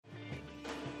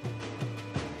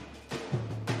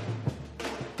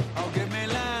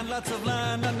lots of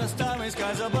land and the starry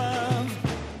skies above.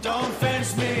 Don't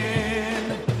fence me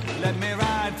in. Let me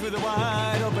ride through the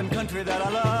wide open country that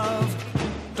I love.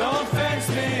 Don't fence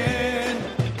me in.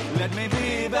 Let me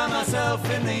be by myself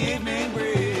in the evening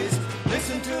breeze.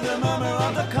 Listen to the murmur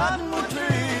of the cottonwood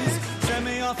trees. Send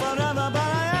me off forever, but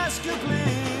I ask you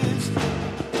please.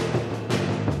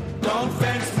 Don't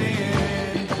fence me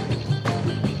in.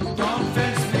 Don't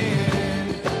fence me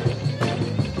in.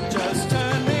 Just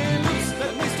turn me loose,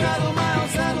 let me straddle my own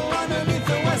saddle underneath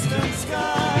the western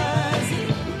skies.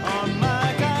 On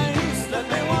my cayuse, let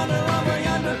me wander over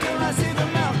yonder till I see the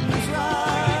mountains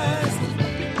rise.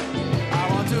 I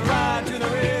want to ride to the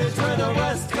ridge where the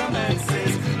west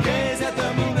commences. Gaze at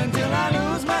the moon until I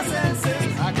lose my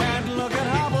senses. I can't look at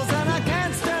hobbles and I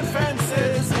can't stand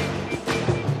fences.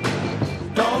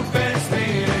 Don't fence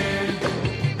me in.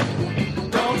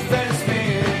 Don't fence me in.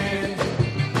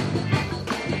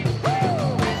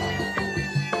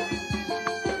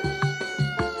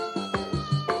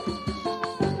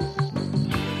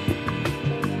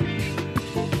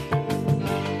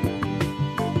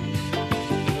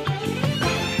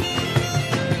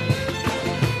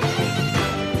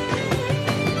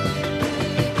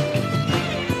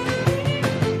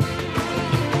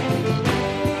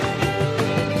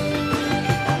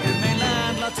 Give me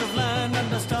land, lots of land, and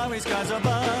the starry skies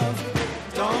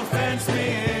above. Don't fence me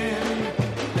in.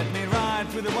 Let me ride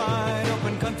through the wide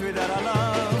open country that I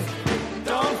love.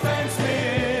 Don't fence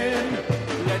me in.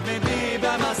 Let me be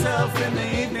by myself in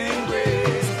the evening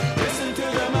breeze. Listen to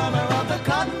the murmur of the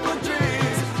cottonwood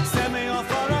trees. Send me off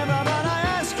forever, but I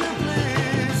ask you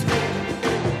please.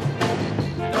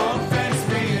 Don't fence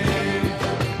me in.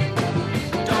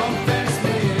 Don't fence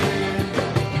me in.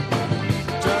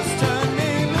 Just turn me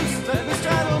loose, let me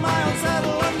straddle my own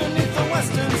saddle underneath the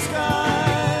western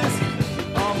skies.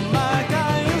 On my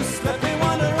cayuse, let me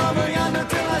wander over yonder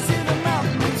till I see the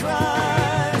mountains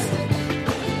rise.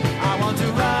 I want to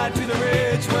ride to the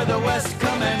ridge where the west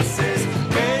commences.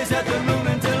 Gaze at the moon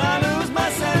until I lose my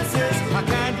senses. I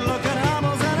can't look at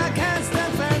hobbles and I can't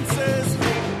stand fences.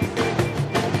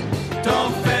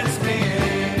 Don't fence me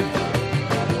in.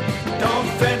 Don't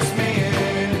fence me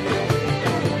in.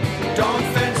 Don't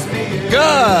fence me in.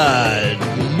 Good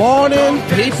morning,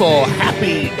 people.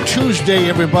 Happy Tuesday,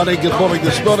 everybody. Good morning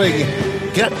this morning.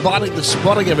 Good morning this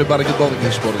morning, everybody. Good morning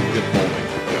this morning. Good morning.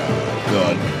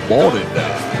 Good morning.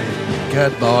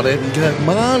 Good morning. Good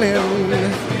morning.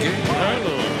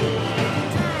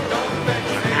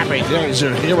 Happy days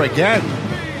are here again.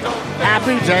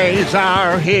 Happy days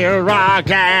are here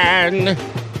again.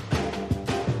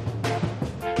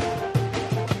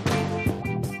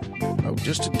 Oh,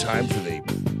 just in time for the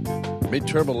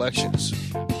midterm elections.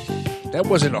 That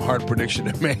wasn't a hard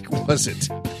prediction to make, was it?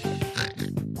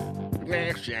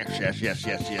 Yes.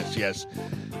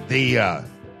 The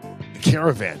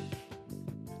caravan.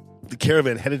 The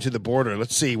caravan headed to the border.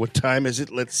 Let's see. What time is it?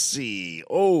 Let's see.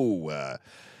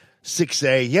 6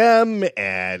 a.m.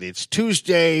 and it's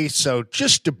Tuesday. So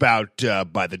just about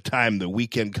by the time the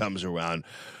weekend comes around,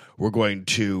 we're going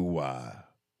to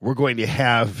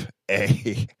have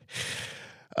a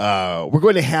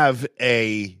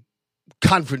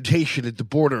confrontation at the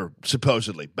border,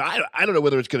 supposedly. But I don't know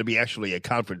whether it's going to be actually a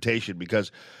confrontation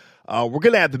because we're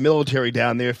going to have the military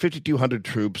down there, 5,200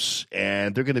 troops,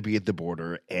 and they're going to be at the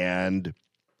border. And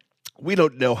we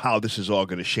don't know how this is all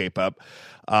going to shape up.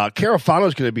 Carafano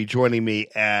is going to be joining me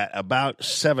at about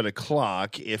 7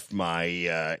 o'clock if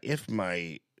my let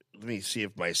me see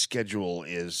if my schedule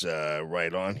is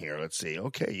right on here. Let's see.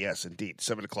 Okay, yes, indeed,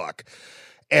 7 o'clock.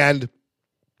 And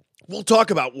we'll talk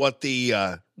about what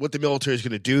the military is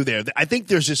going to do there. I think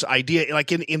there's this idea,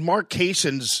 like in Mark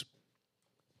Kayson's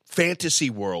fantasy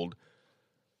world,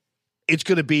 it's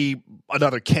going to be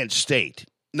another Kent State.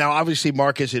 Now, obviously,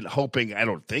 Mark isn't hoping. I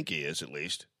don't think he is, at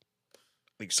least.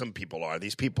 I think some people are.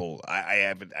 These people, I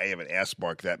haven't asked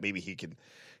Mark that. Maybe he can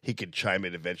chime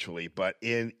in eventually. But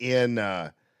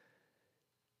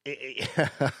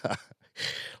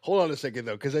hold on a second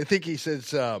though, because I think he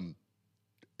says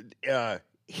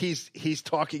he's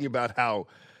talking about how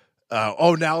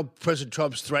now President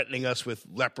Trump's threatening us with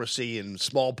leprosy and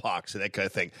smallpox and that kind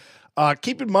of thing.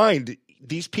 Keep in mind,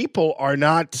 these people are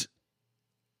not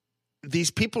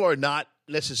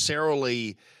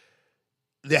necessarily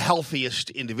the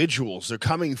healthiest individuals. They're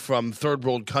coming from third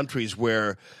world countries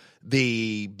where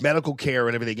the medical care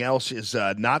and everything else is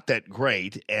not that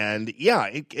great. And yeah,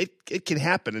 it can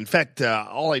happen. In fact,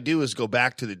 all I do is go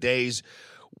back to the days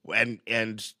and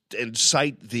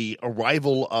cite the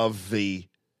arrival of the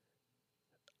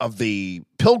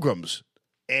Pilgrims.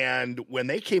 And when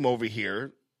they came over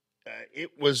here,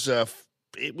 it was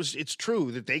it's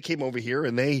true that they came over here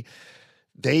and they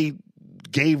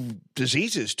gave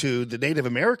diseases to the Native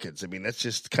Americans. I mean, that's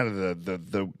just kind of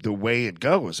the way it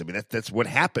goes. I mean, that's what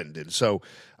happened. And so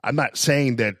I'm not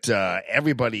saying that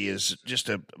everybody is just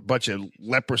a bunch of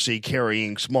leprosy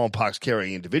carrying, smallpox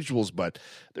carrying individuals, but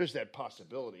there's that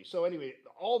possibility. So anyway,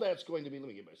 all that's going to be, let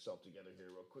me get myself together here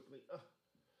real quickly.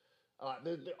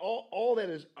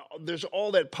 There's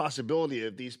all that possibility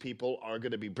that these people are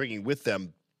going to be bringing with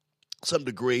them some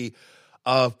degree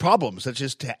of problems. That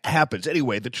just happens.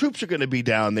 Anyway, the troops are going to be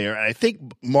down there, and I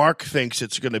think Mark thinks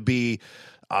it's going to be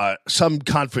some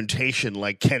confrontation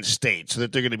like Kent State, so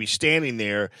that they're going to be standing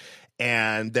there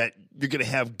and that you're going to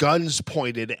have guns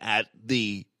pointed at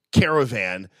the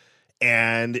caravan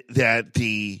and that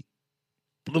the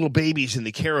little babies in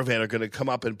the caravan are going to come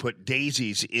up and put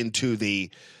daisies into the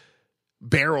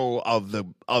barrel of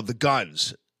the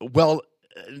guns. Well,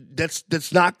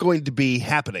 that's not going to be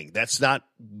happening. That's not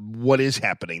what is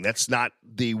happening. That's not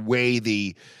the way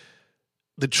the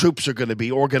troops are going to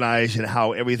be organized and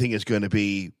how everything is going to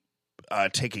be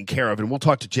taken care of. And we'll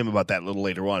talk to Jim about that a little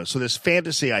later on. So this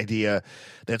fantasy idea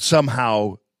that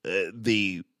somehow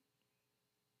the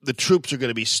troops are going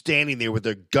to be standing there with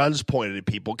their guns pointed at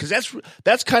people, because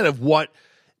that's kind of what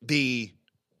the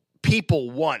people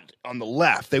want on the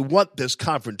left. They want this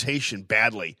confrontation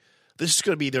badly. This is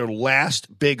going to be their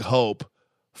last big hope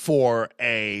for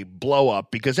a blow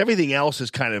up, because everything else has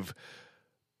kind of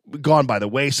gone by the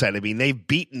wayside. I mean, they've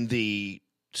beaten the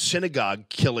synagogue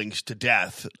killings to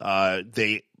death.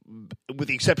 They, with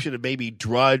the exception of maybe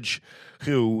Drudge,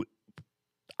 who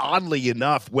oddly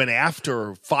enough went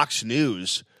after Fox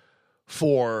News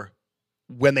for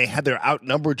when they had their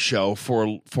outnumbered show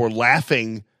for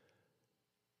laughing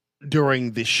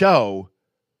during the show.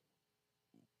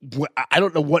 I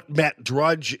don't know what Matt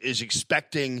Drudge is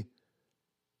expecting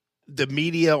the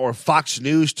media or Fox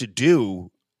News to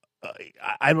do.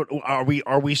 I don't.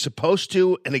 Are we supposed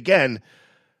to? And again,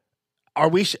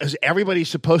 is everybody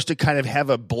supposed to kind of have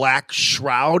a black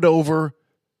shroud over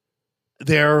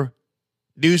their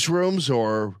newsrooms,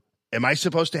 or am I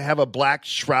supposed to have a black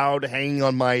shroud hanging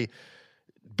on my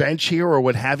bench here, or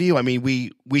what have you? I mean,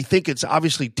 we think it's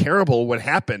obviously terrible what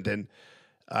happened, and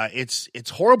it's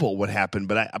horrible what happened.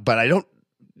 But I don't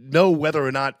know whether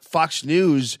or not Fox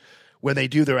News, when they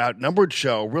do their outnumbered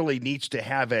show, really needs to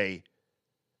have a.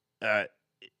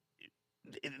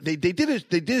 They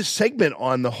did a segment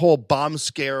on the whole bomb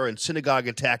scare and synagogue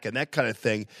attack and that kind of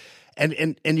thing, and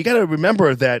you got to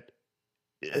remember that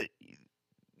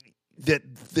that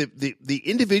the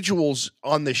individuals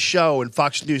on the show and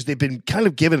Fox News, they've been kind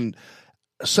of given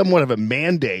somewhat of a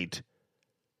mandate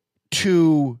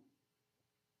to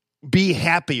be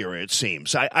happier. It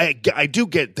seems I do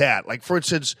get that. Like, for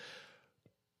instance,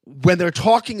 when they're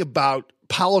talking about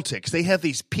politics, they have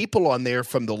these people on there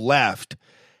from the left,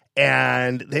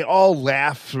 and they all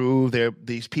laugh through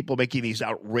these people making these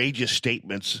outrageous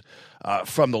statements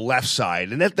from the left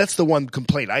side. And that's the one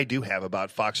complaint I do have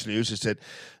about Fox News, is that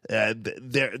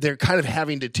they're kind of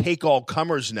having to take all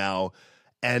comers now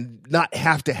and not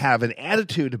have to have an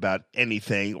attitude about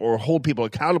anything or hold people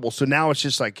accountable. So now it's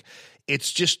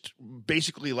just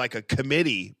basically like a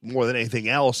committee more than anything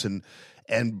else,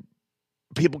 and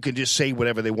people can just say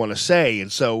whatever they want to say.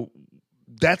 And so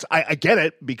I get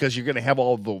it, because you're going to have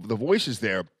all the voices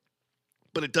there,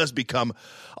 but it does become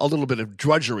a little bit of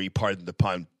drudgery, pardon the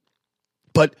pun.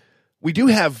 But we do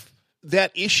have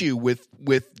that issue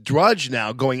with Drudge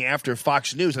now going after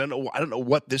Fox News. I don't know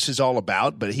what this is all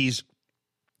about, but he's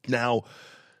now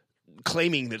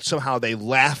claiming that somehow they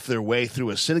laughed their way through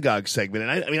a synagogue segment.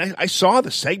 And I saw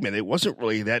the segment. It wasn't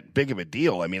really that big of a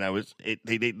deal. I mean,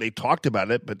 they talked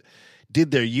about it, but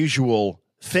did their usual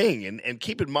thing. And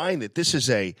keep in mind that this is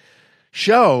a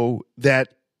show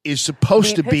that is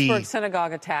supposed to be Pittsburgh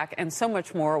synagogue attack and so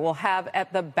much more we'll have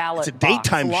at the ballot box. It's a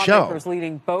daytime show. Lawmakers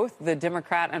leading both the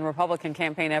Democrat and Republican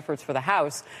campaign efforts for the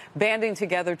House, banding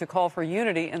together to call for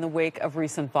unity in the wake of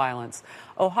recent violence.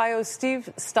 Ohio's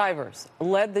Steve Stivers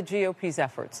led the GOP's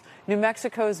efforts. New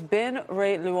Mexico's Ben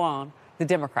Ray Lujan, the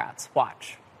Democrats.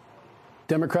 Watch.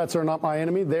 Democrats are not my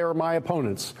enemy. They are my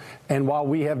opponents. And while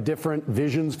we have different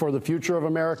visions for the future of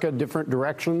America, different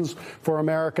directions for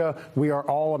America, we are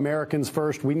all Americans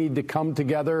first. We need to come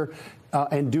together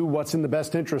and do what's in the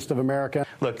best interest of America.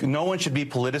 Look, no one should be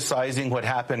politicizing what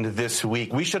happened this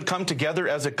week. We should come together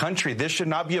as a country. This should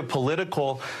not be a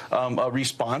political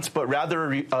response, but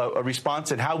rather a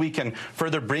response in how we can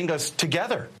further bring us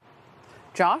together.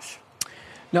 Josh?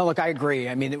 No, look, I agree.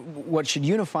 I mean, what should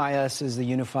unify us is the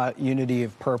unity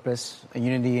of purpose, a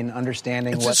unity in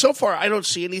understanding. So far, I don't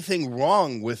see anything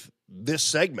wrong with this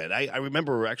segment. I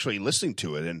remember actually listening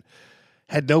to it and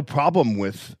had no problem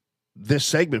with this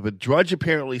segment, but Drudge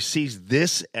apparently sees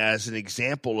this as an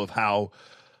example of how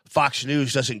Fox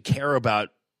News doesn't care about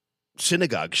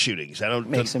synagogue shootings. I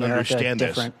don't understand this.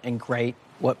 Different and great.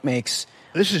 What makes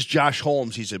this is Josh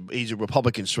Holmes. He's a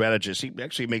Republican strategist. He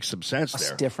actually makes some sense us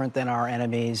there. different than our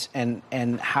enemies, and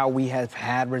how we have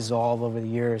had resolve over the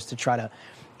years to try to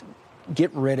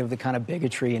get rid of the kind of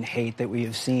bigotry and hate that we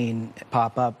have seen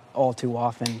pop up all too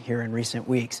often here in recent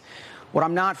weeks. What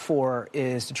I'm not for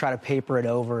is to try to paper it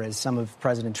over, as some of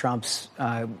President Trump's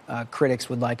critics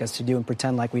would like us to do, and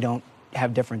pretend like we don't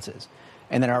have differences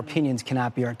and that our opinions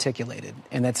cannot be articulated,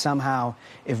 and that somehow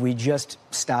if we just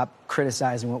stop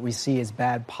criticizing what we see as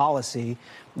bad policy,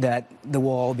 that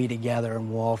we'll all be together and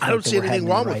we'll all think that we're heading in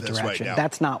the right direction.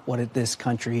 That's not what this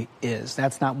country is.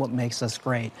 That's not what makes us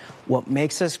great. What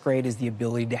makes us great is the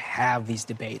ability to have these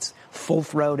debates,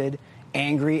 full-throated,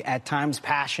 angry, at times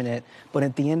passionate, but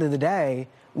at the end of the day,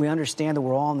 we understand that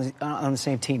we're all on the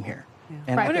same team here. Yeah.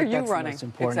 And right. When are you that's running?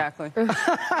 Exactly.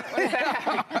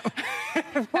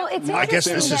 Well, it's I guess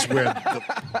this is where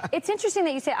it's interesting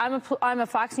that you say I'm a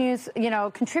Fox News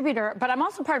contributor, but I'm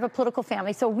also part of a political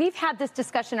family. So we've had this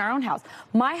discussion in our own house.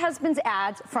 My husband's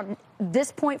ads from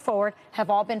this point forward have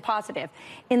all been positive.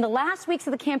 In the last weeks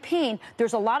of the campaign,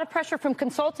 there's a lot of pressure from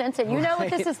consultants, and you know what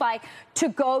this is like, to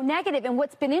go negative. And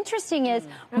what's been interesting is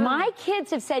my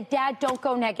kids have said, Dad, don't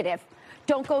go negative.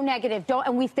 Don't go negative. Don't.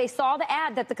 And they saw the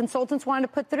ad that the consultants wanted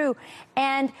to put through.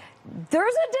 And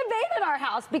there's a debate in our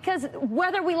house because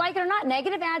whether we like it or not,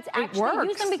 negative ads actually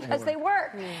use them because they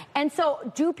work. And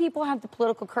so do people have the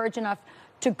political courage enough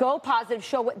to go positive,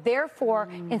 show what they're for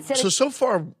instead of... So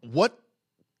far, what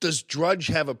does Drudge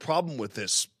have a problem with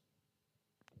this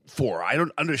for? I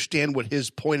don't understand what his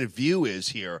point of view is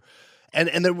here. And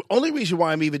the only reason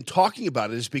why I'm even talking about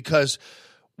it is because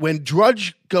when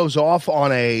Drudge goes off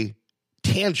on a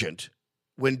tangent,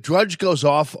 when Drudge goes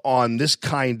off on this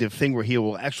kind of thing where he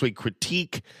will actually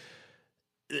critique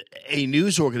a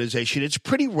news organization, it's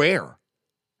pretty rare.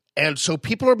 And so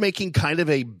people are making kind of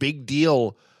a big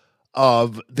deal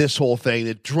of this whole thing,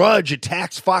 that Drudge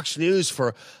attacks Fox News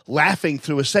for laughing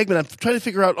through a segment. I'm trying to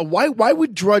figure out why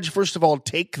would Drudge, first of all,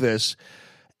 take this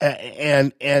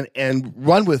and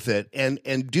run with it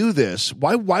and do this?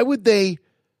 Why would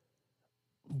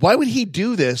he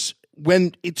do this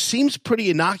when it seems pretty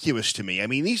innocuous to me? I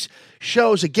mean, these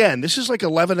shows, again, this is like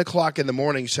 11 o'clock in the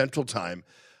morning Central Time,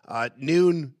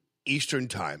 noon Eastern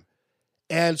Time.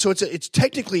 And so it's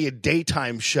technically a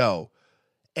daytime show.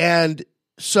 And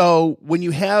so when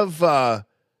you have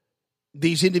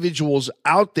these individuals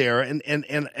out there,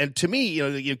 and to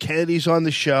me, Kennedy's on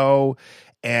the show,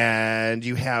 and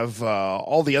you have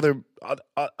all the other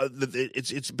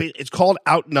it's called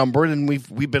Outnumbered, and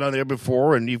we've been on there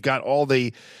before, and you've got all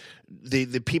the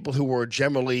people who were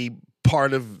generally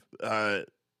part of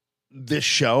this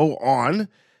show on,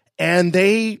 and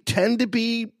they tend to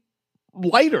be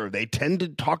lighter. They tend to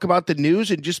talk about the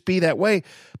news and just be that way.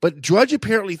 But Drudge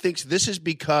apparently thinks this is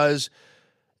because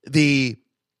these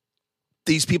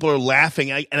people are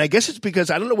laughing. And I guess it's because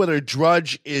I don't know whether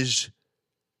Drudge is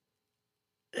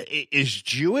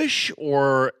Jewish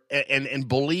or and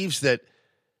believes that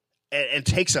and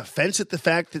takes offense at the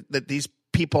fact that these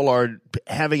people are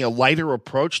having a lighter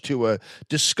approach to a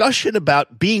discussion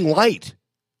about being light.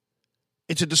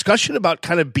 It's a discussion about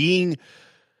kind of being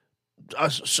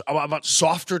about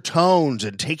softer tones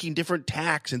and taking different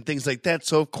tacks and things like that.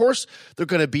 So, of course, they're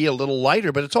going to be a little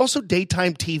lighter, but it's also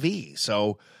daytime TV.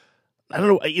 So, I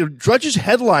don't know. Drudge's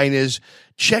headline is,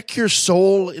 "Check your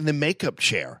soul in the makeup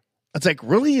chair." It's like,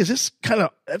 really? Is this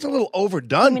that's a little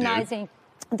overdone, humanizing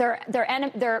their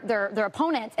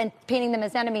opponents and painting them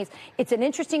as enemies. It's an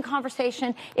interesting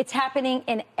conversation. It's happening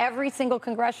in every single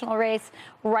congressional race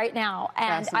right now,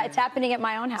 and it's happening at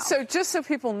my own house. So just so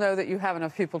people know that you have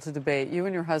enough people to debate, you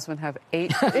and your husband have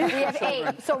 8. We have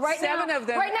 8. So right Seven now, of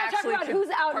them talking about who's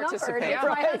outnumbered. It's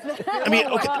my husband. I mean,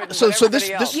 okay. So this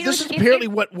is apparently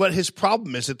what his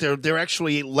problem is, that they're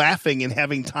actually laughing and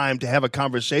having time to have a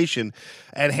conversation.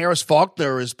 And Harris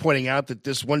Faulkner is pointing out that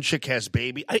this one chick has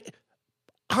baby.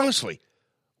 Honestly,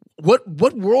 what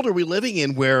world are we living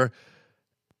in where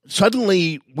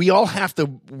suddenly we all have to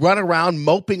run around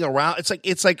moping around?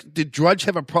 It's like did Drudge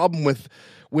have a problem with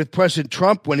President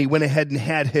Trump when he went ahead and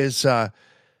had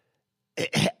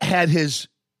his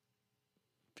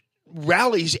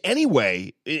rallies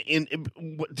anyway?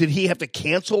 Did he have to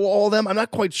cancel all of them? I'm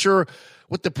not quite sure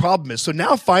what the problem is. So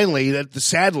now finally,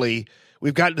 sadly,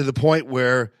 we've gotten to the point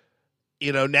where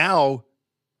now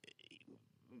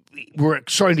we're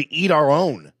starting to eat our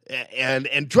own.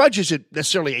 And Drudge isn't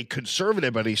necessarily a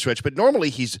conservative by any stretch, but normally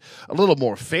he's a little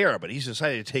more fair. But he's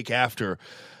decided to take after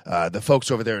the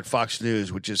folks over there at Fox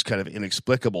News, which is kind of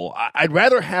inexplicable. I'd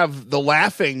rather have the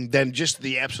laughing than just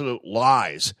the absolute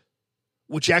lies,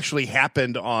 which actually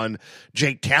happened on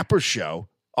Jake Tapper's show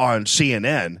on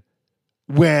CNN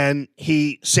when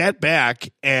he sat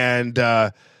back and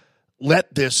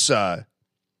let this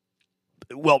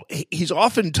he's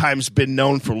oftentimes been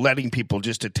known for letting people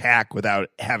just attack without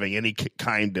having any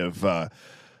kind of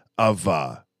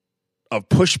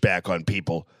pushback on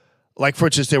people. Like, for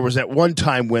instance, there was that one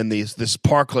time when this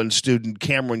Parkland student,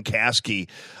 Cameron Kasky,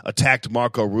 attacked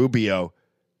Marco Rubio.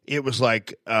 It was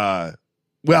like,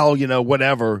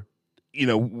 whatever.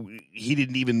 He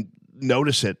didn't even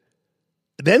notice it.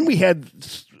 Then we had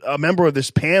a member of this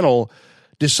panel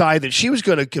decide that she was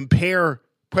going to compare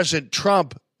President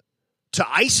Trump to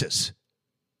ISIS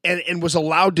and was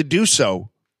allowed to do so.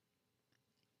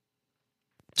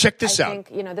 Check this out. I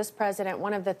think, this president,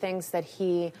 one of the things that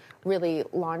he really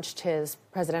launched his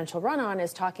presidential run on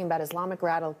is talking about Islamic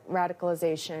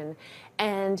radicalization.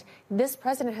 And this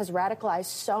president has radicalized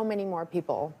so many more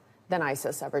people than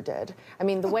ISIS ever did. I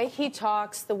mean, the way he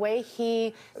talks, the way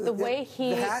he it's the way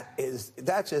he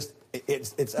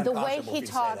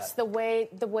talks, the way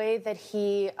that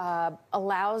he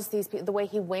allows these people, the way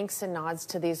he winks and nods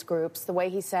to these groups, the way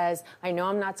he says, I know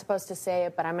I'm not supposed to say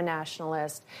it, but I'm a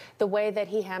nationalist, the way that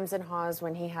he hems and haws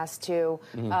when he has to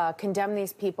condemn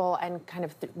these people and kind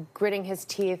of gritting his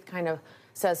teeth, kind of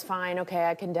says, fine, okay,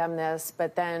 I condemn this,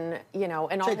 but then, and all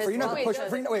Jake, his... for you not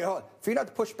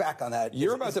to push back on that...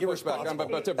 You're about to push back on,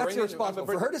 but to that's bring... irresponsible.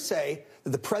 For her to say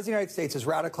that the President of the United States has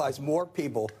radicalized more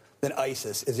people than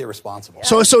ISIS is irresponsible.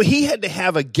 So he had to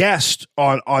have a guest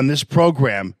on this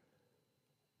program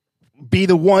be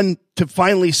the one to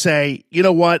finally say, you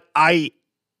know what,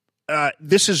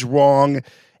 this is wrong,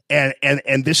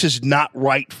 and this is not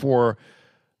right for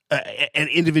an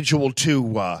individual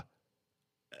to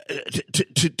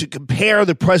compare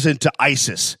the president to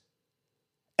ISIS.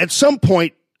 At some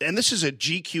point, and this is a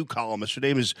GQ columnist, her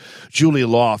name is Julia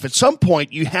Loft, at some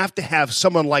point you have to have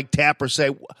someone like Tapper say,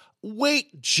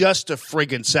 wait just a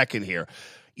friggin' second here.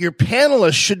 Your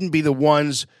panelists shouldn't be the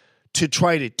ones to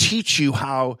try to teach you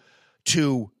how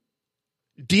to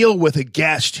deal with a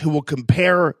guest who will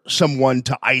compare someone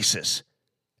to ISIS.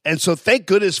 And so thank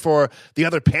goodness for the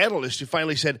other panelists who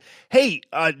finally said, hey,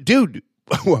 dude,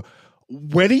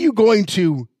 when are you going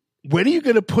to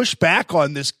push back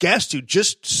on this guest who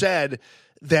just said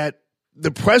that the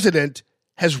president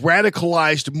has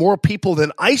radicalized more people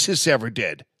than ISIS ever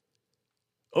did?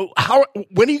 When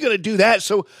are you going to do that?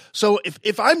 So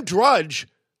if I'm Drudge,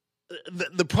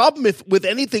 the problem with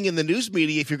anything in the news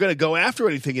media, if you're going to go after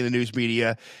anything in the news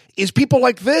media, is people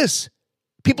like this.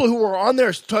 People who are on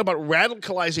there talking about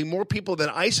radicalizing more people than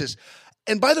ISIS.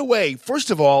 And by the way,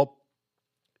 first of all,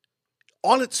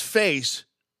 on its face,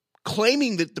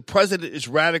 claiming that the president is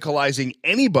radicalizing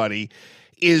anybody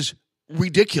is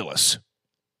ridiculous.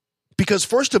 Because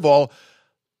first of all,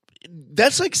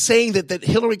 that's like saying that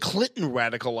Hillary Clinton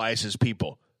radicalizes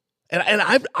people. And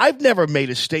I've never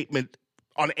made a statement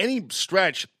on any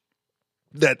stretch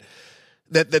that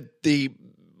the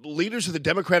leaders of the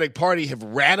Democratic Party have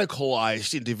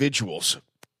radicalized individuals.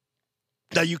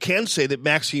 Now, you can say that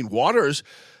Maxine Waters,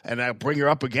 and I'll bring her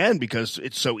up again because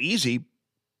it's so easy,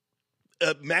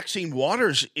 Maxine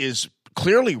Waters is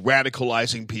clearly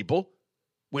radicalizing people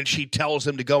when she tells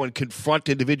them to go and confront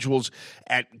individuals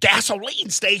at gasoline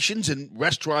stations and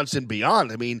restaurants and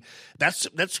beyond. I mean, that's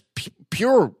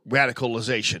pure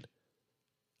radicalization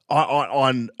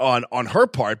on her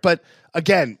part. But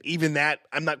again, even that,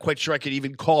 I'm not quite sure I could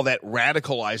even call that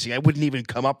radicalizing. I wouldn't even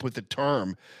come up with the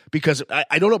term because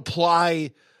I don't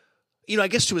apply, I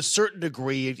guess to a certain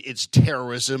degree it's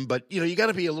terrorism, but you got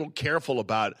to be a little careful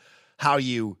about how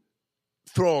you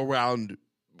throw around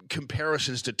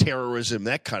comparisons to terrorism,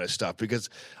 that kind of stuff, because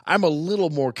I'm a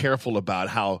little more careful about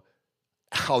how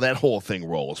that whole thing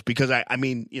rolls. Because I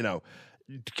mean,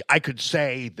 I could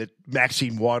say that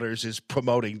Maxine Waters is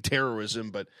promoting terrorism,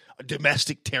 but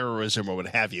domestic terrorism or what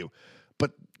have you.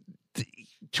 But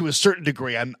to a certain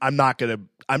degree, I'm not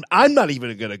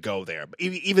even going to go there.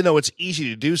 Even though it's easy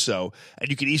to do so, and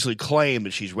you can easily claim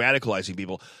that she's radicalizing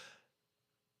people.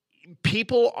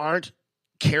 People aren't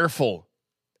careful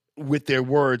with their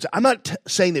words. I'm not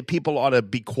saying that people ought to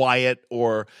be quiet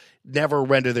or never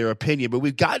render their opinion, but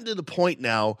we've gotten to the point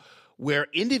now where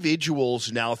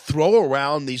individuals now throw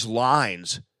around these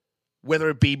lines, whether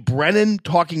it be Brennan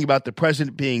talking about the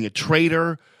president being a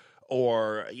traitor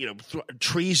or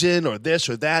treason or this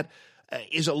or that,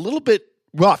 is a little bit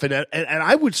rough. And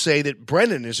I would say that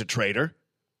Brennan is a traitor.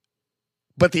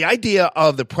 But the idea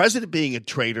of the president being a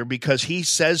traitor because he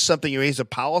says something or he has a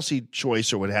policy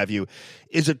choice or what have you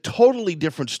is a totally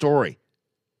different story.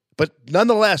 But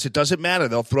nonetheless, it doesn't matter.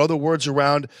 They'll throw the words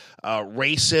around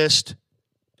racist,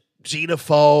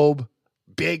 xenophobe,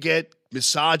 bigot,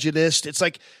 misogynist. It's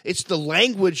like it's the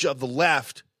language of the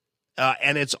left,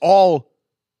 and it's all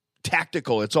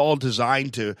tactical. It's all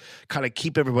designed to kind of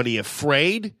keep everybody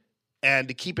afraid and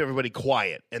to keep everybody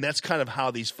quiet. And that's kind of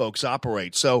how these folks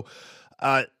operate. So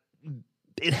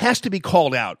it has to be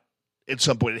called out at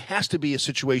some point. It has to be a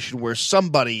situation where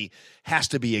somebody has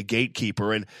to be a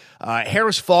gatekeeper. And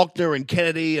Harris Faulkner and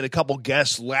Kennedy and a couple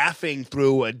guests laughing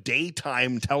through a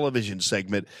daytime television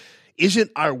segment isn't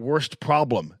our worst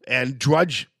problem. And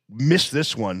Drudge missed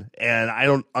this one, and I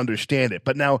don't understand it.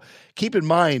 But now, keep in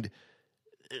mind,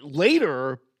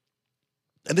 later,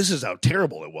 and this is how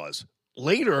terrible it was,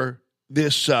 later,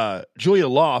 this Julia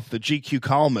Loft, the GQ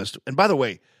columnist, and by the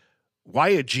way, why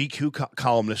a GQ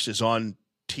columnist is on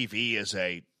TV as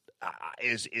a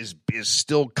is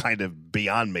still kind of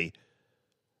beyond me.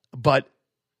 But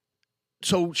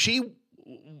so she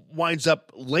winds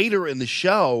up later in the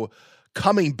show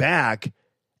coming back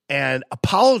and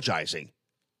apologizing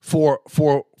for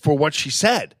what she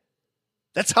said.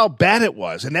 That's how bad it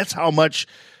was, and that's how much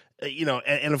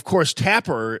and of course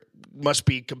Tapper must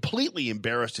be completely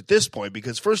embarrassed at this point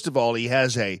because first of all he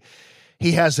has a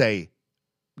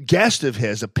guest of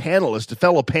his, a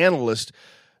fellow panelist,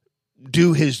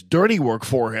 do his dirty work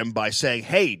for him by saying,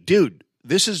 hey, dude,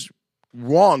 this is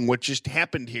wrong what just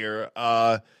happened here.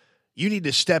 You need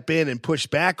to step in and push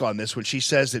back on this when she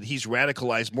says that he's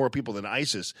radicalized more people than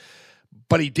ISIS.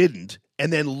 But he didn't.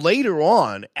 And then later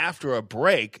on, after a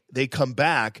break, they come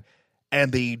back,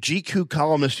 and the GQ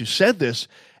columnist who said this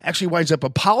actually winds up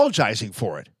apologizing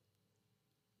for it,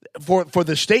 for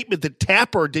the statement that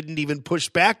Tapper didn't even push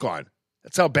back on.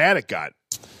 That's how bad it got.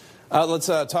 Let's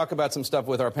talk about some stuff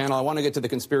with our panel. I want to get to the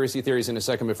conspiracy theories in a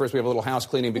second, but first we have a little house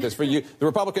cleaning because for you, the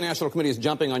Republican National Committee is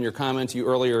jumping on your comment. You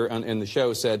earlier in the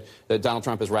show said that Donald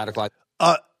Trump is radicalized.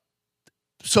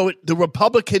 So the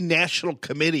Republican National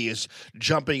Committee is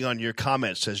jumping on your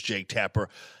comment, says Jake Tapper.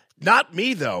 Not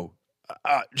me, though,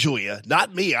 Julia.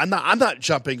 Not me. I'm not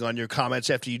jumping on your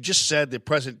comments after you just said that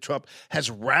President Trump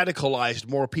has radicalized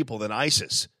more people than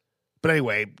ISIS. But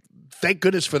anyway, thank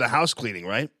goodness for the house cleaning,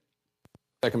 right?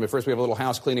 But first we have a little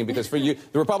house cleaning because for you,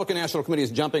 the Republican National Committee is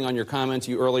jumping on your comments.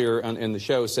 You earlier in the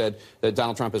show said that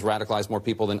Donald Trump has radicalized more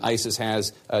people than ISIS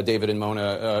has. David and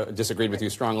Mona disagreed with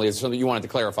you strongly. Is there something you wanted to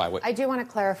clarify? I do want to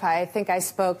clarify. I think I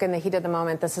spoke in the heat of the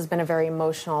moment. This has been a very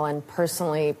emotional and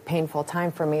personally painful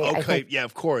time for me. Okay, yeah,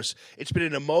 of course. It's been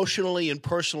an emotionally and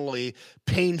personally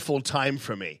painful time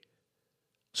for me.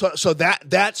 So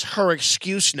that's her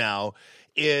excuse now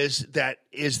is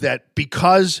that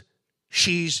because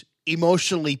she's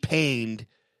emotionally pained,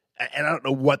 and I don't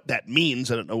know what that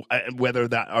means. I don't know whether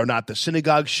that or not the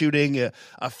synagogue shooting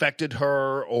affected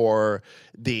her or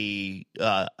the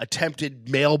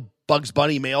attempted Bugs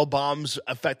Bunny mail bombs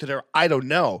affected her. I don't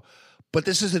know. But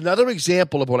this is another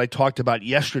example of what I talked about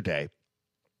yesterday,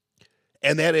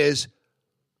 and that is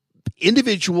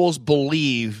individuals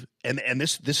believe, and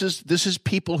this is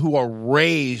people who are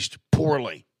raised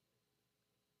poorly.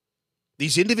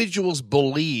 These individuals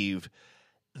believe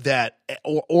that,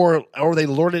 or they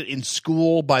learn it in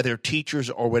school by their teachers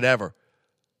or whatever,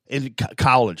 in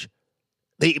college.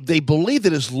 They believe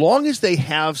that as long as they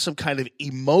have some kind of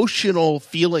emotional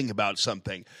feeling about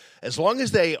something, as long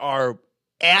as they are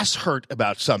ass hurt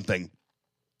about something,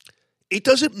 it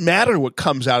doesn't matter what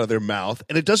comes out of their mouth,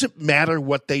 and it doesn't matter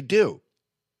what they do.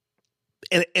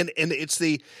 And it's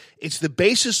the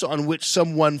basis on which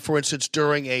someone, for instance,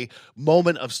 during a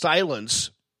moment of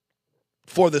silence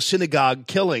for the synagogue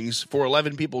killings, for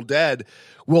 11 people dead,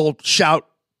 will shout,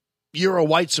 "You're a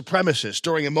white supremacist,"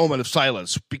 during a moment of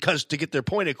silence, because to get their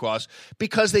point across,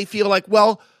 because they feel like,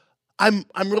 well, I'm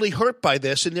really hurt by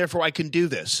this, and therefore I can do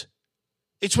this.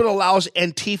 It's what allows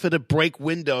Antifa to break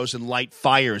windows and light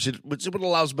fires. It's what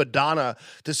allows Madonna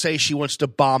to say she wants to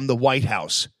bomb the White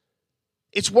House.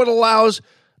 It's what allows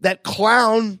that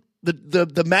clown,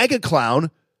 the MAGA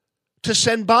clown, to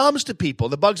send bombs to people,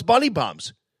 the Bugs Bunny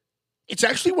bombs. It's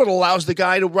actually what allows the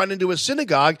guy to run into a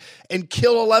synagogue and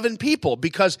kill 11 people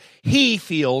because he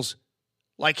feels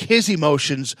like his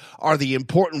emotions are the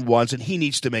important ones and he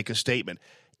needs to make a statement.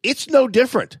 It's no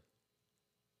different.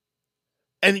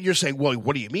 And you're saying, well,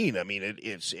 what do you mean? I mean, it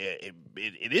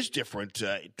is different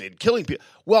than killing people.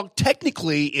 Well,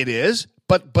 technically it is,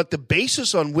 But the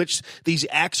basis on which these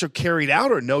acts are carried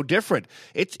out are no different.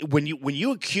 It's when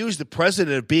you accuse the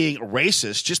president of being a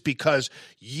racist just because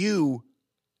you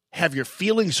have your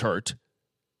feelings hurt,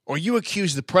 or you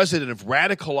accuse the president of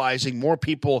radicalizing more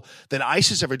people than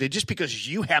ISIS ever did just because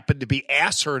you happen to be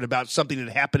ass-hurt about something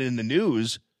that happened in the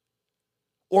news,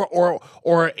 or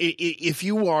if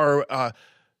you are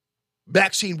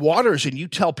Maxine Waters and you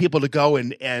tell people to go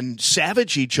and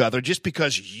savage each other just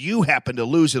because you happen to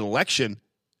lose an election,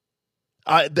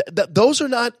 those are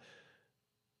not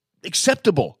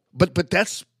acceptable. But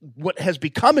that's what has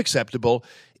become acceptable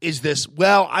is this,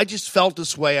 well, I just felt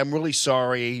this way. I'm really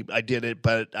sorry I did it,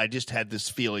 but I just had this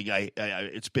feeling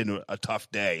it's been a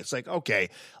tough day. It's like, okay,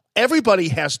 everybody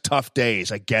has tough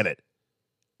days. I get it.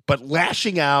 But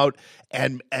lashing out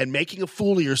and making a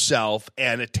fool of yourself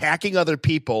and attacking other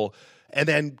people and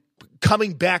then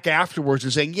coming back afterwards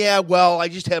and saying, yeah, well, I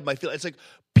just had my feeling. It's like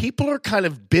people are kind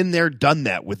of been there, done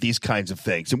that with these kinds of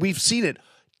things. And we've seen it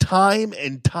time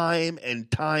and time and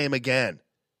time again.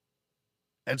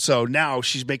 And so now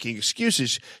she's making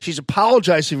excuses. She's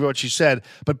apologizing for what she said,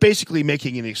 but basically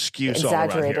making an excuse all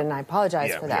around here. Exaggerated, and I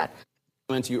apologize for that.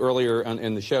 You earlier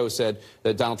in the show said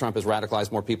that Donald Trump has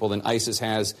radicalized more people than ISIS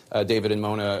has. David and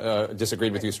Mona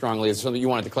disagreed with you strongly. Is something you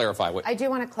wanted to clarify? I do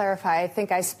want to clarify. I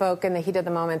think I spoke in the heat of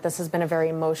the moment. This has been a very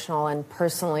emotional and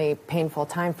personally painful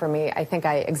time for me. I think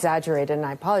I exaggerated, and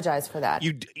I apologize for that.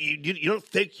 You don't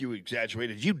think you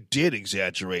exaggerated. You did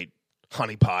exaggerate,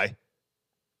 honey pie.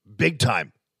 Big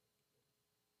time.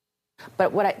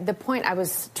 But the point I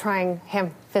was trying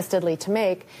ham-fistedly to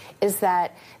make is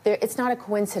that it's not a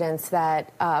coincidence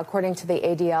that, according to the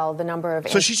ADL, the number of...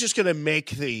 So she's just going to make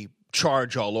the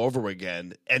charge all over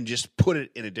again and just put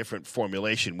it in a different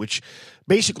formulation, which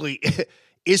basically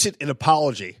isn't an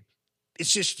apology.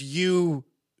 It's just you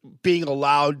being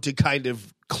allowed to kind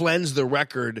of cleanse the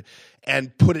record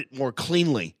and put it more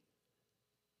cleanly.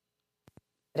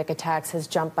 Attacks has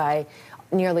jumped by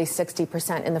nearly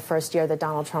 60% in the first year that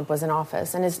Donald Trump was in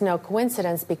office. And it's no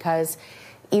coincidence because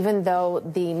even though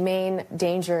the main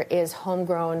danger is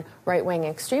homegrown right-wing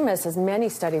extremists, as many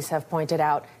studies have pointed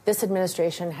out, this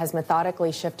administration has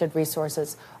methodically shifted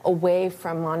resources away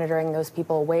from monitoring those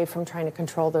people, away from trying to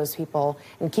control those people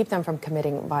and keep them from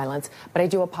committing violence. But I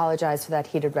do apologize for that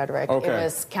heated rhetoric. Okay. It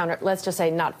was let's just say,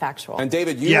 not factual. And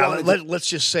David, let's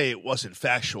just say it wasn't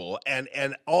factual.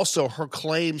 And also her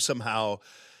claim somehow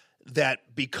that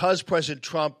because President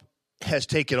Trump has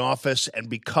taken office and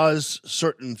because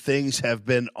certain things have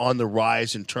been on the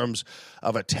rise in terms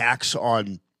of attacks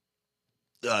on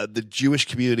the Jewish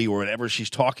community or whatever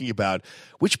she's talking about,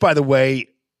 which, by the way,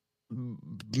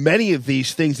 many of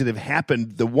these things that have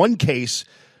happened, the one case,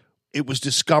 it was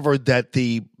discovered that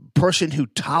the person who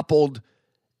toppled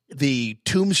the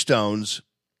tombstones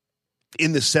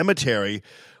in the cemetery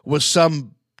was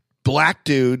some black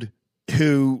dude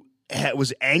who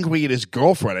was angry at his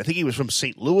girlfriend. I think he was from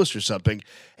St. Louis or something,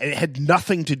 and it had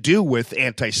nothing to do with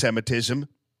anti-Semitism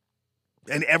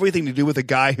and everything to do with a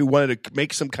guy who wanted to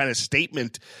make some kind of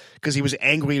statement because he was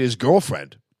angry at his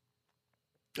girlfriend.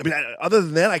 I mean, other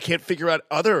than that, I can't figure out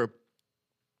other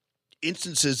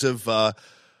instances of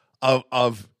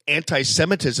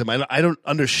anti-Semitism. I don't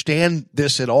understand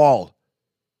this at all,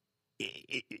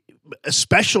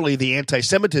 especially the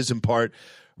anti-Semitism part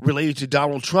related to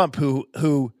Donald Trump,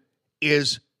 whose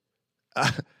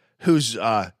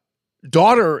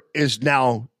daughter is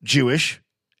now Jewish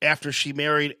after she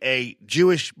married a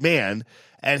Jewish man,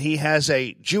 and he has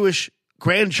a Jewish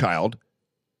grandchild,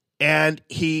 and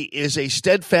he is a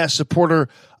steadfast supporter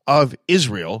of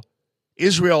Israel.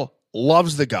 Israel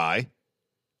loves the guy,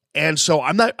 and so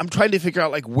I'm trying to figure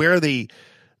out like where the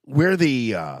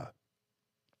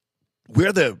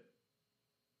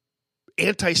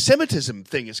anti-Semitism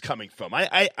thing is coming from. I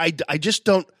just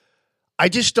don't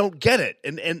get it.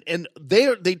 And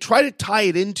they try to tie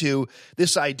it into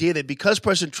this idea that because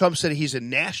President Trump said he's a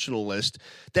nationalist,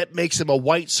 that makes him a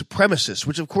white supremacist,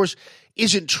 which of course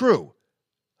isn't true.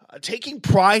 Taking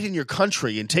pride in your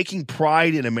country and taking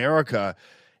pride in America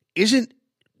isn't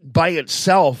by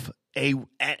itself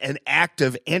an act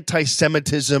of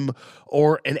anti-Semitism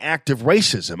or an act of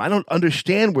racism. I don't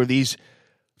understand where these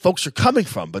folks are coming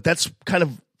from, but that's kind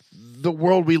of the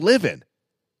world we live in.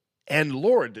 And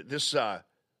Lord, this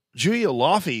Julia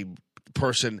Laffey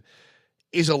person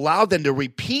is allowed then to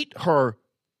repeat her,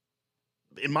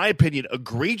 in my opinion,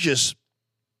 egregious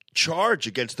charge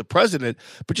against the president,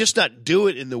 but just not do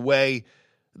it in the way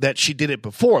that she did it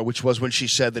before, which was when she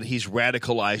said that he's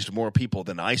radicalized more people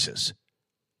than ISIS.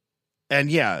 And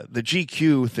yeah, the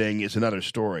GQ thing is another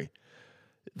story.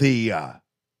 The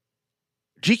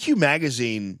GQ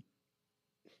magazine,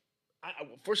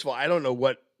 First of all, I don't know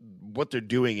what they're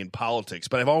doing in politics,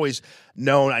 but I've always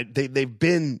known they've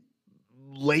been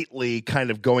lately kind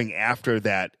of going after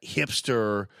that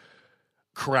hipster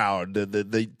crowd,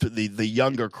 the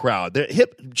younger crowd.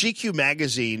 GQ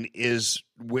magazine is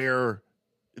where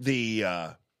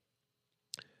the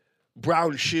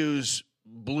brown shoes,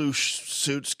 blue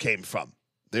suits came from.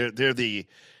 They're the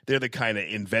kind of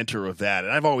inventor of that,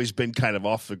 and I've always been kind of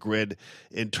off the grid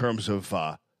in terms of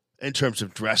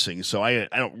dressing, so I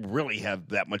don't really have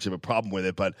that much of a problem with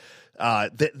it. But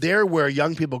they're where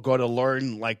young people go to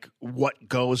learn like what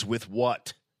goes with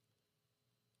what,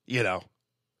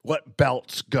 what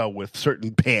belts go with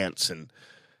certain pants and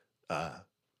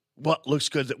what looks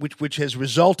good, which has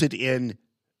resulted in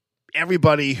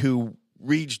everybody who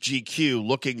reads GQ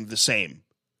looking the same.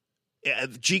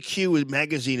 GQ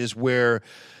magazine is where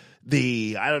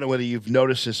I don't know whether you've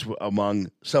noticed this among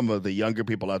some of the younger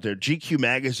people out there. GQ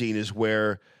magazine is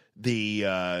where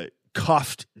the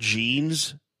cuffed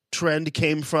jeans trend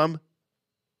came from.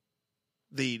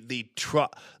 The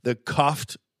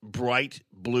cuffed bright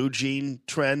blue jean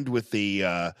trend with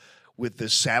the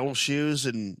saddle shoes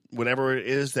and whatever it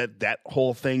is that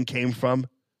whole thing came from.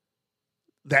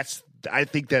 I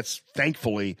think that's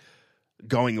thankfully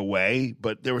going away,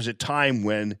 but there was a time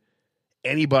when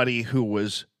anybody who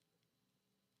was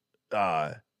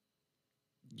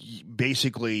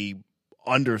basically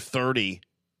under 30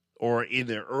 or in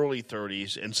their early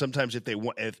 30s, and sometimes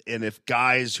if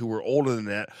guys who were older than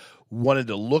that wanted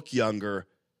to look younger,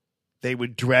 they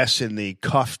would dress in the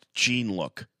cuffed jean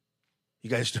look. You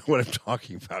guys know what I'm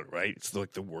talking about, right? It's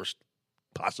like the worst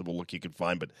possible look you could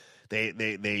find, but they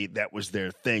that was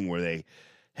their thing, where they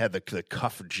had the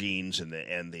cuff jeans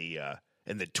and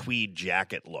the tweed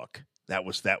jacket look.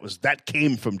 That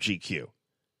came from GQ.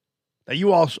 Now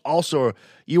you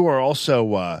are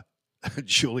also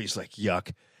Julie's like,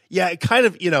 yuck. Yeah, it kind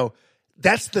of,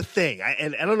 that's the thing. I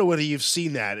don't know whether you've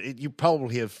seen that. You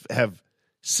probably have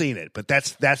seen it, but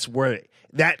that's where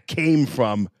that came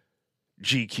from,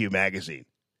 GQ magazine.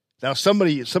 Now some of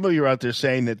you are out there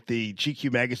saying that the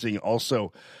GQ magazine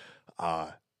also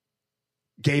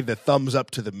gave the thumbs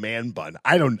up to the man bun.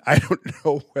 I don't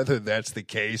know whether that's the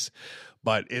case,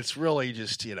 but it's really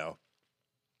just, they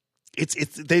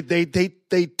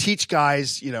teach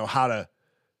guys, how to,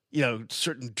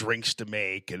 certain drinks to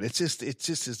make, and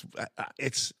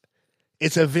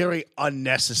it's a very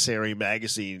unnecessary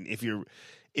magazine.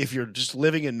 If you're just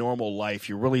living a normal life,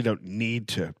 you really don't need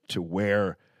to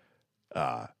wear.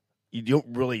 You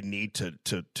don't really need to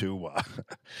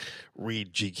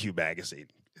read GQ magazine.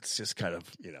 It's just kind of,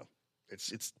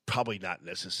 it's probably not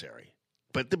necessary.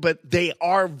 But they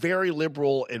are very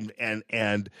liberal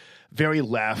and very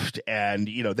left, and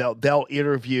they'll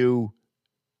interview,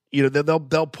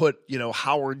 they'll put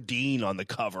Howard Dean on the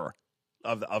cover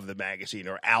of the magazine,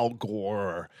 or Al Gore,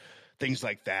 or things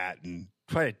like that, and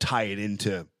try to tie it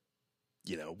into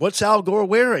what's Al Gore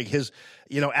wearing. His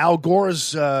Al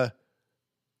Gore's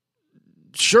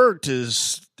shirt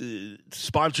is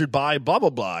sponsored by blah blah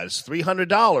blah. It's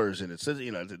 $300, and it says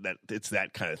that it's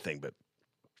that kind of thing. But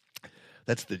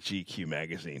that's the GQ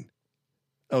magazine.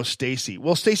 Oh, Stacy.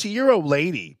 Well, Stacy, you're a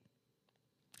lady.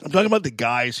 I'm talking about the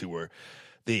guys who were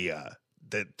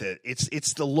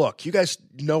it's the look. You guys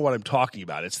know what I'm talking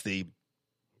about. It's the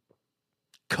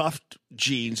cuffed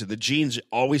jeans, and the jeans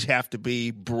always have to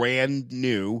be brand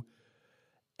new,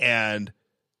 and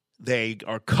they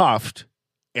are cuffed,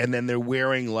 and then they're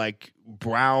wearing like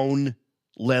brown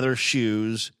leather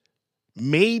shoes,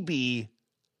 maybe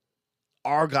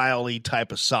Argyle-y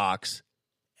type of socks,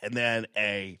 and then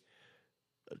a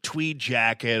tweed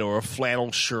jacket or a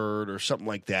flannel shirt or something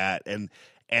like that, and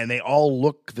they all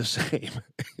look the same.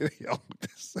 They all look the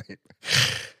same.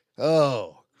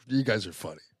 Oh, you guys are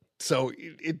funny. So,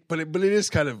 but it is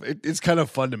kind of it's kind of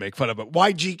fun to make fun of. But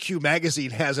why GQ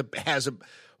magazine has a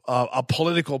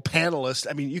political panelist?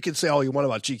 I mean, you can say all you want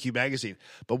about GQ magazine,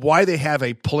 but why they have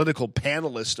a political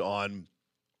panelist on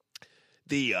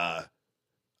the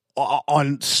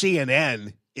on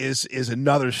CNN is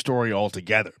another story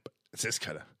altogether. But it's just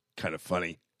kind of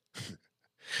funny.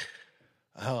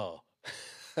 Oh,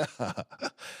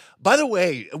 by the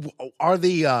way,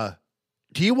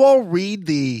 do you all read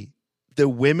the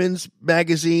women's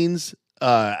magazines?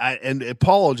 And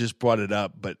Paul just brought it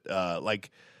up, but like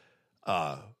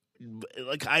I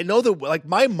know that, like,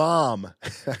 my mom,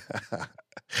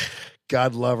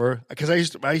 God love her, because I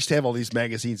used to have all these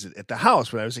magazines at the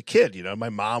house when I was a kid. My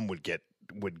mom would get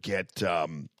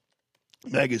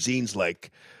magazines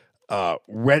like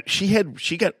Red. She had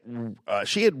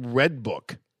Red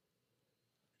Book.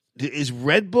 Is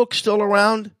Red Book still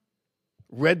around?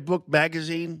 Red Book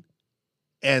magazine.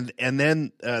 and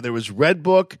then there was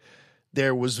Redbook,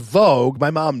 there was Vogue.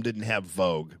 My mom didn't have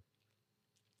Vogue.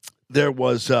 There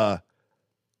was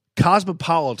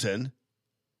Cosmopolitan.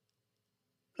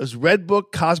 It was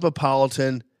Redbook,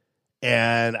 Cosmopolitan,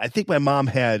 and I think my mom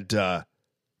had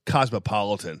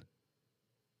Cosmopolitan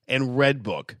and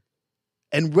Redbook.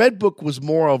 And Redbook was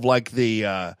more of like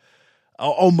the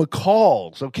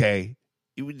McCall's, okay.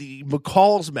 The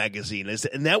McCall's magazine,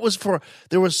 and that was for,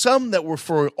 there were some that were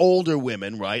for older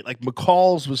women, right? Like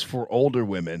McCall's was for older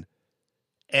women,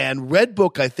 and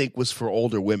Redbook, I think, was for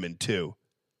older women too.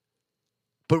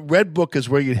 But Redbook is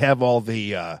where you'd have all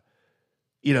the, the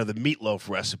meatloaf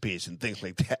recipes and things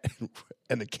like that,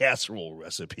 and the casserole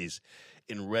recipes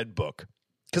in Redbook.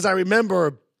 Because I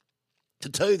remember, to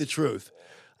tell you the truth,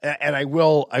 and I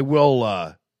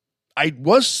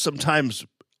was sometimes,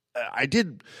 I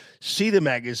did see the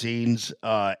magazines,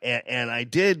 and I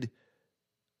did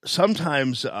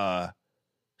sometimes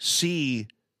see,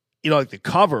 like the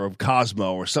cover of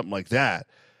Cosmo or something like that.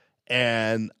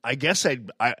 And I guess I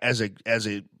as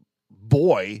a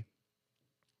boy,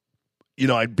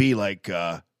 I'd be like,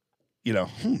 that's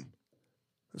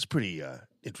pretty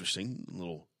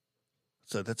interesting.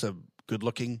 That's a good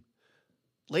looking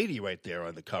lady right there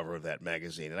on the cover of that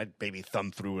magazine, and I'd maybe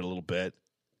thumb through it a little bit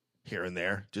here and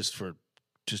there just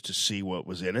to see what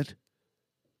was in it.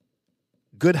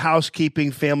 Good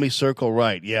Housekeeping, Family Circle,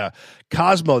 right? Yeah,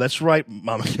 Cosmo. That's right,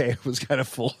 Mama Kay was kind of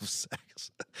full of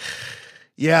sex.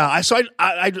 Yeah,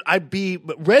 I'd be.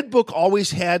 But Redbook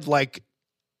always had like,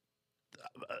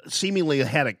 seemingly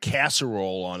had a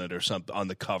casserole on it or something on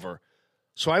the cover,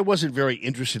 so I wasn't very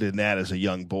interested in that as a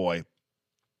young boy,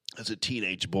 as a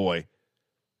teenage boy.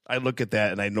 I look at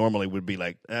that and I normally would be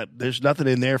like, there's nothing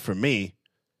in there for me.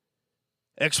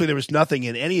 Actually, there was nothing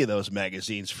in any of those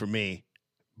magazines for me,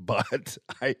 but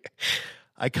I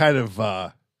kind of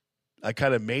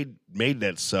made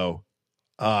that so.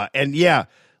 And yeah,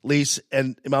 Lise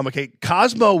and Mama Kay,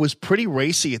 Cosmo was pretty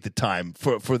racy at the time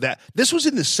for that. This was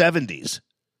in the 70s.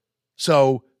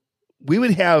 So we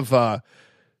would have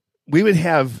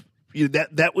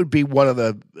that would be one of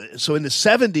the, so in the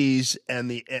 70s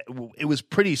and it was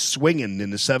pretty swinging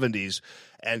in the 70s,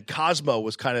 and Cosmo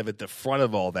was kind of at the front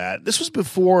of all that. This was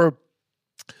before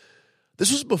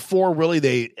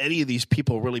really any of these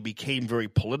people really became very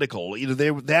political. Either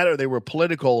they were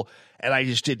political and I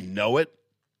just didn't know it.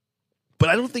 But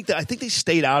I think they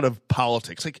stayed out of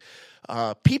politics. Like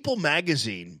People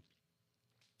magazine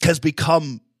has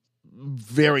become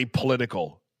very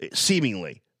political,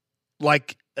 seemingly.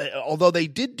 Like, although they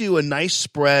did do a nice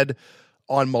spread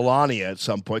on Melania at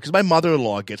some point, because my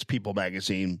mother-in-law gets People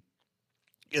magazine,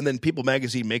 and then People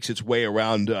magazine makes its way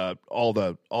around all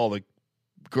the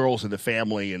girls in the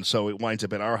family, and so it winds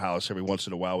up at our house every once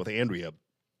in a while with Andrea.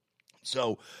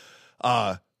 So,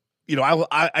 I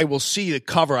will see the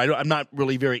cover. I'm not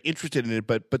really very interested in it,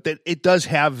 but it does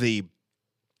have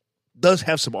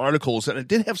some articles, and it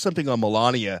did have something on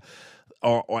Melania,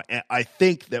 or I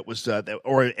think that was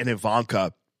or an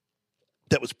Ivanka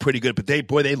that was pretty good. But they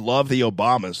love the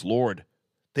Obamas. Lord,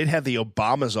 they'd have the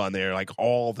Obamas on there like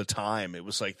all the time. It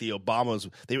was like the Obamas.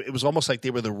 It was almost like they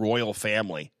were the royal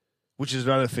family, which is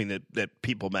another thing that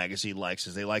People magazine likes,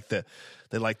 is they like the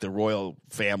royal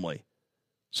family.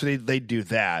 So they do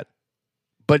that.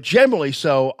 But generally,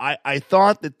 so I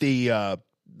thought that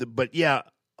but yeah,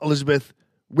 Elizabeth,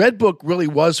 Redbook really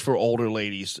was for older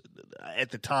ladies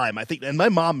at the time, I think, and my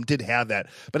mom did have that.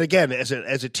 But again, as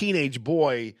a teenage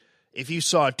boy, if you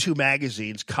saw two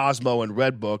magazines, Cosmo and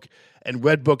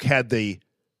Redbook had the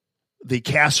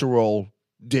casserole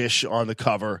dish on the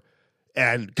cover,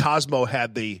 and Cosmo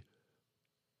had the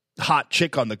hot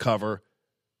chick on the cover,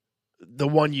 the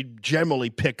one you generally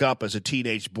pick up as a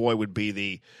teenage boy would be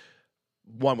the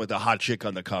one with the hot chick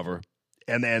on the cover.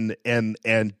 And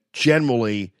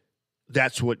generally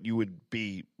that's what you would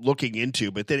be looking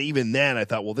into. But then even then I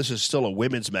thought, well, this is still a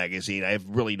women's magazine. I have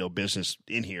really no business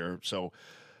in here. So,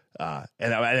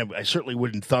 and I certainly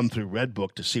wouldn't thumb through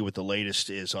Redbook to see what the latest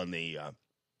is on the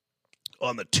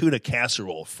tuna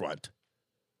casserole front.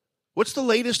 What's the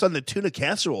latest on the tuna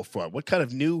casserole front? What kind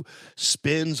of new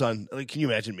spins on, can you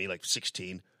imagine me like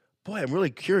 16? Boy, I'm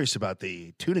really curious about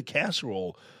the tuna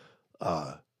casserole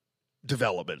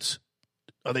developments.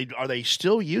 Are they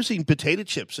still using potato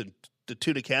chips in the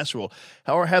tuna casserole,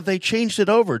 or have they changed it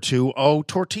over to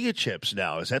tortilla chips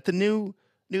now? Is that the new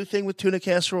thing with tuna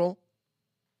casserole?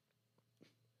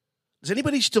 Does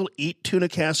anybody still eat tuna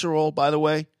casserole, by the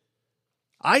way?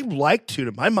 I like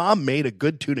tuna. My mom made a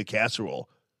good tuna casserole.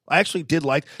 I actually did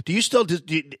like. Do you still have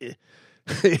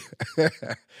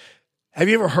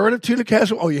you ever heard of tuna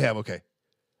casserole? Oh, you have. Okay.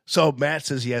 So Matt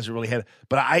says he hasn't really had it.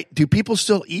 But do people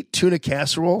still eat tuna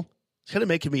casserole? It's kind of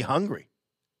making me hungry.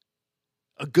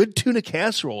 A good tuna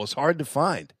casserole is hard to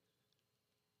find.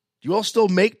 Do you all still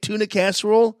make tuna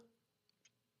casserole?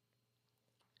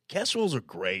 Casseroles are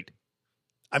great.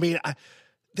 I mean,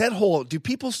 do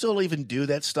people still even do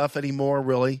that stuff anymore,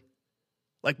 really?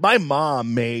 Like my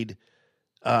mom made,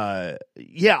 I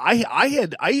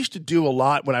used to do a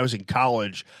lot when I was in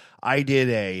college. I did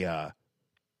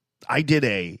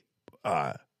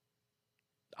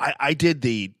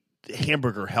the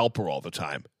hamburger helper all the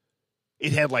time.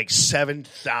 It had like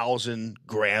 7,000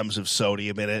 grams of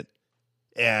sodium in it.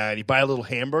 And you buy a little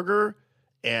hamburger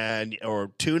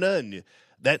or tuna, and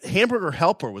that hamburger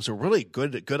helper was a really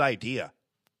good idea.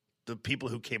 The people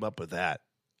who came up with that.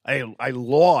 I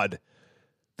laud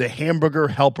the hamburger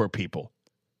helper people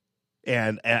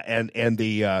and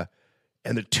the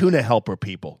tuna helper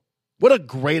people. What a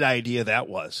great idea that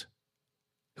was.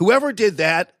 Whoever did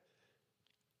that,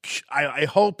 I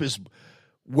hope is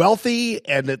wealthy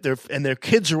and that their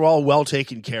kids are all well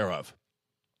taken care of.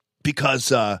 Because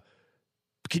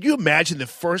can you imagine the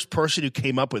first person who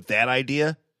came up with that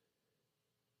idea?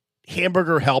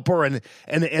 Hamburger helper, and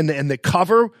the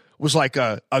cover was like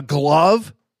a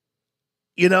glove,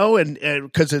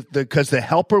 and because the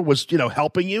helper was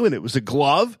helping you, and it was a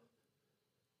glove.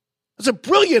 It's a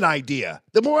brilliant idea.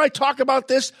 The more I talk about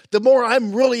this, the more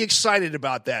I'm really excited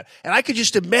about that, and I could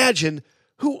just imagine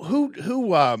who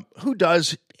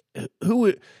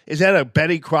is that a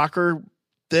Betty Crocker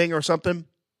thing or something?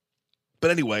 But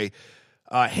anyway,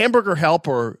 hamburger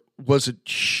helper was a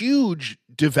huge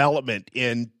development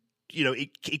in.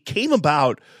 It came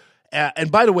about,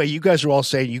 and by the way, you guys are all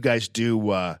saying you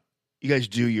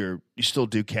still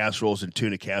do casseroles and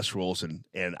tuna casseroles, and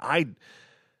I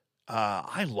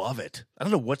love it. I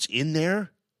don't know what's in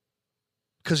there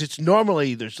because it's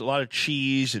normally there's a lot of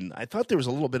cheese, and I thought there was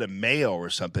a little bit of mayo or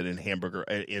something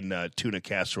in tuna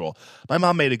casserole. My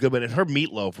mom made a good one, and her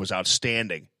meatloaf was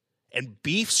outstanding, and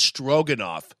beef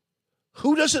stroganoff.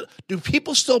 Who doesn't? Do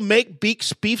people still make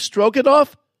beef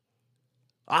stroganoff?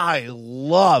 I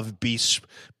love beef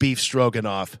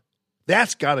stroganoff.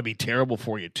 That's got to be terrible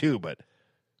for you too, but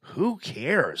who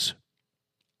cares?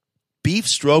 Beef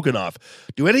stroganoff.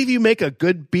 Do any of you make a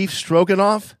good beef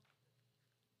stroganoff?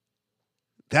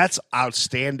 That's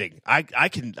outstanding. I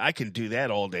can do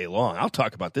that all day long. I'll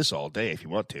talk about this all day if you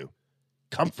want to.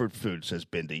 Comfort food, says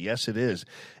Bindi. Yes, it is.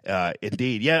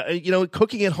 Indeed. Yeah,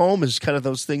 cooking at home is kind of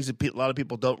those things that a lot of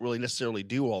people don't really necessarily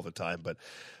do all the time, but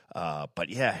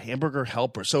yeah, hamburger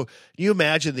helper. So you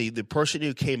imagine the person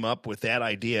who came up with that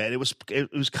idea, and it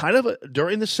was kind of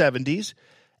during the 70s,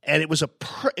 and it was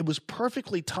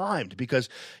perfectly timed because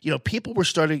people were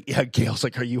starting. Yeah, Gail's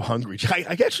like, "Are you hungry?"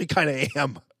 I actually kind of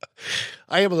am.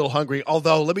 I am a little hungry.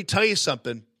 Although, let me tell you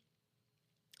something.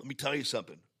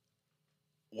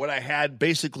 What I had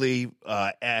basically,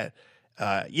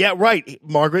 yeah, right,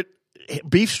 Margaret.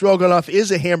 Beef stroganoff is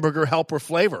a hamburger helper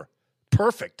flavor.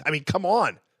 Perfect. I mean, come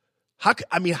on.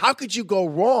 How could you go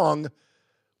wrong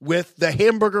with the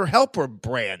hamburger helper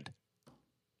brand?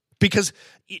 Because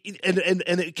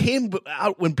and it came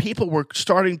out when people were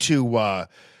starting to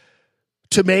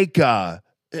make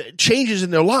changes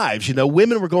in their lives.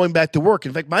 Women were going back to work.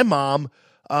 In fact, my mom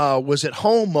was at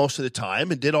home most of the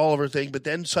time and did all of her thing, but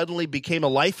then suddenly became a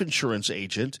life insurance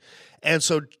agent. And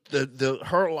so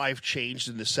her life changed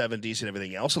in the 70s and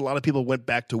everything else. A lot of people went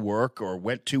back to work or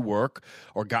went to work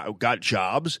or got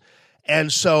jobs.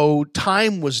 And so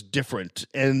time was different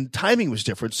and timing was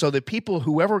different. So the people,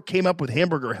 whoever came up with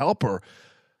hamburger helper,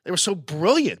 they were so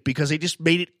brilliant because they just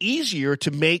made it easier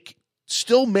to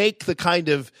still make the kind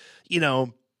of,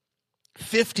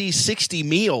 50, 60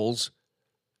 meals,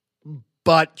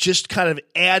 but just kind of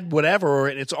add whatever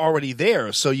and it's already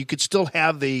there. So you could still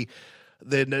have the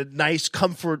nice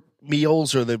comfort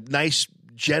meals or the nice,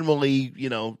 generally,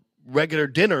 regular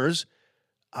dinners,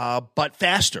 but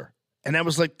faster. And that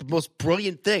was like the most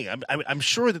brilliant thing. I'm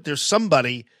sure that there's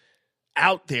somebody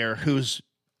out there whose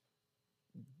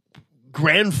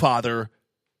grandfather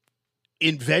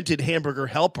invented hamburger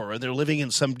helper and they're living in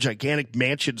some gigantic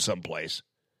mansion someplace.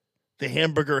 The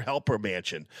hamburger helper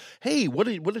mansion. Hey, what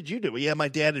did you do? Yeah, my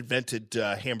dad invented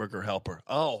hamburger helper.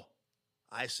 Oh,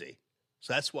 I see.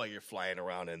 So that's why you're flying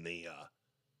around in the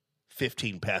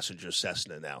 15-passenger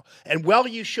Cessna now. And well,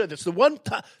 you should. That's the one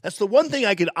thing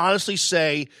I can honestly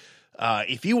say.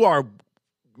 If you are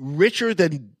richer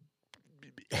than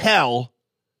hell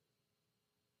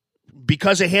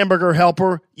because of hamburger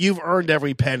helper, you've earned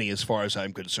every penny as far as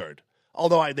I'm concerned.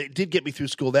 Although they did get me through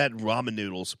school, that and ramen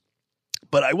noodles.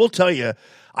 But I will tell you,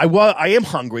 I am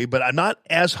hungry, but I'm not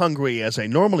as hungry as I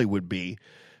normally would be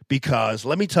because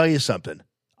let me tell you something.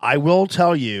 I will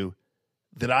tell you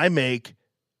that I make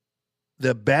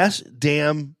the best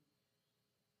damn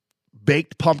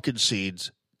baked pumpkin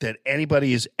seeds that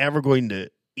anybody is ever going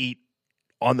to eat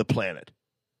on the planet.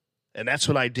 And that's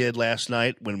what I did last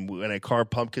night when I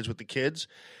carved pumpkins with the kids.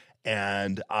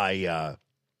 And I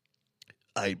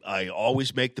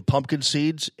always make the pumpkin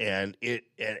seeds, and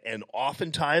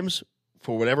oftentimes,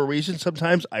 for whatever reason,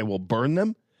 sometimes I will burn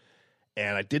them.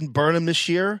 And I didn't burn them this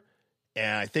year.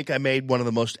 And I think I made one of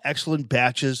the most excellent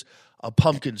batches of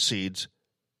pumpkin seeds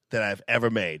that I've ever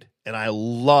made. And I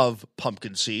love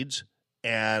pumpkin seeds.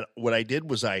 And what I did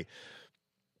was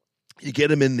you get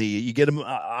them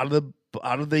out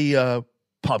of the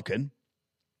pumpkin,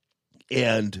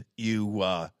 and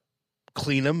you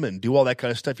clean them and do all that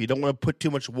kind of stuff. You don't want to put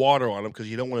too much water on them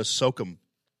because you don't want to soak them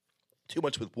too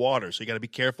much with water. So you got to be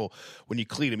careful when you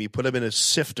clean them. You put them in a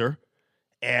sifter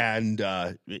and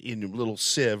in a little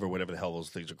sieve or whatever the hell those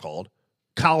things are called,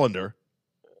 colander,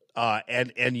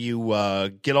 and you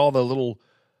get all the little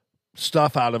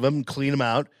stuff out of them, clean them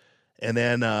out, and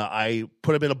then I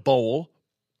put them in a bowl,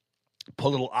 put a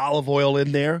little olive oil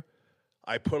in there.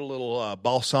 I put a little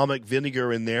balsamic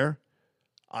vinegar in there.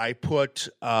 I put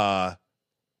a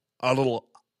little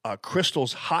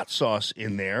Crystal's hot sauce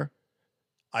in there.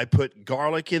 I put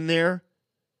garlic in there,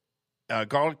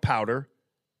 garlic powder,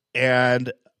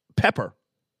 and pepper.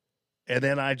 And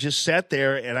then I just sat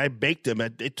there and I baked them.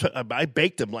 I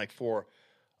baked them like for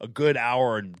a good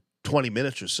hour and 20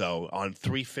 minutes or so on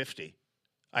 350.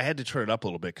 I had to turn it up a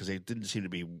little bit because they didn't seem to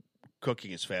be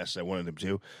cooking as fast as I wanted them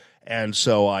to. And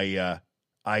so I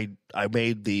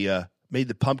made the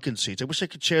pumpkin seeds. I wish I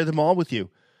could share them all with you,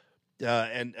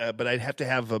 but I'd have to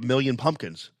have 1 million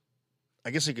pumpkins.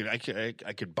 I guess I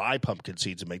could buy pumpkin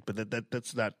seeds and make, but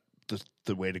that's not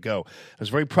the way to go. I was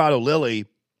very proud of Lily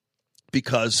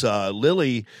because a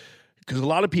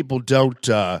lot of people don't.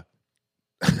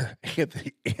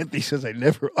 Anthony says I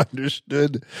never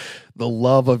understood the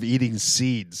love of eating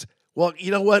seeds. Well,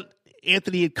 you know what,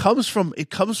 Anthony, it comes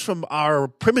from our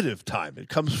primitive time. It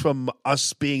comes from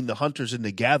us being the hunters and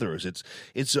the gatherers.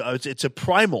 It's a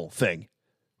primal thing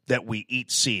that we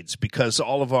eat seeds because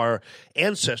all of our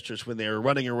ancestors, when they were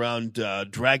running around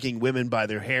dragging women by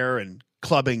their hair and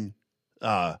clubbing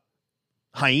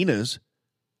hyenas,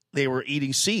 they were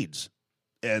eating seeds,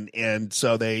 and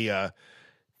so they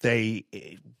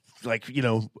like, you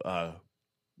know,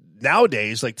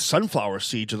 nowadays, like sunflower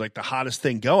seeds are like the hottest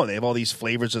thing going. They have all these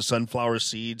flavors of sunflower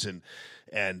seeds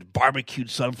and barbecued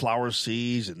sunflower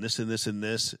seeds and this and this and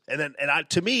this.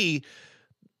 To me,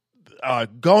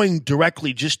 going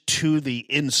directly just to the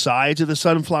insides of the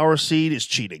sunflower seed is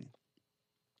cheating.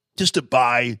 Just to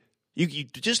buy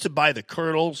the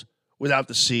kernels without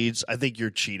the seeds, I think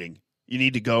you're cheating. You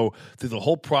need to go through the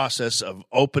whole process of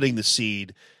opening the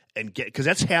seed and because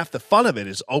that's half the fun of it,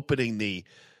 is opening the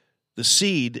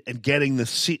seed and getting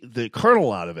the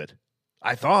kernel out of it.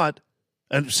 I thought,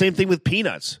 and same thing with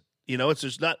peanuts. You know,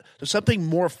 there's something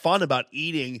more fun about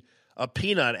eating a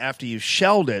peanut after you've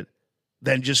shelled it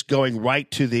than just going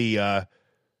right to the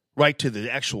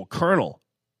actual kernel.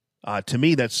 To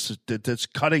me, that's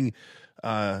cutting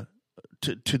to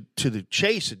the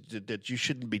chase that you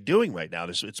shouldn't be doing right now.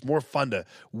 It's more fun to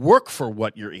work for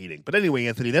what you're eating. But anyway,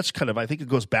 Anthony, that's kind of, I think it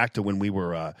goes back to when we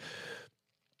were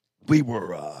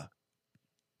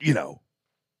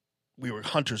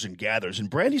hunters and gatherers. And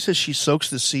Brandy says she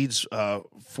soaks the seeds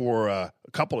for a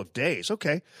couple of days.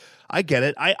 Okay, I get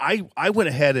it. I went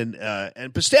ahead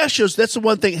and pistachios. That's the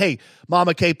one thing. Hey,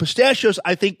 Mama K, pistachios.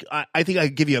 I think I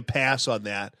could give you a pass on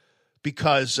that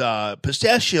because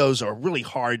pistachios are really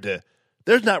hard to.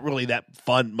 There's not really that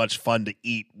much fun to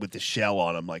eat with the shell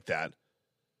on them like that.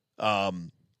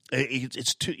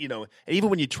 It's too, you know, and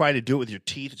even when you try to do it with your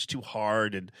teeth, it's too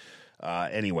hard. And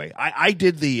anyway, I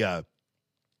did the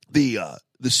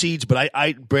seeds, but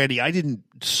Brandy, I didn't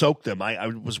soak them. I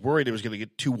was worried it was going to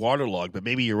get too waterlogged, but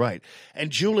maybe you're right.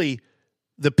 And Julie,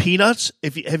 the peanuts.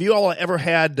 Have you all ever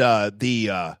had what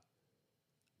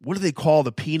do they call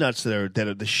the peanuts that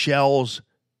are the shells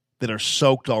that are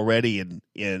soaked already in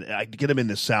I get them in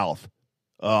the South,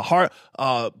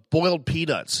 boiled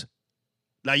peanuts.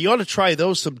 Now you ought to try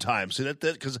those sometimes,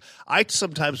 because I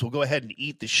sometimes will go ahead and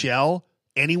eat the shell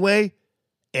anyway,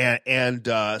 and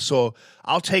so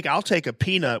I'll take a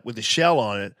peanut with the shell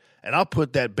on it, and I'll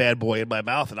put that bad boy in my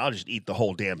mouth, and I'll just eat the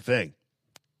whole damn thing.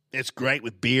 It's great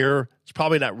with beer. It's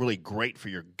probably not really great for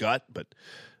your gut, but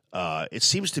it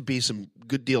seems to be some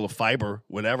good deal of fiber,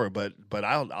 whatever. But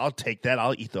I'll take that.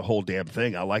 I'll eat the whole damn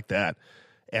thing. I like that.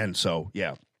 And so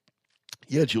yeah,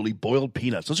 Julie, boiled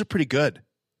peanuts. Those are pretty good.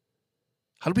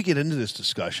 How did we get into this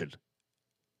discussion?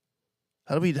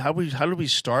 How did we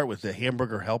start with the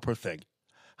hamburger helper thing?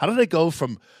 How did it go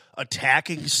from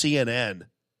attacking CNN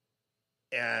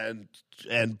and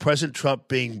President Trump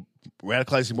being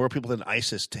radicalizing more people than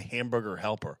ISIS to hamburger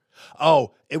helper?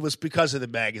 Oh, it was because of the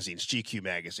magazines, GQ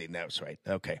magazine. That was right.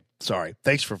 Okay, sorry.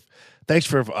 Thanks for thanks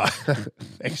for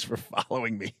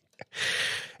following me.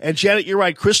 And Janet, you're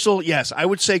right. Crystal, yes, I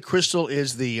would say Crystal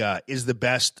is the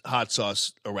best hot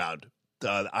sauce around.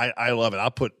 I love it.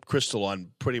 I'll put Crystal on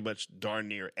pretty much darn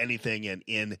near anything and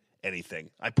in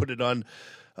anything. I put it on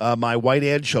my white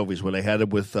anchovies when I had it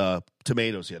with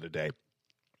tomatoes the other day.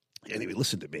 Anyway,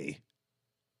 listen to me.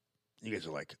 You guys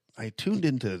are like, I tuned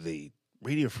into the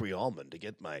Radio Free Almond to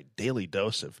get my daily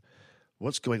dose of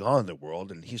what's going on in the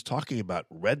world, and he's talking about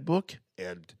Red Book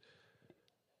and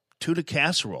tuna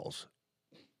casseroles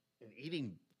and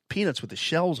eating peanuts with the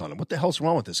shells on them. What the hell's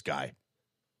wrong with this guy?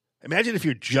 Imagine if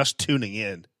you're just tuning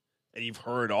in and you've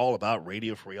heard all about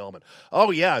Radio Free Almond. Oh,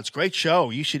 yeah, it's a great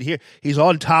show. You should hear. He's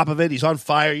on top of it. He's on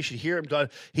fire. You should hear him.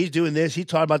 He's doing this. He's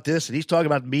talking about this, and he's talking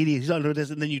about media. He's on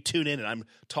this, and then you tune in, and I'm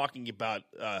talking about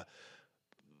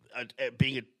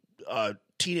being a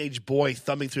teenage boy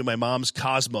thumbing through my mom's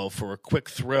Cosmo for a quick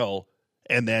thrill,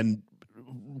 and then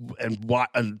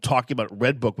and talking about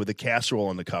Red Book with a casserole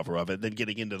on the cover of it, and then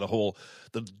getting into the whole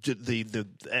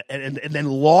and then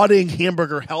lauding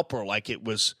Hamburger Helper like it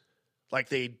was like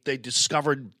they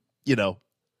discovered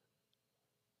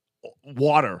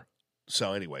water.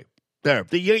 So anyway, there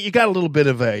you got a little bit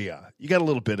of a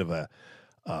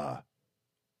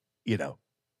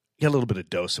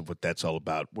dose of what that's all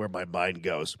about, where my mind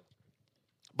goes.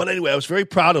 But anyway, I was very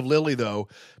proud of Lily though,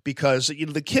 because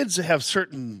the kids have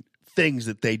certain things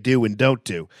that they do and don't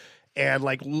do. And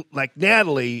like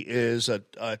Natalie is a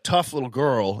tough little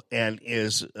girl and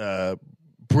is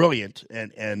brilliant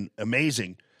and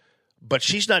amazing, but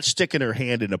she's not sticking her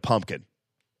hand in a pumpkin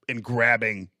and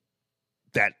grabbing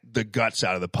the guts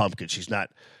out of the pumpkin. She's not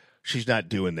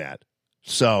doing that.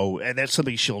 So, and that's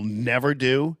something she'll never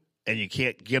do, and you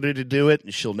can't get her to do it,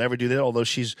 and she'll never do that, although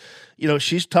she's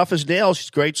tough as nails. She's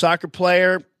a great soccer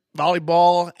player,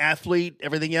 volleyball, athlete,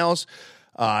 everything else.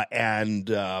 But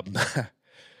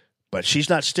she's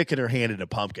not sticking her hand in a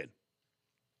pumpkin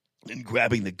and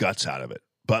grabbing the guts out of it.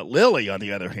 But Lily, on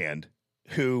the other hand,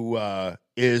 who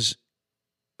is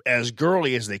as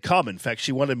girly as they come. In fact,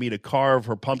 she wanted me to carve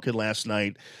her pumpkin last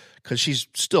night because she's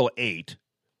still 8.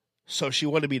 So she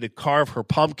wanted me to carve her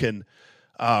pumpkin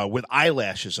with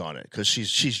eyelashes on it because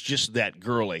she's just that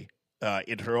girly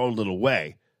in her own little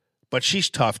way. But she's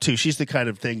tough too. She's the kind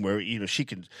of thing where she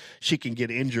can get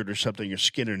injured or something or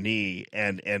skin her knee,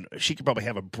 and she could probably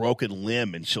have a broken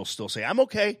limb, and she'll still say, "I'm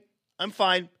okay, I'm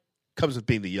fine." Comes with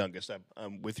being the youngest.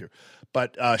 I'm with her,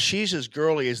 but she's as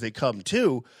girly as they come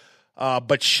too.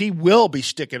 But she will be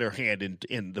sticking her hand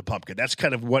in the pumpkin. That's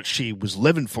kind of what she was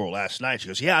living for last night. She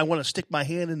goes, "Yeah, I want to stick my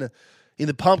hand in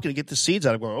the pumpkin and get the seeds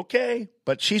out." I'm going, "Okay,"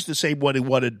 but she's the same one who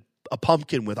wanted a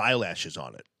pumpkin with eyelashes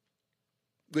on it,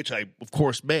 which I, of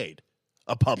course, made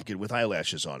a pumpkin with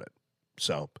eyelashes on it.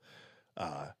 So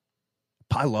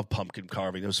I love pumpkin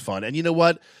carving. It was fun. And you know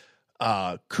what?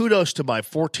 Kudos to my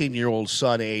 14-year-old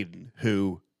son, Aiden,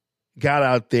 who got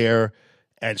out there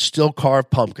and still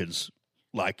carved pumpkins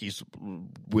like he's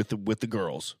with the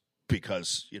girls,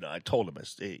 because I told him, and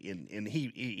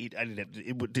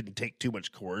it didn't take too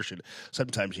much coercion.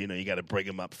 Sometimes you got to bring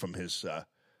him up from his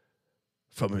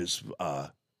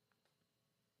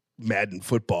Madden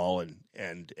football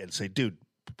and say, "Dude,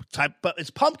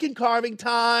 it's pumpkin carving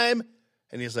time."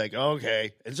 And he's like,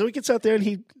 "Okay." And so he gets out there,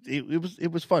 and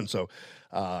it was fun. So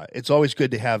it's always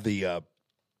good to have the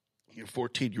your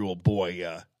 14-year-old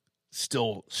boy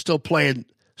still playing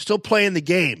the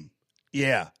game.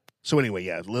 Yeah. So anyway,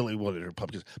 yeah, Lily wanted her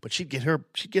pumpkins, but she'd get her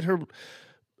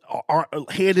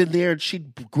hand in there, and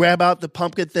she'd grab out the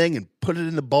pumpkin thing and put it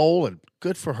in the bowl, and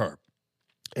good for her.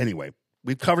 Anyway,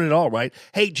 we've covered it all, right?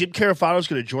 Hey, Jim Carafano is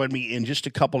going to join me in just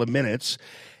a couple of minutes,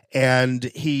 and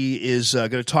he is going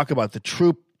to talk about the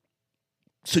troop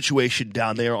situation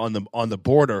down there on the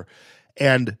border.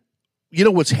 And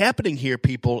what's happening here,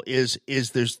 people, is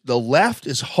there's the left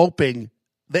is hoping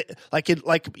that, like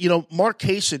Mark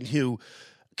Kaysen, who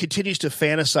continues to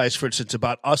fantasize, for instance,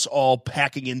 about us all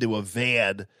packing into a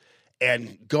van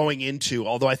and going into,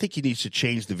 although I think he needs to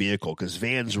change the vehicle because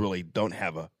vans really don't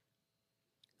have a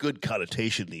good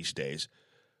connotation these days.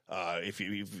 If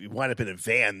you wind up in a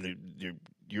van,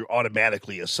 you're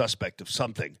automatically a suspect of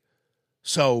something.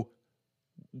 So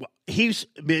he's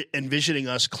envisioning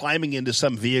us climbing into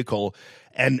some vehicle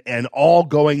and all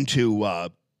going to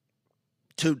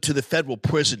to the federal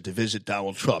prison to visit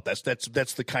Donald Trump. That's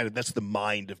the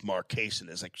mind of Mark Kaysen.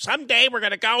 It's like, someday we're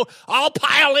going to go all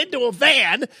pile into a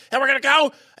van and we're going to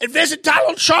go and visit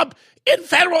Donald Trump in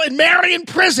Marion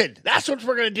prison. That's what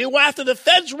we're going to do after the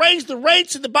feds raise the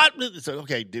rates in the bottom. It's like,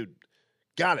 okay, dude,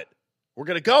 got it. We're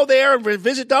going to go there and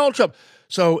visit Donald Trump.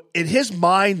 So in his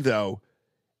mind, though,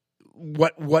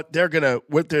 what they're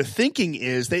thinking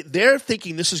is they're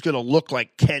thinking this is going to look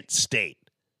like Kent State.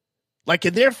 Like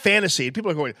in their fantasy, people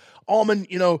are going, Allman,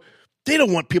 they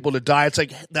don't want people to die. It's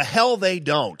like, the hell they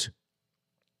don't.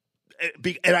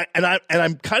 And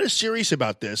I'm kind of serious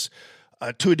about this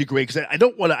to a degree, because I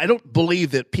don't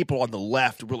believe that people on the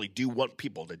left really do want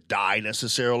people to die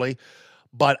necessarily.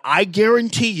 But I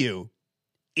guarantee you,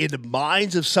 in the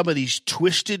minds of some of these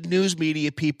twisted news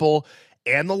media people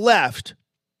and the left,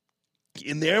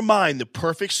 in their mind, the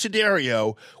perfect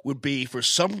scenario would be for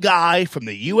some guy from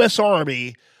the U.S.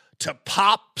 Army to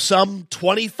pop some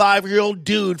 25-year-old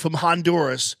dude from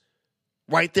Honduras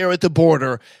right there at the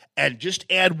border and just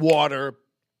add water,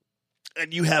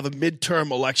 and you have a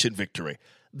midterm election victory.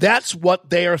 That's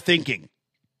what they are thinking.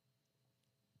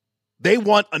 They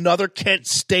want another Kent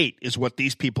State is what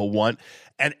these people want,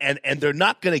 and they're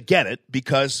not going to get it,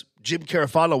 because Jim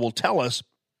Carafano will tell us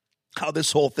how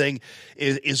this whole thing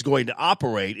is going to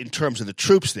operate in terms of the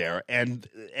troops there, and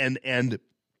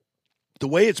the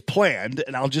way it's planned,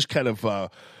 and I'll just kind of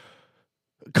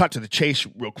cut to the chase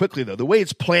real quickly, though. The way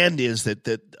it's planned is that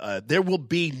there will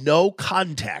be no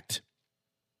contact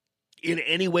in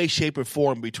any way, shape, or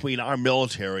form between our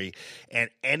military and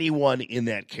anyone in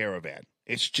that caravan.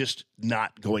 It's just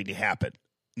not going to happen.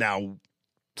 Now,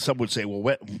 some would say,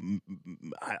 well,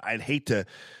 I'd hate to...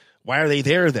 Why are they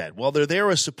there then? Well, they're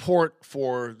there as support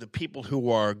for the people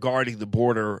who are guarding the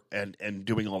border and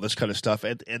doing all this kind of stuff.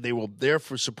 And they will there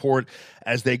for support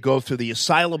as they go through the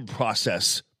asylum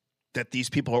process that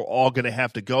these people are all going to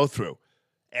have to go through.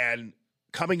 And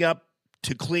coming up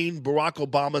to clean Barack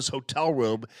Obama's hotel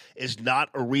room is not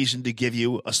a reason to give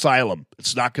you asylum.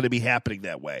 It's not going to be happening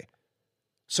that way.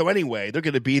 So anyway, they're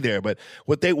going to be there. But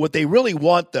what they really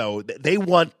want, though, they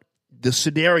want the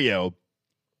scenario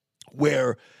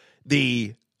where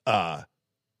the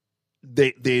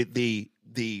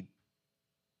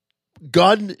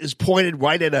gun is pointed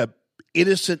right at a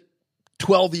innocent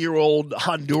 12-year-old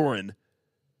Honduran,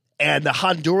 and the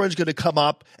Honduran's going to come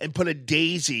up and put a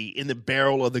daisy in the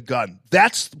barrel of the gun.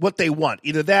 That's what they want.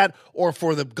 Either that or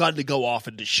for the gun to go off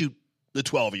and to shoot the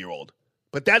 12-year-old.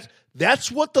 But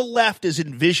that's what the left is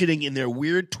envisioning in their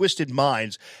weird, twisted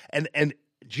minds. And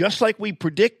just like we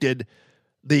predicted,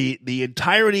 the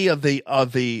entirety of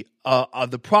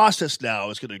the process now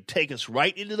is going to take us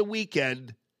right into the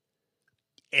weekend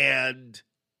and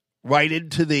right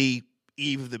into the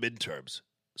eve of the midterms.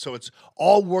 So it's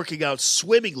all working out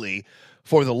swimmingly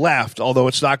for the left, although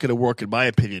it's not going to work, in my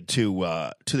opinion,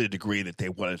 to the degree that they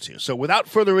wanted to. So without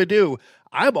further ado,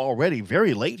 I'm already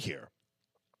very late here.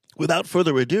 Without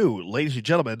further ado, ladies and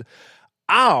gentlemen,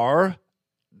 our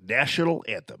national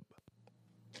anthem.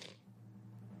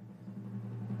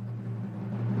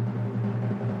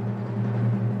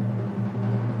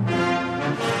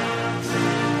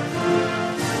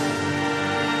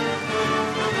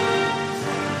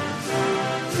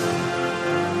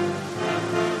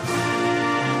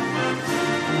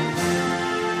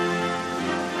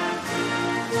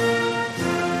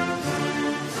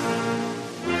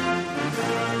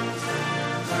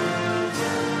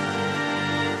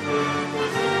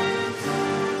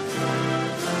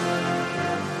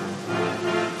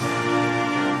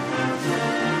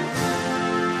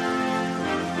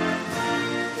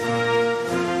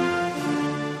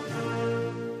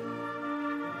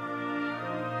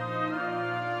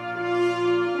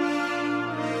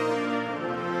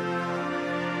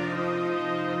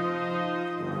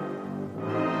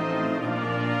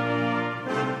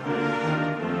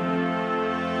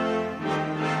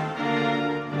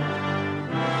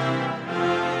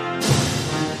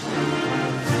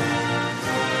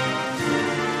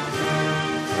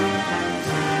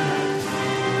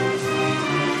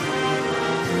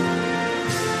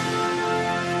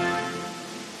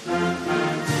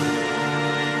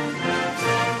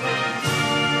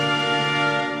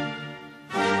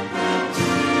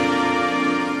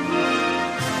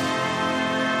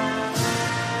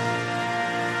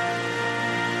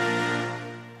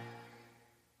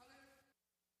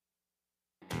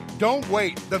 Don't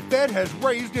wait. The Fed has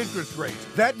raised interest rates.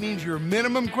 That means your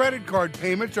minimum credit card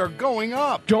payments are going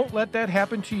up. Don't let that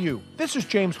happen to you. This is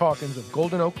James Hawkins of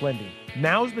Golden Oak Lending.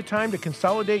 Now's the time to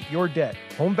consolidate your debt.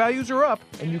 Home values are up,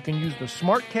 and you can use the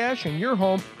Smart Cash in your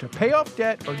home to pay off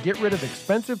debt or get rid of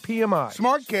expensive PMI.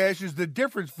 Smart Cash is the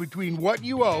difference between what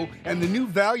you owe and the new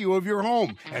value of your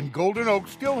home. And Golden Oak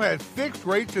still has fixed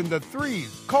rates in the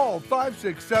 3s. Call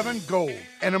 567-GOLD.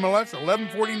 NMLS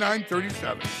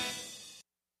 114937.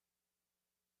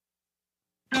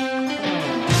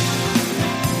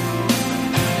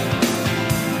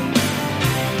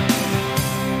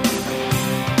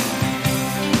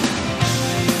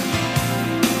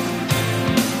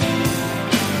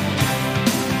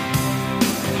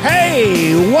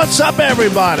 Hey, what's up,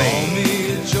 everybody?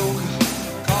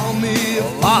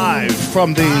 Live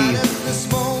from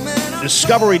the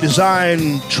Discovery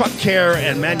Design Truck Care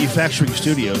and Manufacturing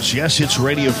Studios. Yes, it's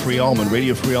Radio Free Allman,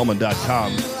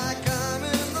 radiofreeallman.com,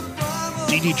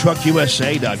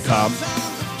 ddtruckusa.com.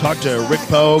 Talked to Rick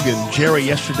Pogue and Jerry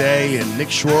yesterday and Nick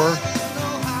Schroer.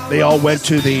 They all went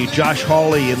to the Josh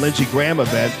Hawley and Lindsey Graham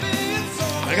event.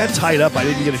 I got tied up. I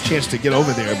didn't get a chance to get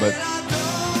over there, but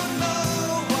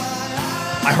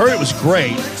I heard it was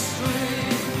great.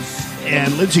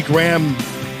 And Lindsey Graham,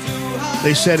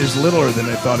 they said, is littler than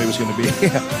I thought he was going to be.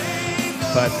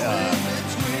 But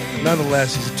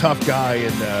nonetheless, he's a tough guy,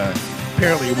 and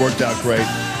apparently it worked out great.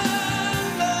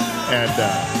 And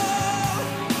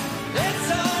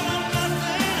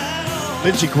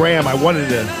Lindsey Graham, I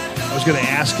was going to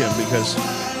ask him because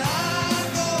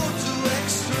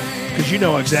you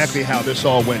know exactly how this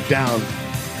all went down.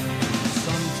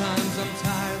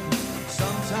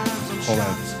 Hold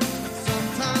on.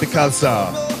 Because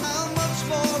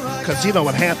you know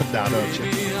what happened now, don't you?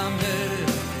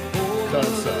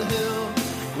 Because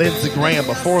Lindsey Graham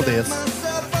before this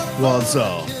was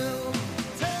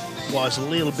a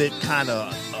little bit kind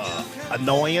of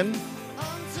annoying.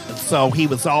 And so he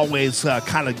was always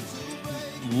kind of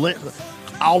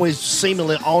always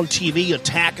seemingly on TV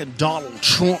attacking Donald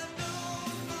Trump.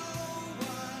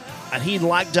 And he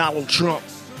liked Donald Trump.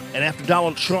 And after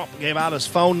Donald Trump gave out his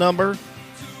phone number,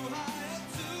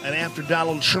 and after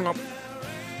Donald Trump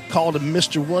called him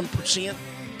Mr. 1%,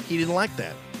 he didn't like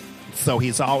that. So he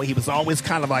was always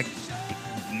kind of like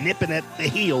nipping at the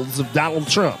heels of Donald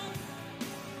Trump.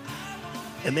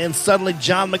 And then suddenly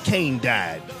John McCain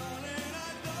died.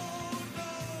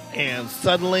 And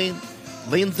suddenly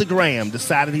Lindsey Graham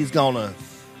decided he's going to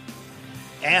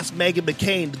ask Meghan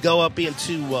McCain to go up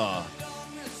into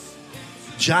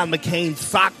John McCain's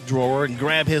sock drawer and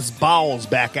grab his balls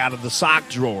back out of the sock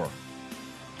drawer.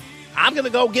 I'm going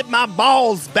to go get my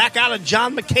balls back out of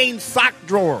John McCain's sock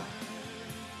drawer.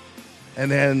 And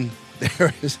then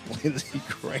there is Lindsey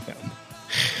Graham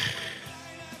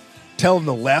telling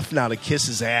the left now to kiss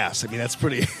his ass. I mean, that's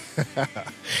pretty...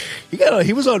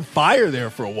 he was on fire there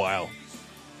for a while.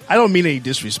 I don't mean any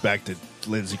disrespect to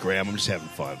Lindsey Graham. I'm just having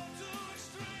fun.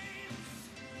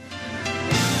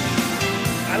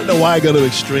 I don't know why I go to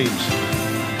extremes.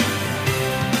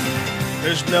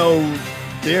 There's no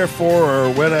therefore or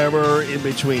whatever in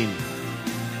between.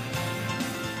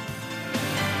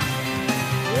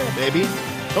 Yeah, baby.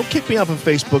 Don't kick me off of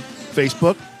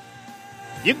Facebook.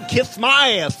 You can kiss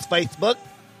my ass, Facebook.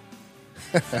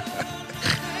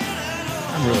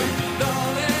 I'm really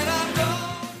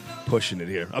pushing it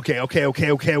here. Okay.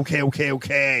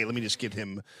 Let me just get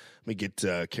him... Let me get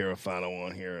Carafano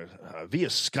on here via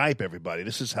Skype, everybody.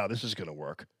 This is how this is going to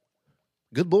work.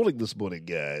 Good morning this morning,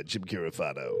 Jim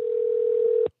Carafano.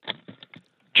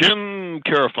 Jim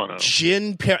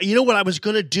Carafano. You know what I was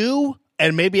going to do?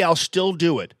 And maybe I'll still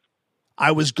do it.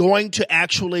 I was going to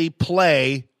actually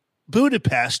play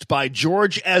Budapest by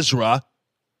George Ezra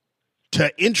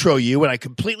to intro you, and I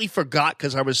completely forgot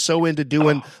because I was so into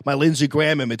doing my Lindsey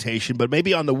Graham imitation. But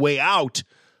maybe on the way out,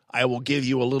 I will give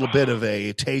you a little bit of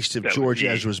a taste of George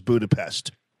Ezra's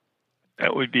Budapest.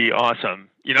 That would be awesome.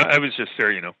 You know, I was just there,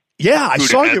 you know. Yeah, I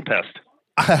saw your Budapest.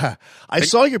 I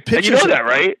saw your pictures. And you know that,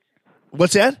 right?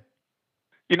 What's that?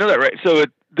 You know that, right? So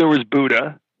there was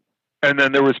Buda, and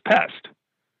then there was Pest.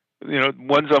 You know,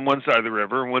 one's on one side of the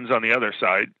river, and one's on the other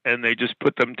side, and they just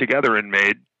put them together and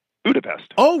made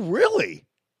Budapest. Oh, really?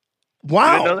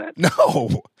 Wow. You didn't know that?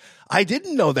 No, I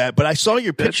didn't know that, but I saw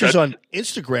your pictures on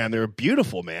Instagram. They're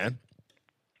beautiful, man.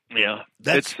 Yeah.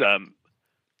 It's the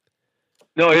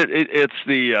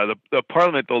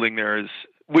Parliament building there is,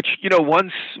 which, you know,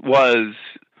 once was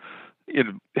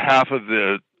half of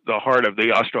the heart of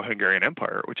the Austro-Hungarian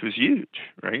Empire, which was huge,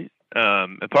 right?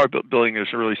 The Parliament building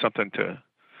is really something to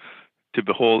to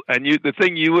behold. And the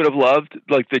thing you would have loved,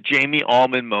 like the Jamie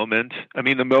Allman moment. I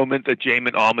mean, the moment that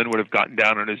Jamie Allman would have gotten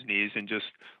down on his knees and just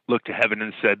looked to heaven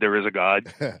and said, "There is a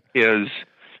God," is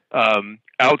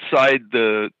outside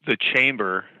the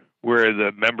chamber where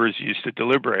the members used to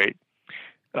deliberate.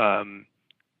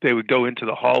 They would go into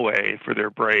the hallway for their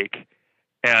break,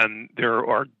 and there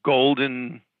are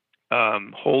golden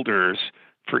holders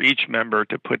for each member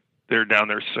to put down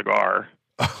their cigar.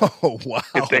 Oh, wow.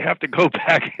 If they have to go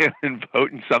back in and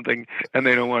vote in something and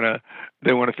they want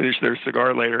to finish their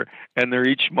cigar later, and they're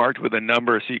each marked with a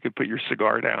number so you could put your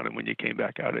cigar down, and when you came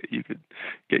back out, you could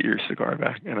get your cigar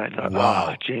back. And I thought,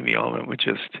 wow, Jamie Allman would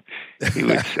he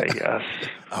would say yes.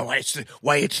 Oh, it's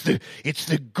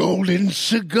the golden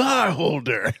cigar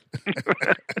holder.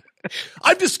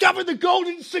 I've discovered the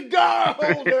golden cigar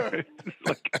holder.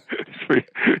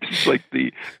 It's like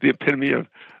the epitome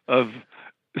of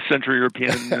Central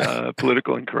European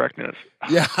political incorrectness.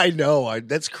 Yeah, I know.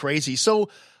 That's crazy. So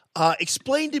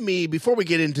explain to me, before we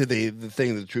get into the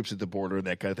thing, the troops at the border and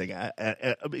that kind of thing,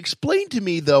 explain to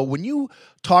me, though, when you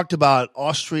talked about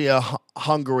Austria,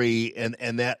 Hungary,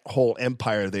 and that whole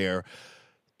empire there,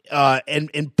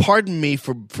 and pardon me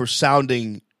for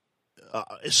sounding,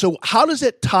 so how does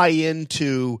that tie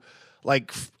into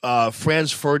like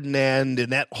Franz Ferdinand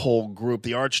and that whole group,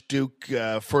 the Archduke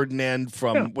Ferdinand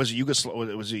from was it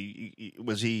Yugoslavia? Was he?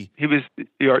 He was the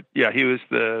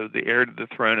heir to the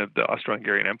throne of the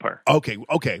Austro-Hungarian Empire.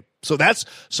 Okay. So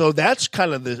that's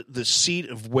kind of the seat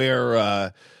of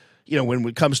where when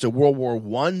it comes to World War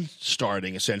I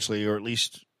starting, essentially, or at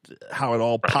least how it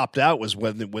all popped out was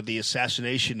with the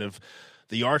assassination of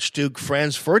the Archduke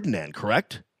Franz Ferdinand.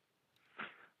 Correct?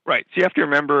 Right. So you have to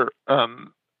remember.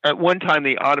 At one time,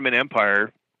 the Ottoman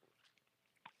Empire,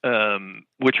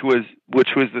 which was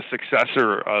the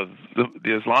successor of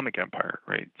the Islamic Empire,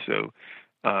 right? So,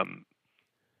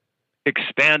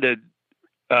 expanded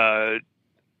to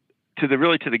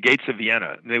the gates of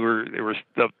Vienna. They were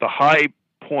the high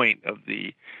point of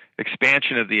the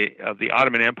expansion of the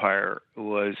Ottoman Empire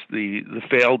was the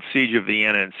failed siege of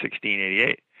Vienna in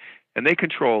 1688, and they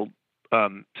controlled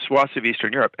swaths of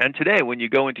Eastern Europe. And today, when you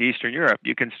go into Eastern Europe,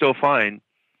 you can still find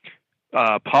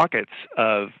pockets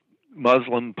of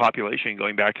Muslim population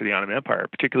going back to the Ottoman Empire,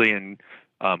 particularly in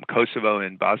Kosovo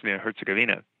and Bosnia and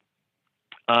Herzegovina.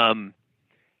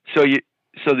 So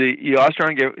the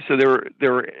Austro-Hungarian, so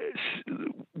there were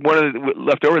one of the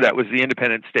left over that was the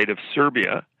independent state of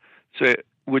Serbia,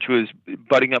 which was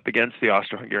butting up against the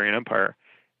Austro-Hungarian Empire,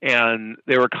 and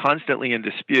they were constantly in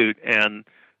dispute. And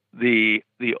the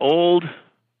old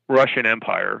Russian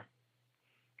Empire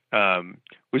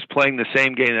was playing the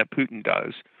same game that Putin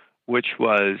does, which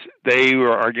was they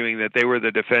were arguing that they were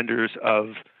the defenders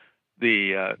of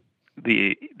the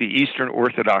Eastern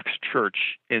Orthodox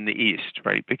Church in the East,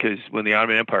 right? Because when the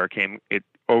Ottoman Empire came, it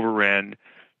overran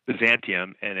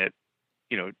Byzantium and it,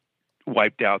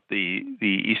 wiped out the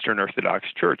Eastern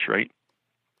Orthodox Church, right?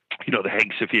 The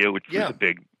Hagia Sophia, which was a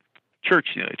big church,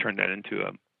 they turned that into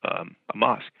a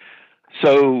mosque.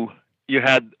 So you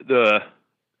had the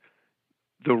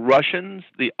Russians,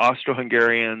 the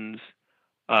Austro-Hungarians,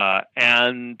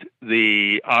 and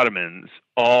the Ottomans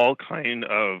all kind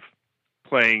of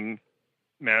playing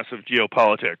massive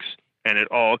geopolitics, and it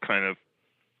all kind of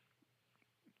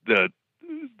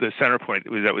the center point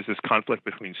was this conflict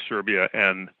between Serbia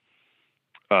and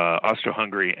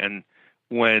Austro-Hungary. And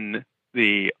when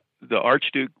the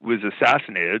Archduke was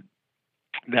assassinated,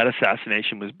 that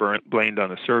assassination was blamed on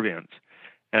the Serbians,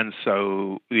 and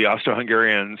so the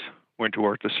Austro-Hungarians went to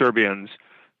war with the Serbians.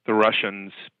 The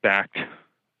Russians backed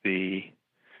the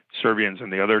Serbians in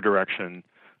the other direction.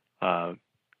 The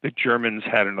Germans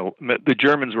the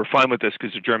Germans were fine with this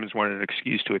because the Germans wanted an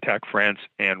excuse to attack France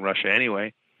and Russia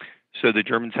anyway. So the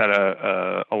Germans had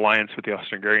a alliance with the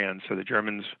Austro-Hungarians. So the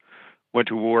Germans went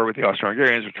to war with the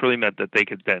Austro-Hungarians, which really meant that they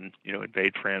could then,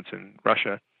 invade France and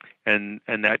Russia, and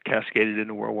that cascaded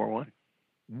into World War I.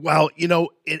 Well,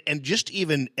 and just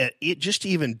even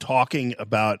talking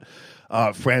about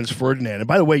Franz Ferdinand. And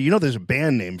by the way, there's a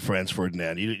band named Franz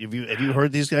Ferdinand. Have you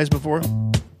heard these guys before?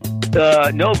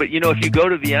 No, but if you go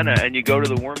to Vienna and you go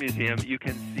to the War Museum, you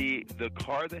can see the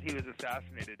car that he was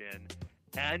assassinated in,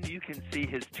 and you can see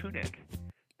his tunic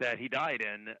that he died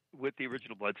in with the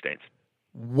original bloodstains.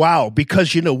 Wow!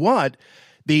 Because you know what?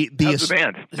 The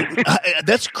band.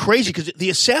 That's crazy because the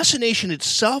assassination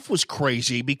itself was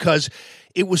crazy because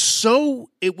it was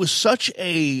such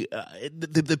a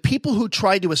the people who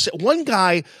tried to one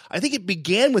guy, I think it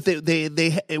began with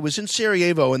it was in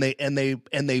Sarajevo and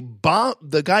they bombed,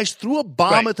 the guys threw a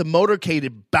bomb at the motorcade,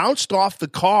 it bounced off the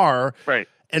car, right,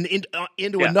 and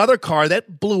into another car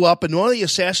that blew up, and one of the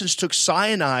assassins took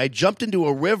cyanide, jumped into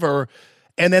a river,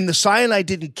 and then the cyanide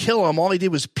didn't kill him. All he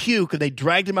did was puke, and they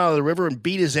dragged him out of the river and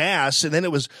beat his ass. And then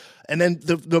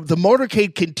the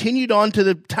motorcade continued on to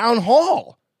the town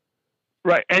hall.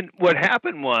 Right, and what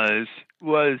happened was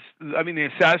the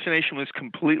assassination was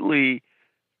completely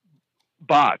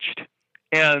botched,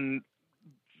 and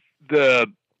the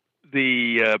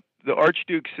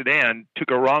Archduke sedan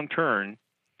took a wrong turn,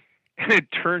 and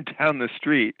it turned down the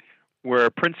street where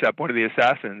Princep, one of the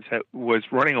assassins, was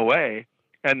running away,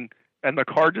 and the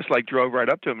car just like drove right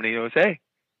up to him, and he goes, "Hey,"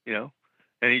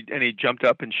 and he jumped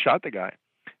up and shot the guy.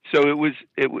 So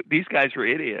these guys were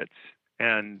idiots,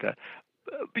 and but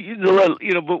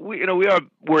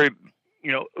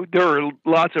there are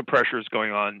lots of pressures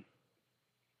going on.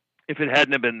 If it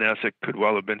hadn't have been this, it could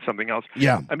well have been something else.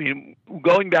 Yeah. I mean,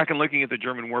 going back and looking at the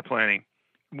German war planning,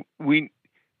 we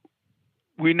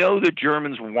know the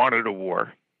Germans wanted a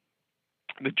war.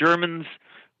 The Germans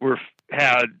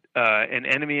had an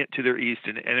enemy to their east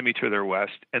and an enemy to their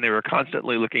west, and they were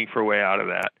constantly looking for a way out of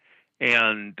that.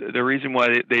 And the reason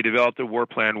why they developed a war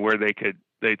plan where they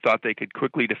thought they could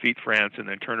quickly defeat France and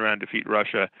then turn around and defeat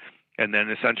Russia, and then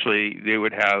essentially they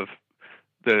would have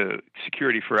the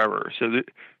security forever. So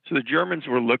the Germans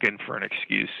were looking for an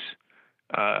excuse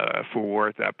for war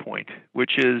at that point,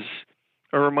 which is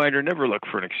a reminder: never look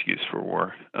for an excuse for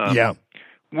war. World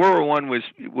War I was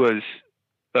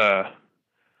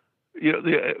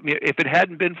if it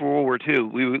hadn't been for World War II,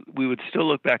 we would still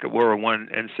look back at World War I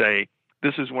and say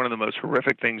this is one of the most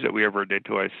horrific things that we ever did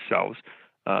to ourselves.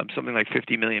 Something like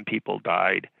 50 million people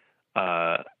died,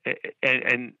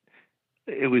 and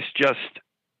it was just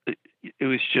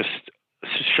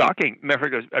shocking.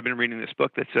 I've been reading this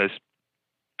book that says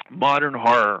modern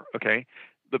horror. Okay,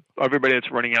 everybody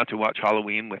that's running out to watch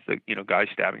Halloween with the guys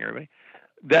stabbing everybody.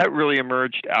 That really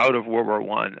emerged out of World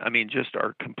War I. I mean, just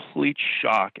our complete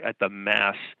shock at the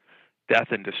mass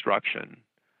death and destruction.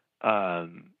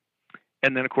 And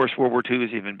then, of course, World War II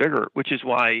is even bigger, which is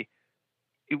why,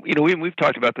 we've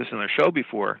talked about this on the show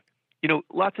before.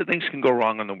 Lots of things can go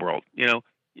wrong in the world. You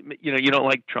don't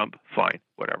like Trump, fine,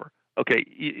 whatever. Okay,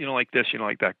 you don't like this, you don't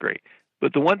like that, great.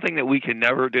 But the one thing that we can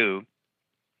never do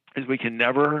is we can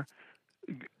never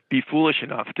be foolish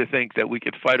enough to think that we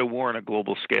could fight a war on a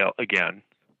global scale again.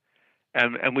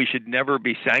 And we should never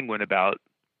be sanguine about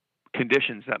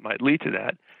conditions that might lead to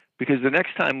that, because the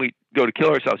next time we go to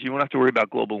kill ourselves, you won't have to worry about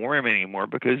global warming anymore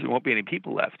because there won't be any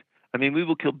people left. I mean, we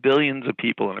will kill billions of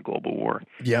people in a global war.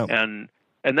 Yeah.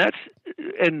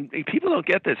 And people don't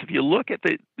get this. If you look at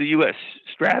the U.S.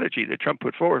 strategy that Trump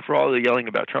put forward, for all the yelling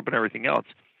about Trump and everything else,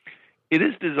 it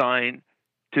is designed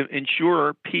to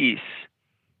ensure peace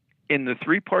in the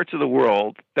three parts of the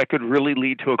world that could really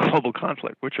lead to a global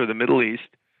conflict, which are the Middle East,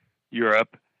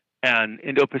 Europe, and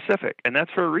Indo-Pacific. And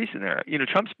that's for a reason there.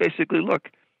 Trump's basically, look,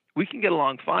 we can get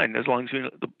along fine as long as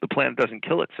the planet doesn't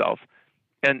kill itself.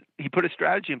 And he put a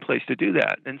strategy in place to do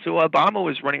that. And so Obama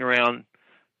was running around,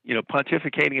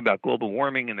 pontificating about global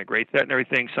warming and the Great Threat and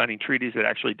everything, signing treaties that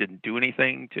actually didn't do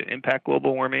anything to impact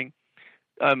global warming.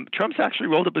 Trump's actually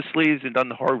rolled up his sleeves and done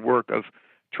the hard work of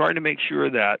trying to make sure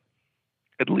that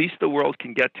at least the world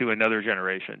can get to another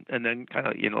generation, and then kind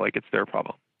of, like it's their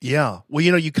problem. Yeah. Well,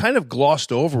 you kind of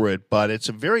glossed over it, but it's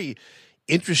a very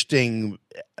interesting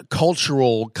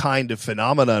cultural kind of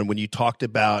phenomenon when you talked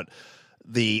about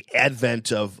the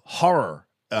advent of horror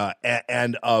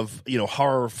and of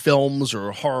horror films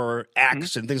or horror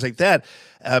acts and things like that,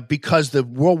 because the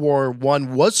World War I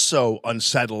was so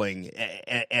unsettling,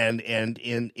 and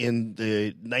in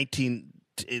the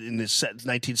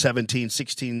 1917,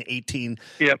 16, 18,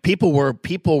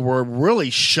 people were really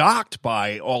shocked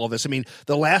by all of this. I mean,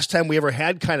 the last time we ever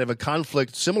had kind of a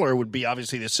conflict similar would be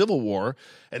obviously the Civil War,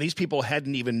 and these people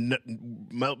hadn't even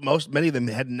many of them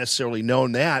hadn't necessarily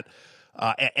known that.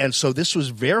 And so this was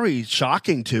very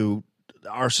shocking to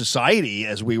our society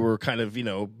as we were kind of,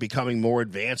 becoming more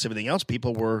advanced, everything else.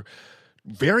 People were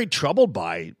very troubled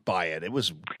by it. It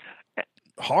was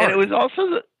hard. And it was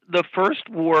also the first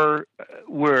war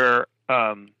where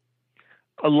a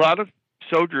lot of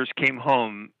soldiers came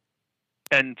home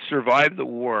and survived the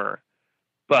war,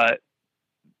 but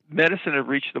medicine had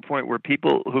reached the point where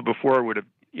people who before would have,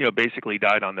 basically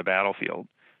died on the battlefield,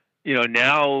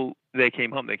 now they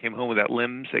came home. They came home without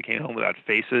limbs. They came home without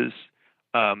faces.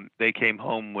 They came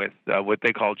home with what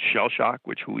they called shell shock,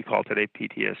 which we call today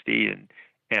PTSD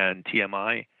and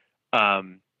TMI.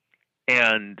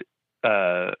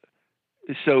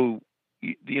 So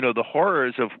the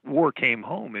horrors of war came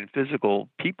home in physical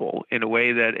people in a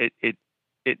way that it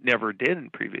never did in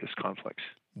previous conflicts.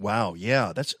 Wow,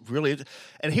 yeah, that's really.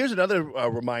 And here's another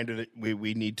reminder that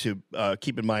we need to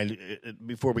keep in mind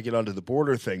before we get onto the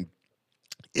border thing.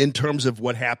 In terms of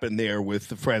what happened there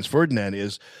with Franz Ferdinand,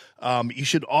 is you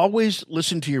should always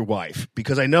listen to your wife,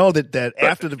 because I know that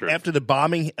after the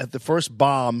bombing, the first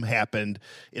bomb happened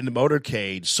in the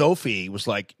motorcade, Sophie was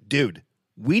like, "Dude,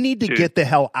 we need to get the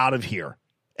hell out of here,"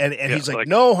 and he's like,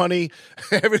 "No, honey,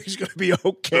 everything's going to be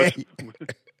okay."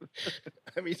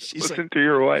 I mean, she's listen to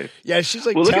your wife. Yeah, she's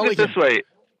like, well, look telling at it this way.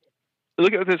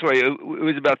 Look at it this way. It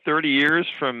was about 30 years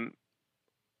from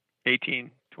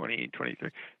 18, 20, 23.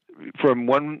 From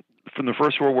the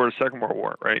First World War to the Second World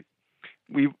War, right?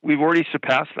 We've already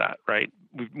surpassed that, right?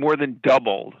 We've more than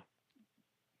doubled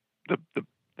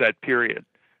that period.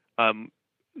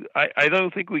 I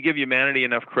don't think we give humanity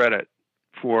enough credit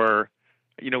for,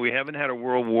 we haven't had a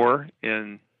world war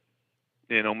in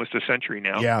almost a century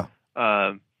now. Yeah.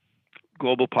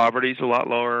 Global poverty is a lot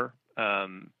lower.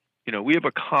 We have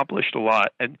accomplished a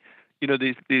lot, and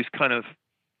these kind of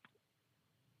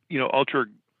ultra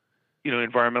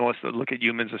environmentalists that look at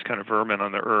humans as kind of vermin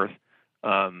on the earth.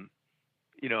 I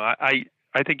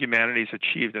think humanity's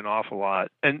achieved an awful lot.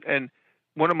 And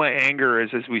one of my anger is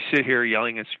as we sit here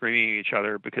yelling and screaming at each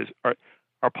other because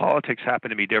our politics happen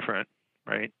to be different,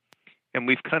 right? And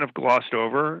we've kind of glossed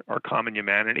over our common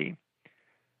humanity.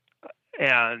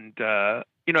 And,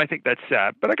 I think that's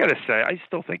sad. But I got to say, I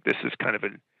still think this is kind of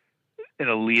an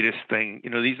elitist thing.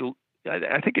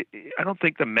 I don't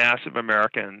think the mass of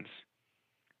Americans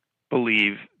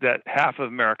believe that half of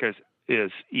America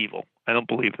is evil. I don't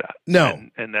believe that. No.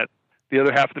 And that the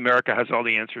other half of America has all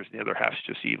the answers and the other half's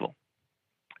just evil.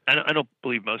 I don't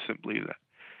believe most of them believe that.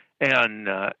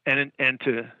 And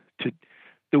to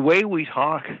the way we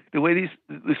talk, the way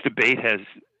this debate has,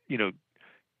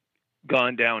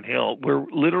 gone downhill, where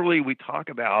literally we talk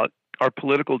about our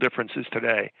political differences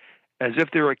today as if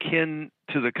they're akin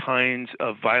to the kinds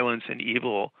of violence and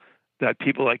evil that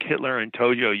people like Hitler and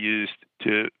Tojo used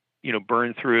to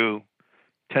burn through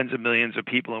tens of millions of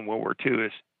people in World War II.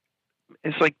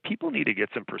 It's like people need to get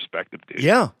some perspective, dude.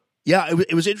 Yeah.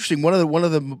 It was interesting. One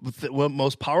of the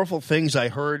most powerful things I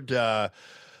heard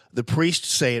the priest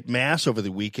say at Mass over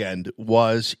the weekend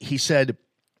was, he said,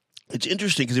 it's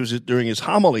interesting because it was during his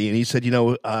homily, and he said,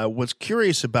 what's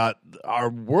curious about our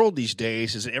world these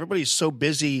days is that everybody's so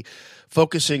busy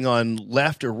focusing on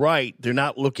left or right, they're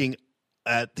not looking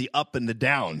at the up and the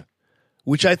down,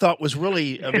 which I thought was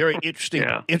really a very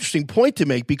interesting point to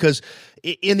make, because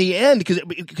in the end,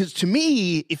 because to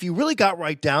me, if you really got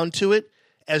right down to it,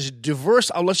 as diverse,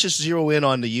 let's just zero in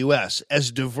on the U.S., as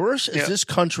diverse as this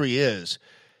country is,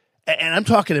 and I'm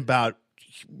talking about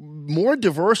more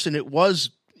diverse than it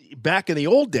was back in the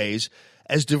old days,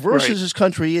 as diverse as this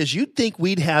country is, you'd think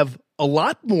we'd have a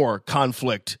lot more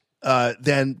conflict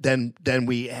than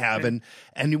we have. And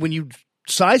when you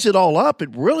size it all up, it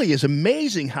really is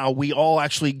amazing how we all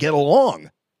actually get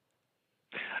along.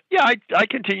 Yeah, I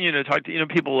continue to talk to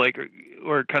people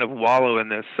or kind of wallow in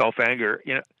this self-anger.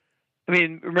 I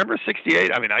mean, remember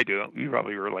 '68? I mean, I do. You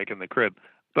probably were in the crib,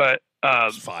 but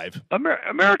 5.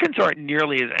 Americans aren't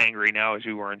nearly as angry now as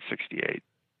we were in '68.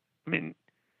 I mean,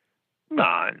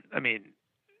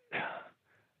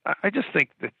 I just think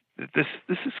that this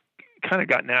has kind of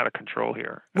gotten out of control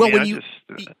here.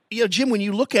 Jim, when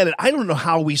you look at it, I don't know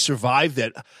how we survived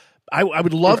that. I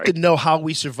would love to know how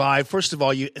we survived. First of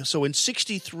all, so in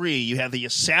 '63, you have the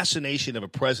assassination of a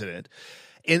president,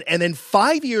 and then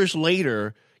 5 years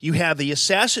later, you have the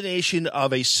assassination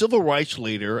of a civil rights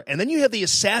leader, and then you have the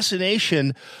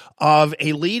assassination of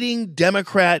a leading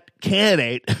Democrat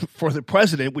candidate for the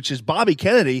president, which is Bobby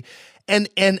Kennedy. And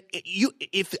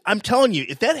if I'm telling you,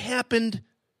 if that happened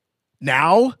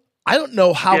now, I don't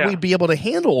know how we'd be able to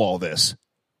handle all this.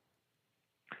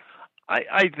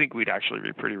 I think we'd actually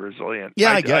be pretty resilient.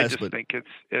 Yeah, I guess. I just think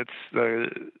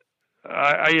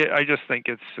I just think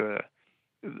it's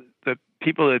the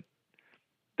people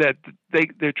that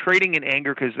they're trading in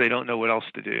anger because they don't know what else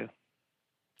to do.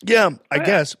 Yeah, I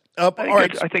guess. All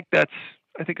right. I think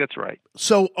that's right.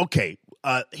 So, okay,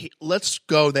 let's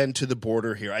go then to the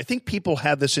border here. I think people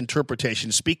have this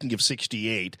interpretation. Speaking of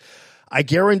 '68, I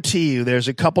guarantee you there's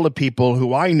a couple of people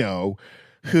who I know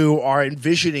who are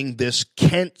envisioning this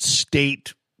Kent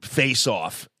State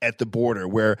face-off at the border,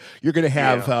 where you're going to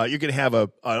have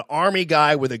an army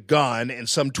guy with a gun, and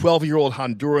some 12-year-old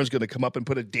Honduran's going to come up and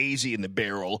put a daisy in the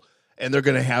barrel, and they're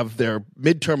going to have their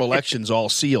midterm elections all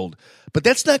sealed. But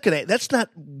that's not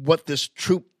what this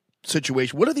troop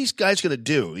situation. What are these guys going to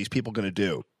do? These people going to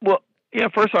do? Well,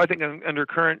 first of all, I think under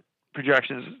current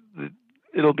projections,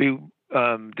 it'll be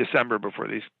December before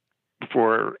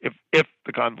if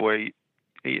the convoy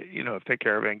if the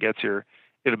caravan gets here,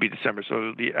 it'll be December, so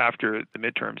it'll be after the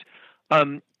midterms.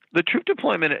 The troop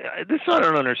deployment, this I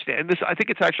don't understand. This, I think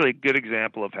it's actually a good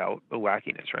example of how the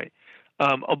wackiness, right?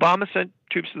 Obama sent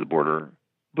troops to the border.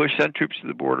 Bush sent troops to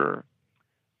the border.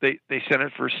 They sent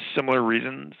it for similar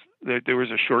reasons. There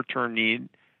was a short-term need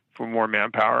for more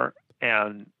manpower,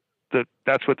 and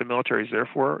that's what the military is there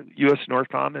for. U.S.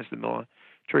 NORTHCOM is the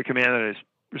military command that is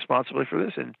responsible for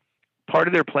this, and part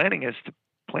of their planning is to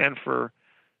plan for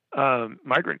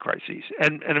migrant crises.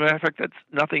 And as a matter of fact, that's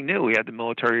nothing new. We had the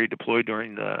military deployed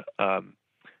during the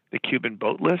Cuban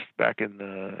boat lift back in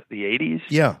the 80s.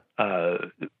 Yeah.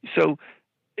 So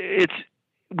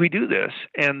we do this,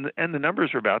 and the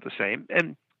numbers are about the same.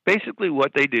 And basically,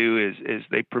 what they do is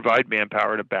they provide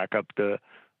manpower to back up the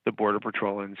Border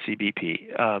Patrol and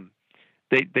CBP.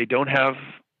 They don't have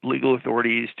legal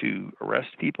authorities to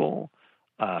arrest people.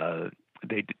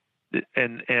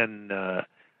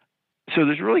 So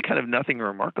there's really kind of nothing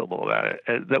remarkable about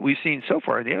it that we've seen so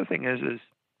far. And the other thing is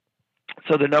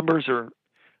so the numbers are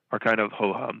kind of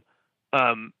ho-hum.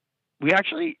 We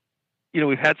actually,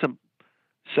 we've had some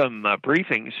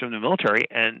briefings from the military,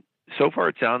 and so far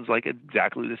it sounds like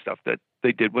exactly the stuff that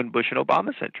they did when Bush and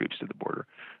Obama sent troops to the border.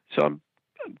 So I'm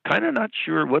kind of not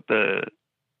sure what the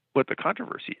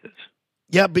controversy is.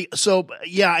 Yeah,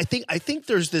 I think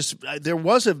there's this. There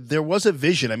was a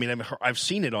vision. I mean, I've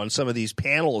seen it on some of these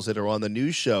panels that are on the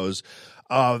news shows.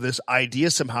 This idea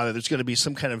somehow that there's going to be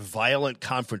some kind of violent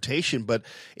confrontation, but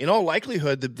in all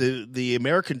likelihood, the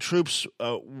American troops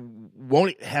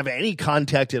won't have any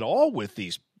contact at all with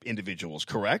these individuals.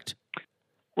 Correct?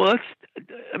 Well,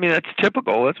 that's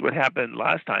typical. That's what happened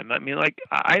last time. I mean, like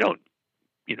I don't,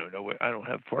 know. I don't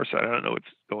have foresight. I don't know what's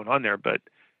going on there, but.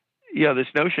 Yeah, this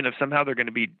notion of somehow they're going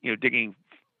to be, digging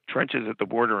trenches at the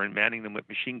border and manning them with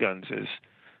machine guns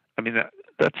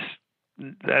that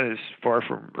is far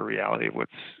from the reality of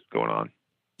what's going on.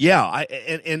 Yeah,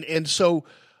 so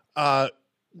the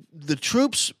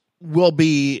troops will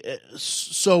be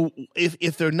so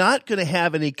if they're not going to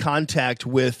have any contact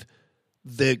with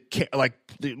at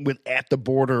the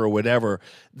border or whatever,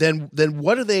 then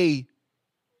what are they?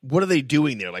 What are they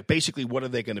doing there? Like, basically, what are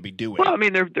they going to be doing? Well, I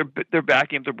mean, they're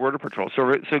backing up the Border Patrol.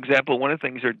 So, example, one of the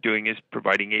things they're doing is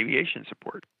providing aviation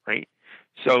support, right?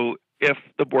 So, if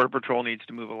the Border Patrol needs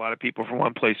to move a lot of people from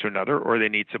one place to another, or they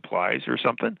need supplies or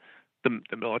something,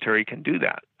 the military can do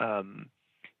that.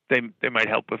 They might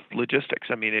help with logistics.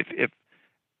 I mean,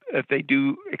 if they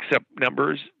do accept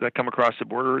numbers that come across the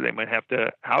border, they might have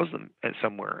to house them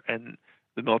somewhere, and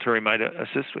the military might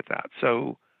assist with that.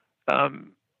 So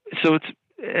it's.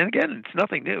 And again, it's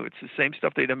nothing new. It's the same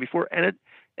stuff they've done before, and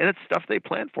it's stuff they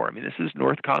planned for. I mean, this is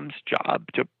NORTHCOM's job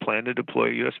to plan to deploy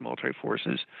U.S. military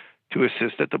forces to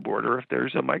assist at the border if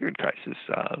there's a migrant crisis.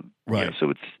 Right.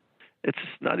 So it's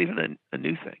not even a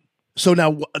new thing. So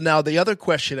now the other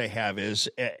question I have is,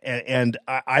 and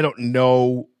I don't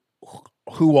know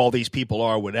who all these people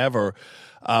are, whatever,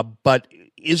 but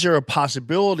is there a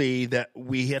possibility that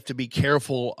we have to be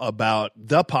careful about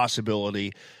the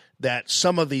possibility that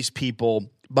some of these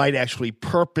people might actually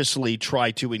purposely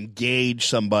try to engage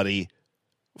somebody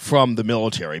from the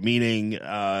military, meaning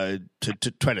to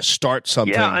try to start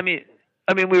something? Yeah, I mean,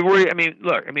 we've already. I mean,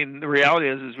 look. I mean, the reality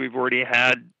is we've already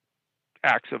had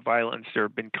acts of violence. There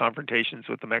have been confrontations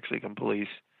with the Mexican police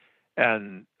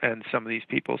and some of these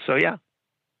people. So yeah.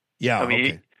 I mean,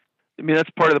 okay. I mean, that's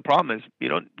part of the problem is you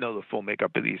don't know the full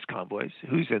makeup of these convoys,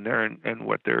 who's in there, and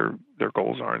what their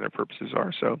goals are and their purposes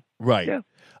are. So right, yeah,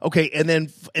 okay,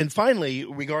 and finally,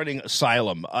 regarding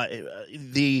asylum,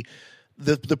 the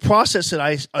process that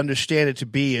I understand it to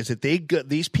be is that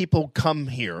these people come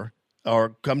here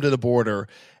or come to the border,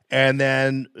 and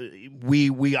then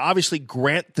we obviously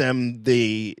grant them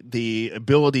the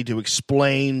ability to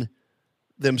explain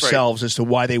themselves as to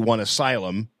why they want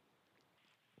asylum,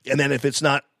 and then if it's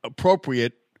not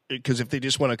appropriate, because if they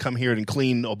just want to come here and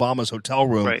clean Obama's hotel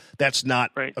room, that's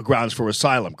not a grounds for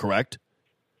asylum, correct?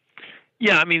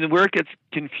 Yeah, I mean, where it gets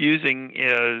confusing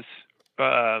is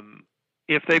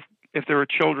if there are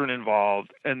children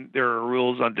involved, and there are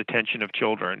rules on detention of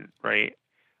children, right?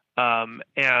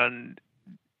 And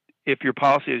if your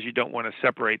policy is you don't want to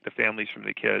separate the families from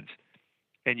the kids,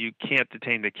 and you can't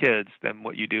detain the kids, then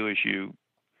what you do is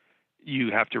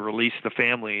you have to release the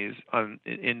families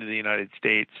into the United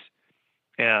States,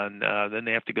 and then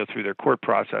they have to go through their court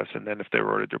process, and then if they're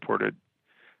ordered deported.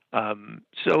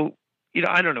 So,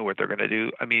 I don't know what they're going to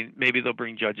do. I mean, maybe they'll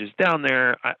bring judges down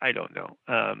there. I don't know.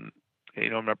 I'm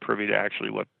not privy to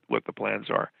actually what the plans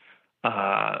are.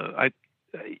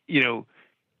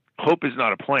 Hope is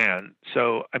not a plan.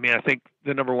 So, I mean, I think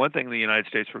the number one thing the United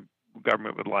States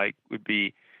government would like would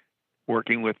be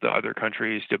working with the other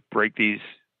countries to break these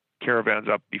caravans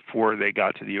up before they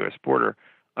got to the U.S. border.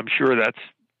 I'm sure that's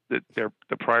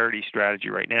the priority strategy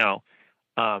right now.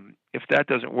 If that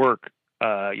doesn't work,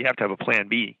 you have to have a plan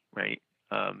B, right?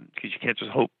 Because you can't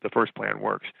just hope the first plan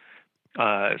works.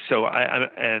 So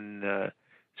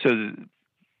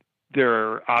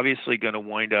they're obviously going to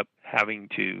wind up having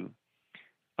to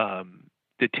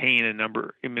detain a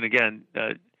number. I mean, again,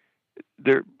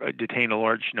 they're detain a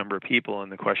large number of people,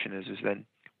 and the question is then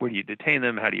where do you detain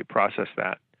them? How do you process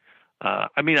that?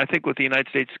 I mean, I think what the United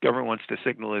States government wants to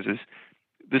signal is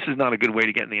this is not a good way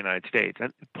to get in the United States.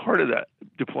 And part of that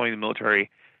deploying the military,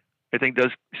 I think,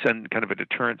 does send kind of a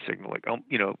deterrent signal. Like,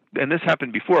 and this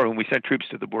happened before when we sent troops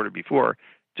to the border before.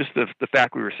 Just the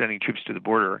fact we were sending troops to the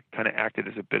border kind of acted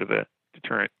as a bit of a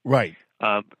deterrent. Right.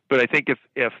 But I think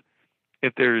if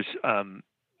there's that,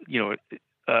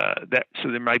 so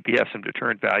there might be some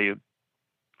deterrent value.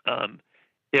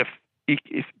 If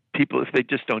they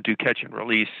just don't do catch and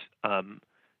release,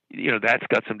 that's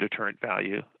got some deterrent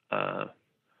value.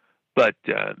 But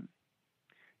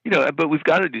we've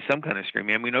got to do some kind of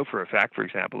screening. And we know for a fact, for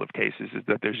example, of cases is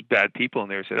that there's bad people in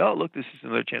there who said, "Oh, look, this is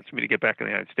another chance for me to get back in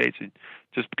the United States. And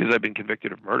just because I've been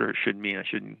convicted of murder, it shouldn't mean I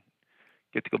shouldn't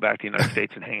get to go back to the United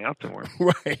States and hang out somewhere."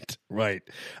 Right.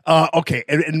 Okay.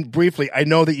 And briefly, I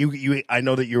know that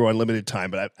you're on limited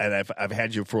time, but I've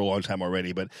had you for a long time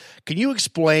already. But can you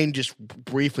explain just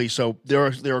briefly? So there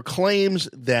are claims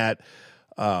that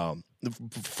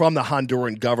from the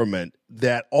Honduran government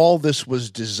that all this was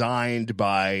designed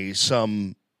by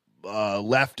some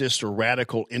leftist or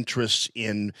radical interests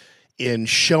in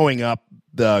showing up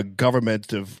the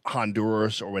government of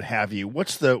Honduras or what have you.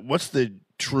 What's the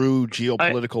true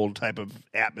geopolitical type of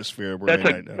atmosphere we're in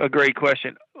right now? That's a great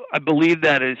question. I believe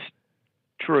that is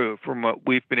true from what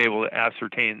we've been able to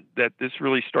ascertain, that this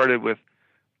really started with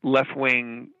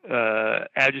left-wing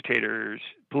agitators,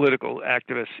 political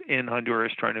activists in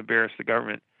Honduras trying to embarrass the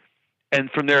government.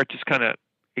 And from there, it kind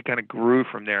of grew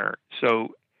from there.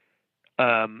 So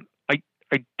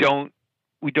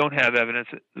we don't have evidence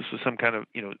that this was some kind of,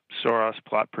 Soros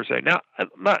plot per se. Now, I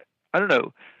don't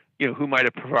know, who might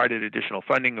have provided additional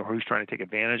funding or who's trying to take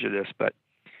advantage of this, but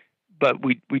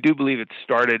we do believe it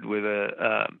started with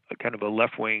a kind of a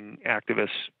left-wing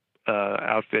activist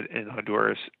outfit in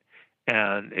Honduras,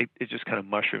 and it just kind of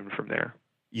mushroomed from there.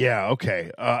 Yeah,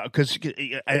 okay. Because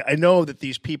I know that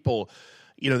these people,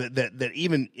 that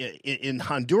even in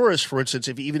Honduras, for instance,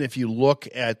 if you look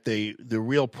at the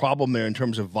real problem there in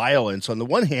terms of violence, on the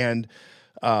one hand,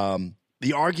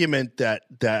 the argument that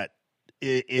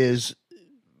is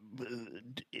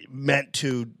meant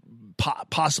to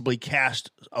possibly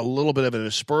cast a little bit of an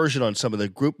aspersion on some of the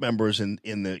group members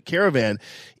in the caravan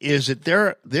is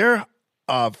that their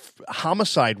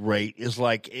homicide rate is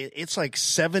it's like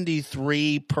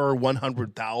 73 per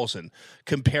 100,000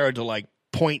 compared to like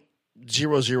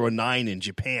 0.009 in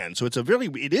Japan. So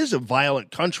it is a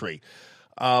violent country.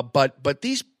 But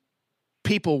these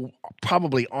people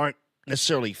probably aren't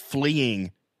necessarily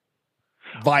fleeing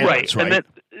violence, right?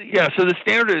 So the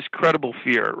standard is credible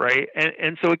fear, right?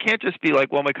 And so it can't just be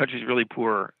like, well, my country's really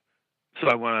poor, so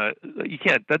I want to. You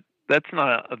can't. That's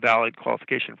not a valid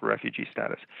qualification for refugee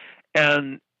status.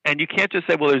 And you can't just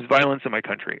say, well, there's violence in my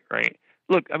country, right?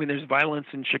 Look, I mean, there's violence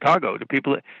in Chicago.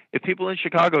 If people in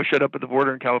Chicago showed up at the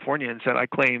border in California and said, I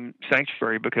claim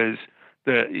sanctuary because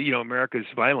America's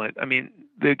violent, I mean,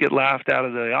 they'd get laughed out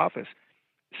of the office.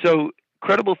 So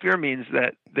credible fear means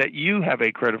that you have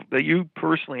that you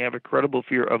personally have a credible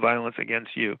fear of violence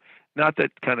against you, not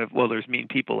that kind of, well, there's mean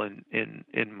people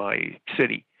in my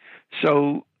city.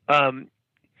 So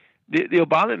the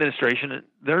Obama administration,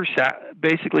 they're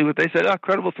basically what they said,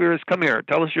 credible fear is come here,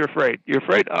 tell us you're afraid. You're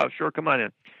afraid? Oh, sure, come on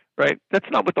in. Right? That's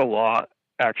not what the law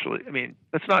actually, I mean,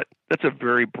 that's a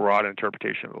very broad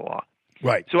interpretation of the law.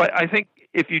 Right. So I think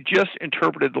if you just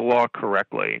interpreted the law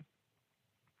correctly,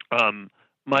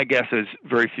 my guess is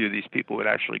very few of these people would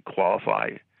actually qualify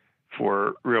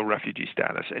for real refugee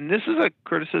status. And this is a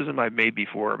criticism I've made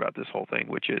before about this whole thing,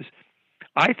 which is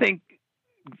I think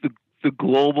the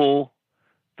global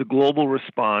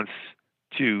response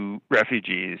to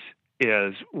refugees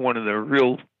is one of the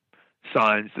real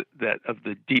signs that of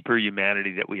the deeper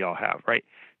humanity that we all have, right?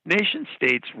 Nation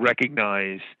states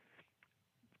recognize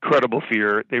credible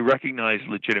fear. They recognize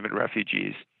legitimate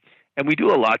refugees. And we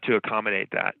do a lot to accommodate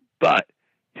that. But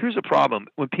here's a problem.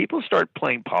 When people start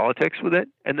playing politics with it,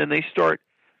 and then they start,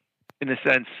 in a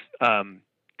sense,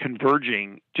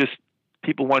 converging, just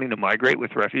people wanting to migrate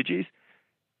with refugees,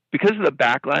 because of the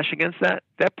backlash against that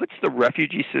puts the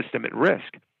refugee system at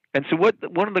risk. And so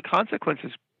one of the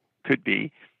consequences could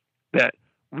be that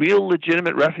real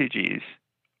legitimate refugees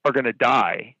are going to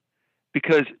die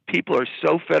because people are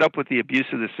so fed up with the abuse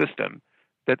of the system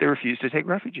that they refuse to take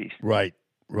refugees. Right.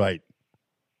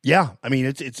 Yeah, I mean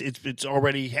it's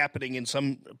already happening in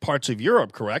some parts of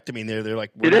Europe, correct? I mean they're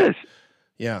like it is.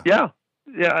 Yeah,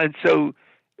 and so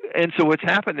what's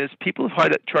happened is people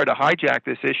have tried to hijack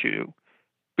this issue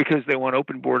because they want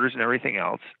open borders and everything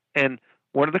else. And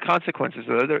one of the consequences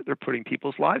of that, they're putting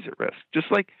people's lives at risk.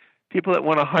 Just like people that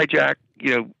want to hijack,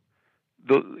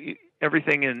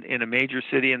 everything in a major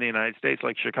city in the United States,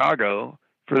 like Chicago,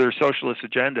 for their socialist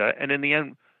agenda, and in the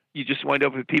end, you just wind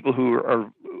up with people who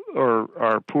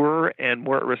are poorer and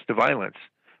more at risk to violence.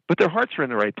 But their hearts were in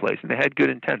the right place, and they had good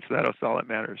intent, so that's all that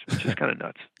matters, which is kind of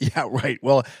nuts. Yeah, right.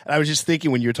 Well, I was just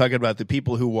thinking when you were talking about the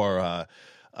people who are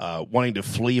wanting to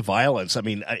flee violence. I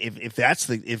mean, if that's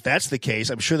the case,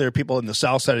 I'm sure there are people in the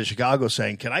south side of Chicago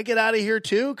saying, "Can I get out of here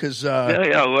too?" Because let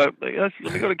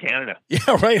me go to Canada.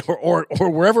 Yeah, right. Or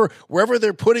wherever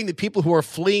they're putting the people who are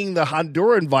fleeing the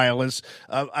Honduran violence.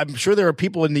 I'm sure there are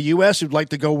people in the U.S. who'd like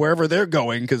to go wherever they're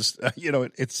going because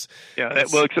it's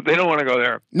except they don't want to go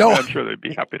there. No, I'm sure they'd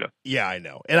be happy to. Yeah, I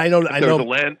know, and I know. There's a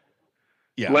land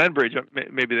bridge.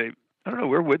 Maybe they. I don't know,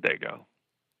 where would they go?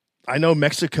 I know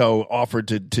Mexico offered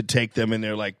to take them, and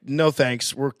they're like, "No,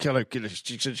 thanks. We're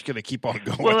just gonna keep on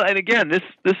going." Well, and again, this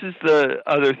is the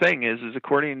other thing is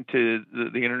according to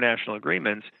the international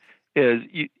agreements, is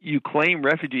you claim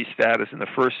refugee status in the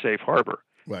first safe harbor.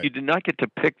 Right. You do not get to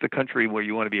pick the country where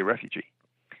you want to be a refugee.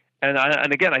 And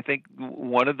again, I think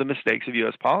one of the mistakes of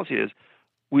U.S. policy is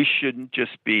we shouldn't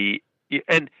just be.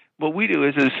 And what we do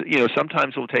is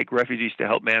sometimes we'll take refugees to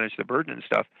help manage the burden and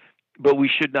stuff. But we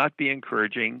should not be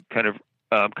encouraging kind of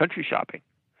country shopping.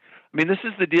 I mean, this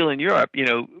is the deal in Europe.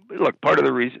 Look, part of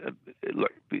the reason,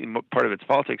 part of it's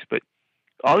politics, but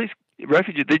all these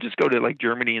refugees, they just go to like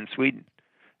Germany and Sweden.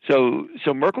 So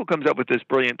Merkel comes up with this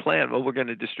brilliant plan. Well, we're going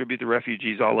to distribute the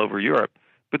refugees all over Europe.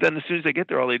 But then as soon as they get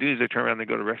there, all they do is they turn around and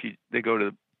they go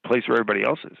to the place where everybody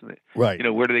else is. Right.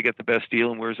 Where do they get the best deal,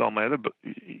 and where's all my other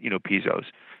pesos?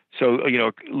 So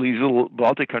these little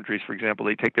Baltic countries, for example,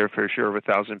 they take their fair share of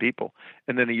 1,000 people,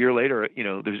 and then a year later,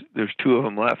 there's 2 of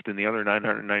them left, and the other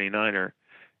 999 are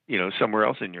somewhere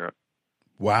else in Europe.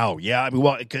 Wow. Yeah. I mean,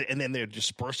 well, and then they're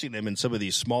dispersing them in some of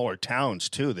these smaller towns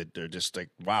too. That they're just like,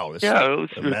 wow, this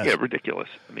is ridiculous.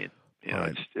 I mean,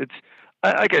 right. It's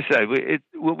like I said,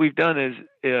 what we've done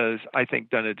is I think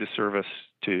done a disservice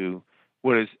to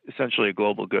what is essentially a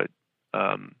global good.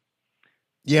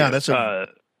 That's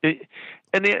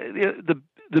and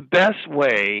the best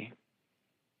way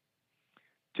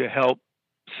to help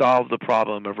solve the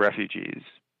problem of refugees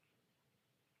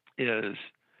is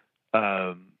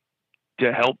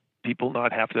to help people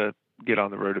not have to get on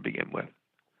the road to begin with.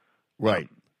 Right.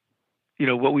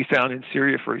 What we found in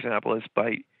Syria, for example, is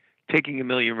by taking 1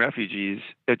 million refugees,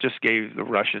 it just gave the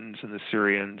Russians and the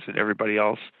Syrians and everybody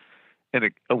else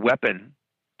a weapon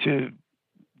to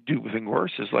do something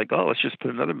worse. Is like, let's just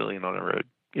put another 1 million on the road.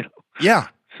 Yeah.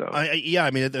 So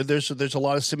I mean, there's a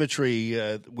lot of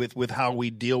symmetry with how we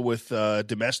deal with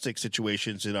domestic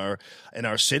situations in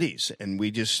our cities, and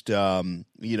we just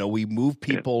we move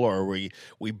people or we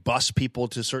bus people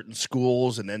to certain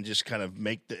schools, and then just kind of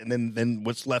and then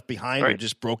what's left behind are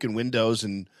just broken windows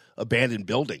and abandoned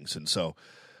buildings, and so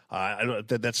I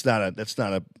don't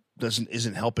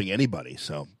isn't helping anybody.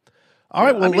 So. All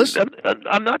right. Well, listen.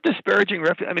 I'm not disparaging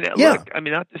refugees. I mean, look. I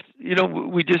mean, not just.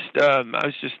 We just. I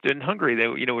was just in Hungary. They,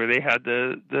 where they had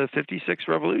the '56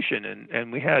 revolution,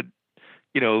 and we had,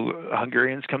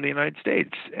 Hungarians come to the United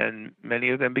States, and many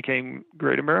of them became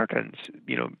great Americans.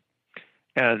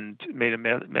 And made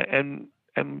and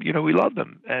we love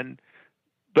them.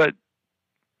 But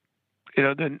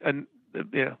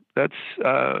that's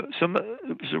some.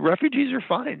 So refugees are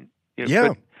fine.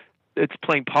 But it's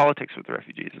playing politics with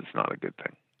refugees. It's not a good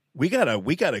thing. We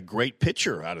got a great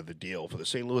pitcher out of the deal for the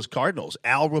St. Louis Cardinals,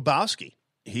 Al Hrabowski.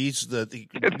 He's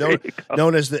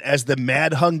known as the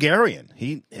Mad Hungarian.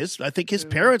 I think his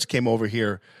parents came over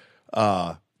here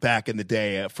back in the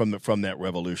day from that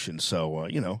revolution. So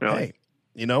really?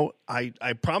 Hey,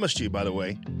 I promised you, by the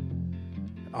way,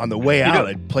 on the way out,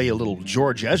 I'd play a little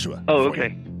George Ezra. Oh,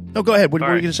 okay. No, go ahead. What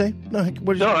were you going to say? No, I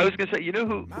was going to say,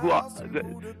 who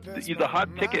the hot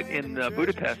ticket in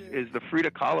Budapest is the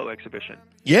Frida Kahlo exhibition.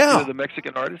 Yeah. The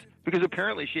Mexican artist, because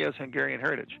apparently she has Hungarian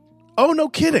heritage. Oh, no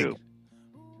kidding.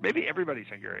 Maybe everybody's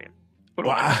Hungarian.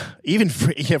 Wow. Even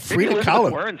Frida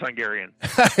Kahlo. Warren's Hungarian.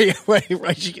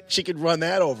 right. She could run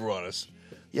that over on us.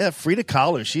 Yeah, Frida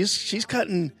Kahlo. She's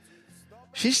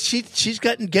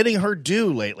gotten getting her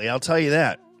due lately. I'll tell you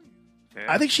that. Yeah.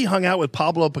 I think she hung out with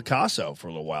Pablo Picasso for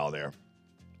a little while there.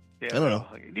 Yeah, I don't know.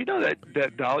 Do you know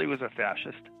that Dolly was a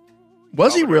fascist?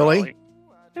 Was he really? Dolly.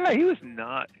 Yeah, he was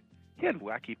not. He had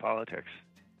wacky politics.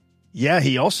 Yeah,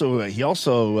 he also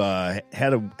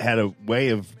had a way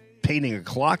of painting a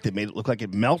clock that made it look like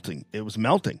it was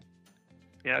melting.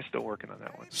 Yeah, I'm still working on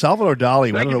that one. Salvador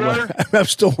Dali. Thank I don't you, know brother. what. I'm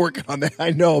still working on that.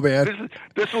 I know, man.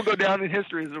 This will go down in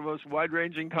history as the most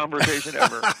wide-ranging conversation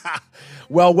ever.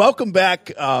 Well, welcome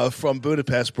back from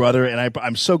Budapest, brother, and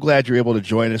I'm so glad you're able to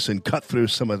join us and cut through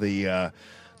some of the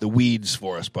weeds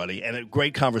for us, buddy. And a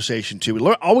great conversation too. We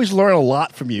always learn a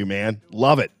lot from you, man.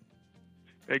 Love it.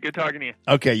 Hey, good talking to you.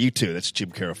 Okay, you too. That's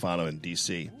Jim Carafano in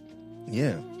D.C.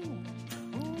 Yeah.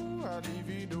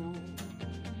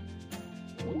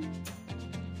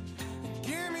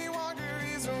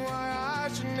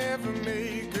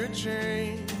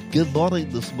 Good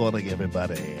morning this morning,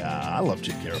 everybody. I love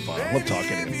Jim Carafano. I love talking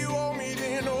to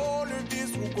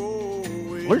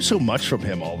him. Learn so much from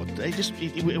him all the day, just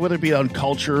whether it be on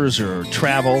cultures or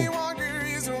travel,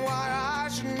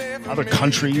 other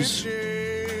countries.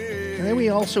 And then we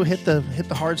also hit the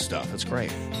hard stuff. That's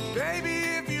great.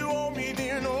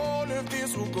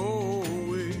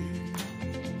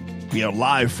 We are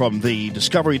live from the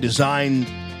Discovery Design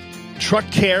Truck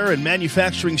Care and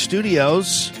Manufacturing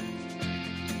Studios,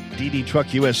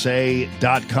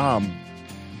 ddtruckusa.com.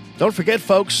 Don't forget,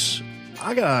 folks,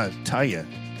 I gotta tell you,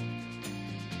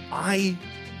 I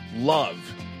love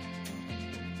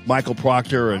Michael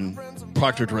Proctor and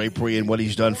Proctor Drapery and what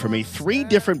he's done for me. 3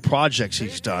 different projects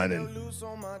he's done in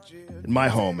my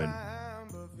home, and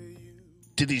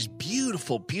did these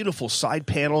beautiful, beautiful side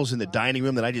panels in the dining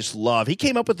room that I just love. He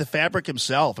came up with the fabric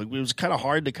himself. It was kind of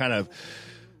hard to kind of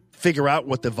figure out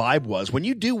what the vibe was. When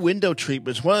you do window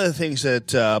treatments, one of the things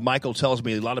that Michael tells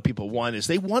me a lot of people want is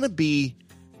they want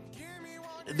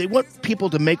people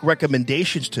to make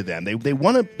recommendations to them. They don't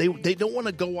want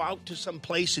to go out to some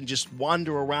place and just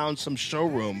wander around some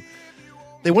showroom.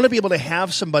 They want to be able to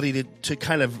have somebody to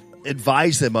kind of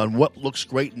advise them on what looks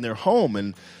great in their home.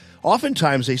 And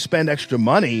oftentimes they spend extra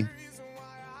money,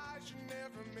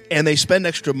 and they spend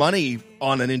extra money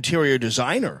on an interior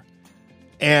designer.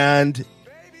 And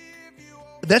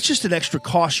that's just an extra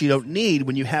cost you don't need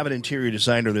when you have an interior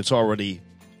designer that's already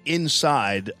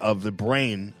inside of the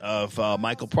brain of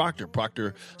Michael Proctor.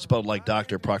 Proctor, spelled like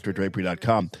Dr.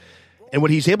 ProctorDrapery.com. And what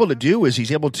he's able to do is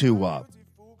he's able to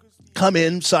come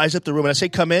in, size up the room. And I say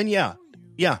come in, yeah.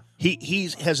 He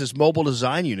has his mobile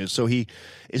design unit, so he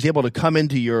is able to come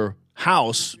into your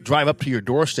house, drive up to your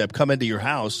doorstep, come into your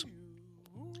house,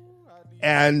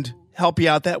 and help you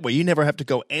out that way. You never have to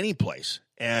go any place.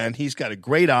 And he's got a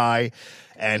great eye,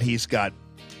 and he's got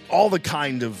all the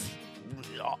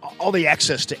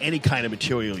access to any kind of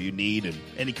material you need, and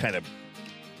any kind of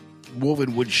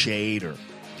woven wood shade or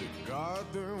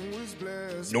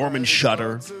Norman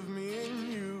shutter.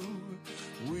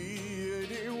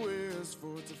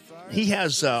 He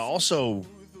has also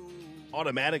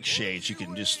automatic shades. You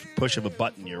can just push of a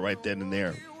button. You're right then and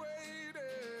there.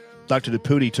 Dr.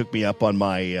 Deputy took me up on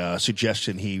my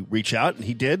suggestion. He reached out, and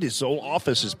he did. His whole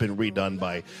office has been redone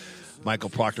by Michael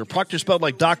Proctor. Proctor spelled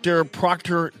like Dr.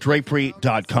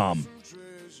 ProctorDrapery.com.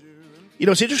 You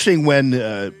know, it's interesting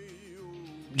when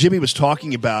Jimmy was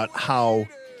talking about how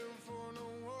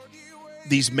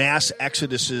these mass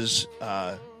exoduses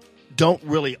don't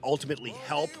really ultimately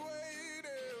help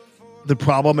the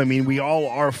problem. I mean, we all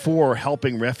are for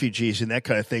helping refugees and that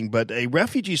kind of thing, but a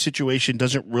refugee situation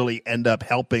doesn't really end up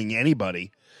helping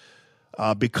anybody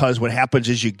because what happens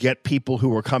is you get people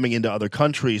who are coming into other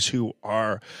countries who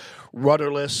are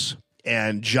rudderless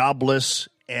and jobless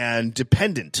and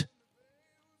dependent.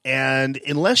 And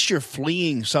unless you're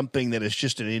fleeing something that is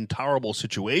just an intolerable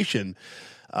situation,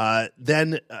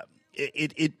 then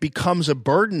it becomes a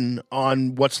burden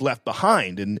on what's left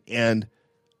behind. And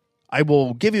I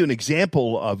will give you an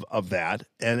example of that,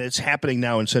 and it's happening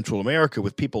now in Central America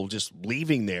with people just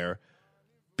leaving there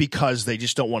because they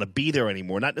just don't want to be there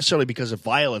anymore, not necessarily because of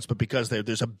violence, but because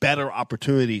there's a better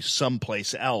opportunity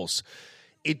someplace else.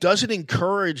 It doesn't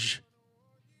encourage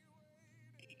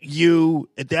you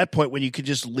at that point when you can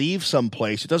just leave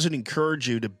someplace. It doesn't encourage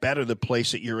you to better the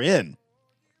place that you're in.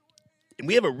 And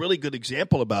we have a really good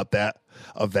example of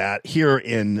that here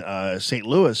in St.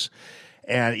 Louis.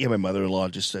 And my mother-in-law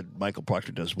just said Michael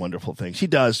Proctor does wonderful things. He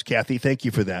does, Kathy. Thank you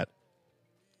for that.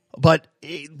 But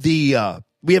we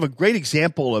have a great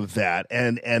example of that,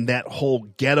 and that whole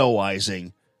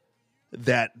ghettoizing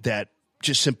that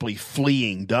just simply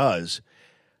fleeing does.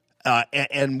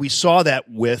 And we saw that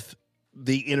with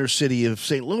the inner city of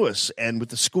St. Louis and with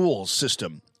the school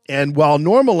system. And while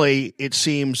normally it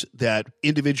seems that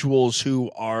individuals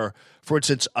who are, for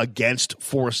instance, against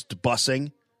forced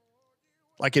busing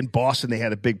Like in Boston, they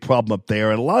had a big problem up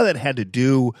there, and a lot of that had to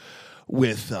do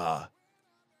with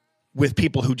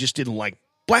people who just didn't like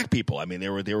black people. I mean,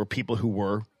 there were people who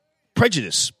were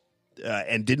prejudiced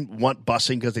and didn't want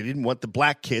busing because they didn't want the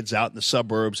black kids out in the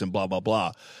suburbs and blah, blah,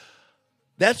 blah.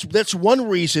 That's one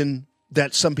reason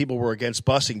that some people were against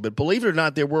busing. But believe it or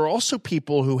not, there were also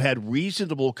people who had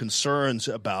reasonable concerns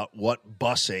about what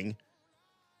busing,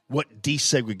 what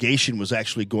desegregation was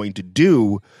actually going to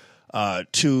do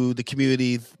to the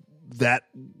community that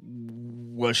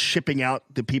was shipping out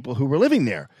the people who were living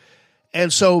there.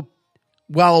 And so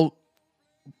while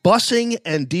busing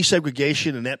and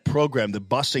desegregation and that program, the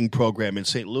busing program in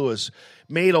St. Louis,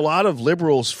 made a lot of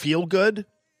liberals feel good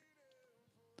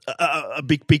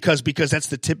because that's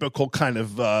the typical kind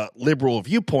of liberal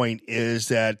viewpoint is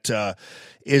that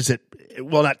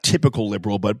well, not typical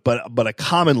liberal, but a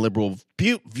common liberal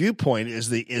viewpoint is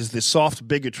the soft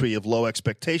bigotry of low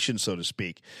expectations, so to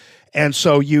speak. And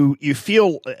so you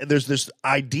feel there's this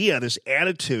idea, this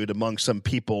attitude among some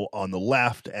people on the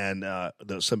left and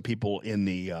some people in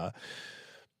the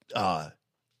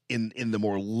in the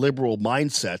more liberal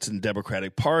mindsets in the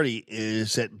Democratic Party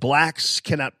is that blacks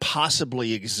cannot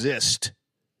possibly exist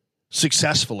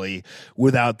successfully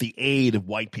without the aid of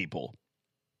white people.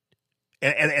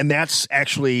 And that's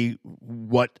actually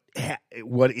what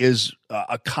is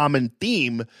a common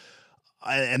theme,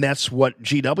 and that's what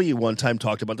GW one time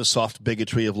talked about, the soft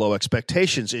bigotry of low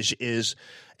expectations is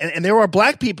and there are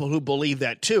black people who believe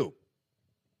that too.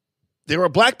 There are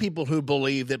black people who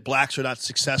believe that blacks are not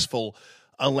successful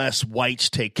unless whites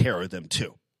take care of them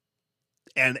too.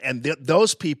 And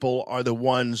those people are the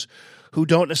ones who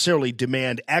don't necessarily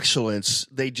demand excellence.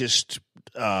 They just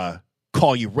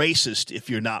call you racist if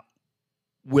you're not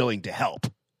willing to help.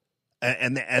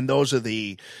 And those are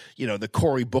the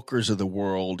Cory Bookers of the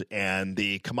world and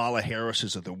the Kamala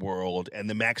Harrises of the world and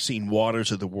the Maxine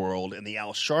Waters of the world and the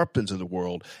Al Sharptons of the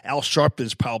world. Al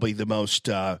Sharpton's probably the most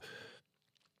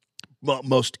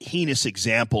heinous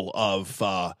example of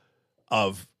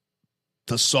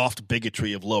the soft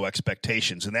bigotry of low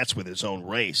expectations, and that's with his own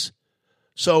race.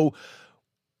 So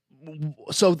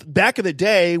back in the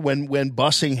day when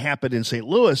busing happened in St.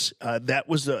 Louis, that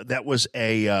was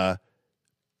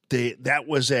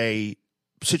a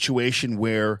situation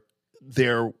where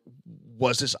there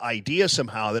was this idea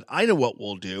somehow that I know what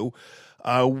we'll do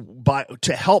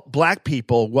to help black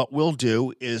people. What we'll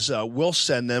do is we'll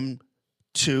send them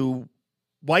to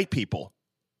white people.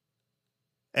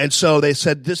 And so they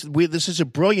said this is a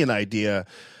brilliant idea.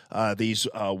 These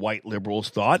white liberals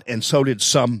thought, and so did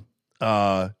some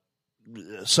black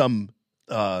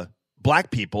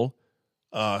people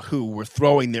who were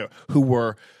throwing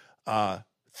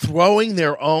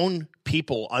their own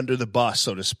people under the bus,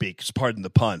 so to speak. Pardon the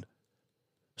pun.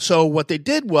 So what they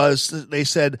did was they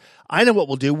said, "I know what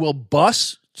we'll do. We'll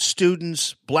bus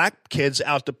students, black kids,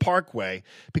 out to Parkway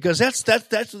because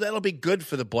that'll be good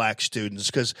for the black students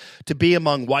because to be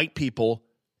among white people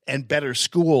and better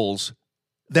schools,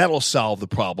 that'll solve the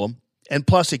problem. And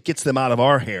plus, it gets them out of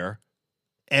our hair."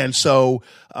 And so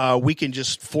we can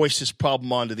just foist this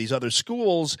problem onto these other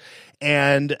schools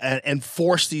and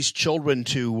force these children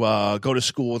to go to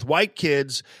school with white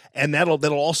kids, and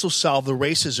that'll also solve the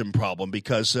racism problem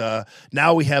because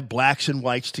now we have blacks and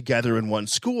whites together in one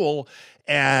school,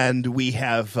 and we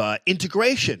have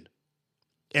integration,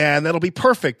 and that'll be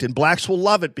perfect, and blacks will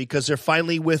love it because they're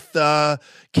finally with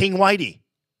King Whitey.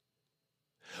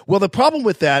 Well, the problem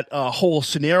with that whole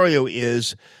scenario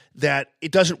is that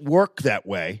it doesn't work that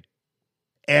way,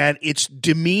 and it's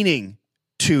demeaning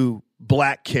to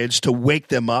black kids to wake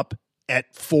them up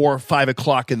at 4 or 5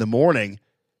 o'clock in the morning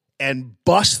and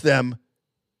bus them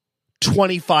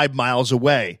 25 miles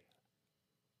away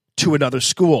to another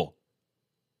school.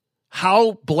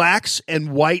 How blacks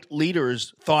and white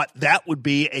leaders thought that would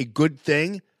be a good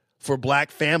thing for black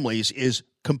families is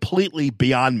completely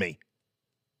beyond me.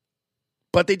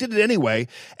 But they did it anyway.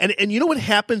 And you know what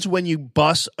happens when you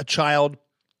bus a child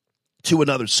to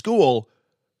another school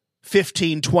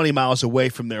 15, 20 miles away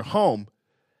from their home?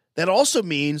 That also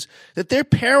means that their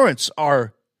parents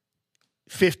are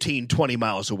 15, 20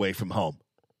 miles away from home,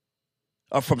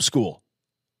 from school.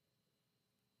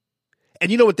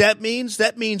 And you know what that means?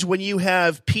 That means when you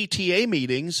have PTA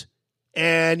meetings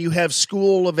and you have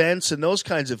school events and those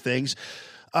kinds of things,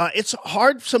 it's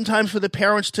hard sometimes for the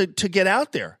parents to get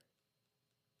out there.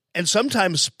 And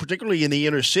sometimes, particularly in the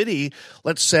inner city,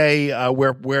 let's say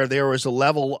where there is a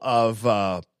level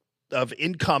of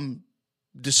income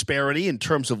disparity in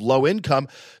terms of low income,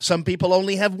 some people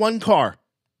only have one car.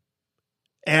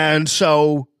 And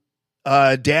so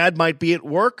dad might be at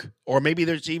work, or maybe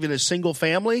there's even a single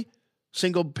family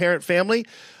single parent family,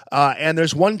 and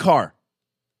there's one car.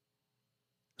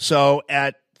 So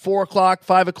at 4 o'clock,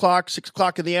 5 o'clock, 6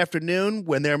 o'clock in the afternoon,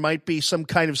 when there might be some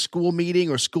kind of school meeting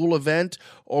or school event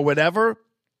or whatever,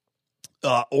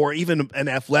 or even an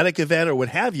athletic event or what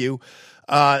have you,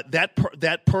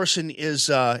 that person is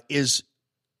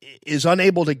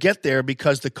unable to get there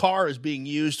because the car is being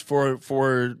used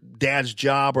for dad's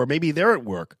job, or maybe they're at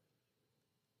work.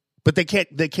 But they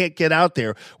can't get out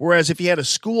there. Whereas if you had a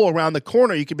school around the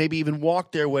corner, you could maybe even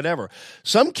walk there, whatever.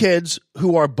 Some kids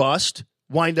who are bused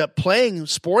wind up playing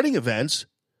sporting events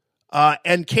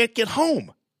and can't get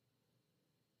home.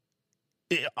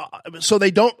 So they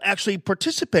don't actually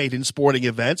participate in sporting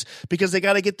events because they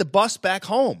got to get the bus back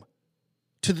home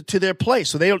to their place.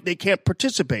 So they can't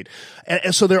participate.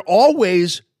 And so they're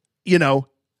always,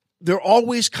 they're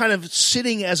always kind of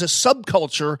sitting as a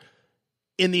subculture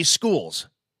in these schools.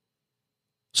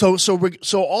 So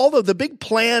all of the big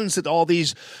plans that all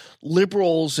these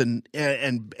liberals and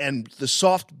the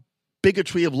soft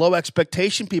bigotry of low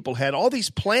expectation people had, all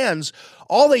these plans,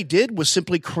 all they did was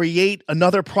simply create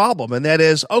another problem. And that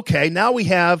is, okay, now we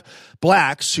have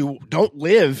blacks who don't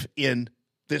live in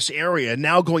this area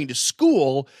now going to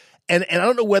school. And I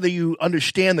don't know whether you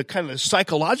understand the kind of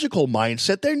psychological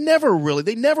mindset. They never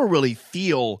really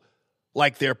feel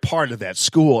like they're part of that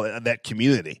school, that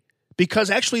community,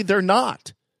 because actually they're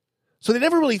not. So they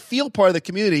never really feel part of the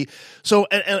community. So,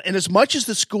 and as much as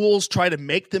the schools try to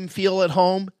make them feel at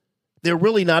home, they're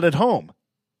really not at home.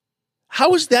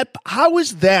 How is that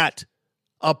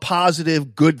a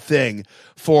positive, good thing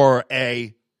for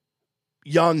a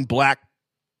young black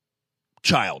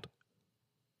child?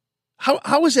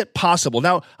 How is it possible?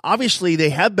 Now, obviously,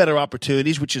 they have better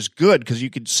opportunities, which is good because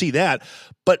you can see that.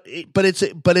 But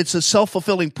it's a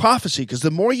self-fulfilling prophecy, because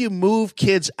the more you move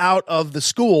kids out of the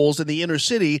schools in the inner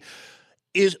city,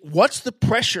 what's the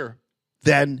pressure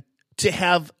then to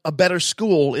have a better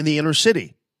school in the inner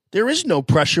city? There is no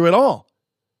pressure at all.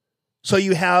 So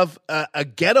you have a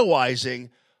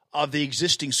ghettoizing of the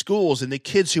existing schools, and the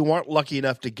kids who aren't lucky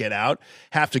enough to get out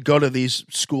have to go to these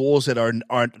schools that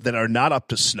are not up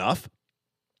to snuff.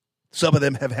 Some of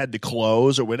them have had to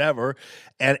close or whatever,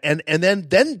 and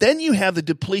then you have the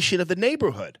depletion of the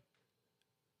neighborhood.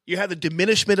 You have the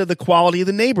diminishment of the quality of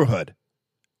the neighborhood.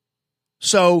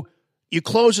 So you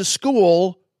close a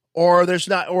school, or it's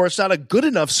not a good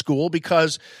enough school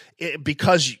because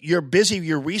you're busy,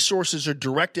 your resources are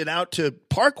directed out to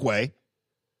Parkway.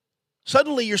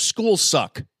 Suddenly your schools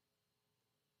suck.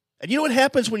 And you know what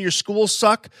happens when your schools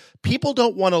suck? People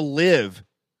don't want to live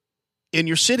in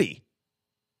your city.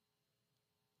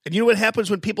 And you know what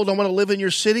happens when people don't want to live in your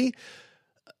city?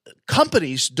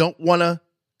 Companies don't want to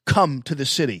come to the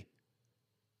city.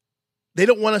 They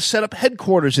don't want to set up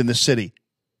headquarters in the city.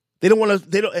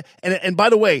 And by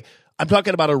the way, I'm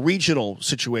talking about a regional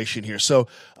situation here. So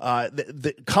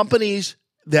the companies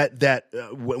that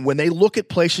when they look at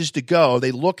places to go, they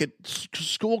look at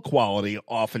school quality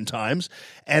oftentimes.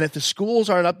 And if the schools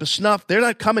aren't up to snuff, they're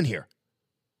not coming here,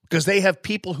 because they have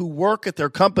people who work at their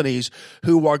companies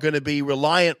who are going to be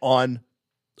reliant on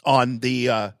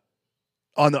the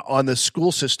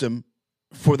school system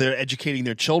for their educating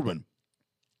their children.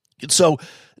 And so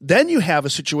then you have a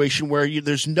situation where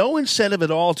there's no incentive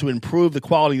at all to improve the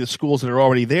quality of the schools that are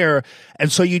already there.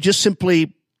 And so you just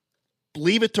simply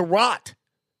leave it to rot.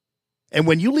 And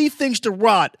when you leave things to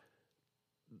rot,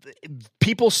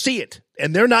 people see it,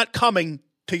 and they're not coming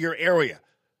to your area,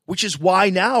 which is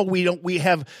why now we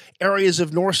have areas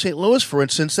of North St. Louis, for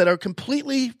instance, that are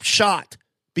completely shot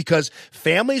because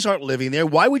families aren't living there.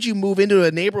 Why would you move into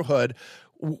a neighborhood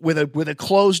with a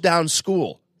closed down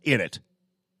school in it?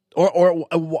 Or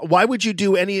why would you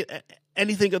do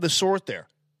anything of the sort there?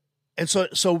 And so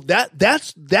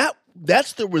that's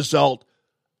the result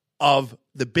of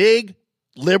the big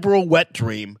liberal wet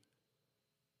dream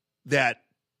that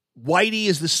Whitey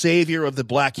is the savior of the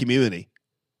black community,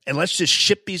 and let's just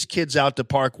ship these kids out to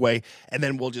Parkway, and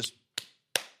then we'll just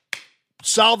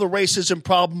solve the racism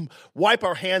problem, wipe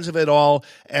our hands of it all,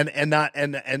 and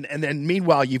then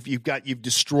meanwhile you've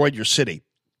destroyed your city.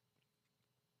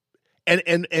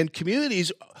 And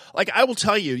communities, like I will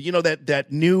tell you,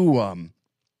 that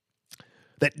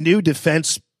new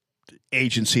defense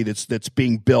agency that's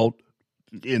being built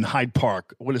in Hyde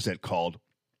Park. What is that called?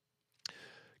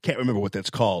 Can't remember what that's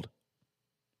called.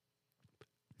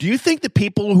 Do you think the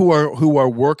people who are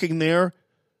working there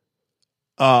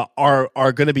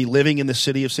are going to be living in the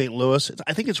city of St. Louis?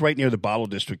 I think it's right near the Bottle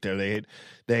District there.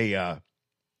 Do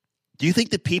you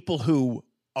think the people who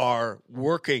are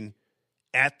working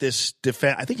at this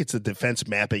defense, I think it's a defense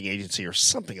mapping agency or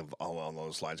something along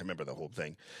those lines. I remember the whole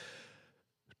thing.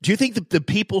 Do you think that the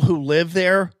people who live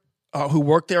there, who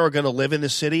work there, are going to live in the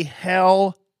city?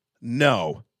 Hell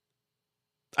no.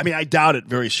 I mean, I doubt it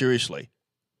very seriously.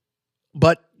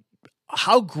 But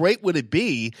how great would it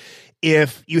be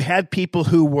if you had people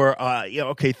who were,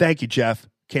 okay, thank you, Jeff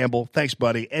Campbell. Thanks,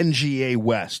 buddy. NGA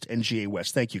West.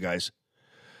 Thank you, guys.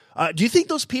 Do you think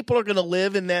those people are going to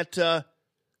live in that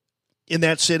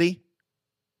city,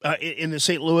 in the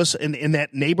St. Louis, in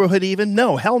that neighborhood even?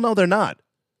 No, hell no, they're not.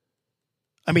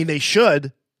 I mean, they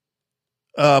should,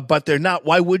 but they're not.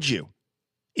 Why would you?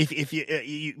 If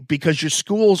you because your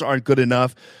schools aren't good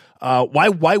enough,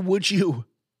 why would you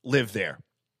live there?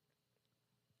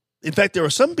 In fact, there are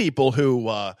some people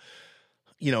who,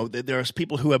 there's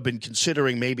people who have been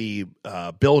considering maybe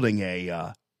building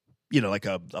a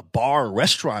bar or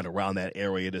restaurant around that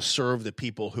area to serve the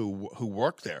people who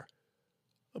work there.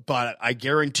 But I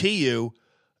guarantee you,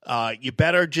 you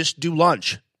better just do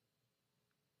lunch,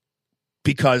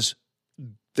 because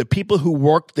the people who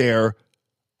work there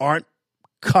aren't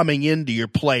coming into your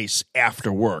place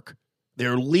after work.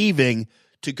 They're leaving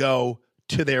to go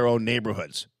to their own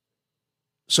neighborhoods.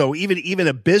 So even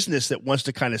a business that wants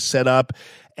to kind of set up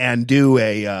and do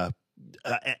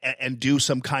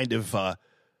some kind of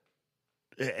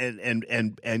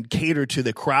and cater to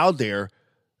the crowd there,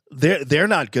 they're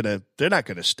not gonna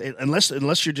stay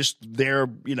unless you're just there,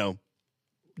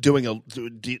 dealing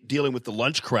with the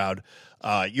lunch crowd.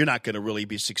 You're not going to really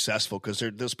be successful, because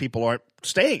those people aren't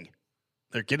staying.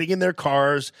 They're getting in their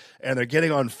cars and they're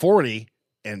getting on 40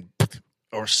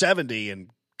 or 70 and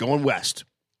going west.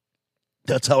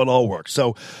 That's how it all works.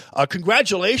 So,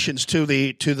 congratulations to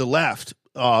the left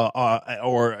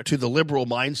or to the liberal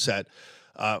mindset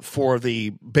for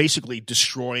the basically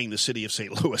destroying the city of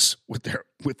St. Louis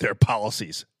with their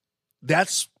policies.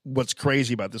 That's what's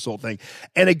crazy about this whole thing.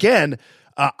 And again,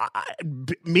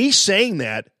 me saying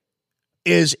that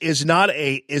is not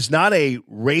a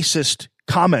racist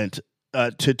comment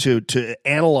to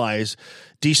analyze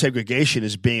desegregation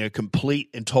as being a complete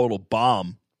and total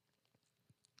bomb.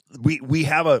 We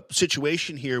have a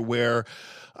situation here where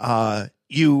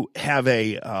you have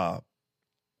an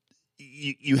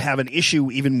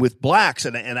issue even with blacks,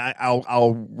 and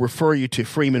I'll refer you to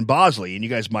Freeman Bosley, and you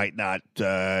guys might not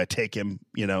take him,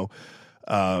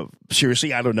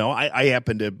 seriously. I don't know. I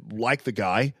happen to like the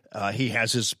guy. He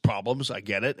has his problems. I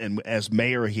get it. And as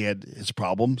mayor, he had his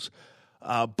problems.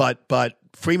 But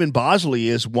Freeman Bosley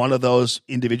is one of those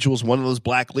individuals, one of those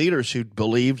black leaders who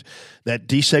believed that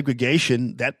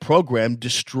desegregation, that program,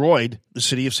 destroyed the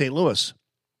city of St. Louis.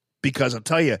 Because I'll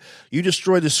tell you, you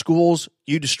destroy the schools,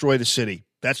 you destroy the city.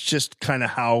 That's just kind of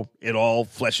how it all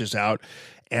fleshes out,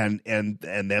 and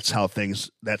that's how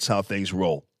things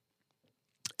roll.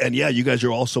 And yeah, you guys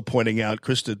are also pointing out,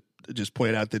 Krista just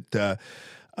pointed out that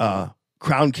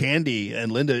Crown Candy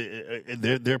and Linda,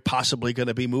 they're possibly going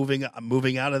to be moving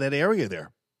out of that area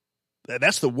there.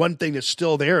 That's the one thing that's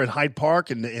still there in Hyde Park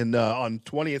and on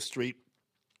 20th Street.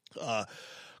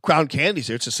 Crown Candy's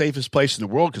there. It's the safest place in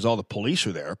the world because all the police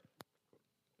are there.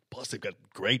 Plus, they've got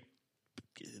great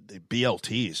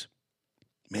BLTs.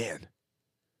 Man,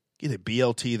 get a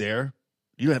BLT there.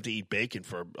 You don't have to eat bacon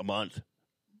for a month.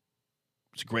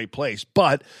 It's a great place.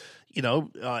 But, in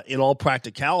all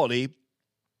practicality,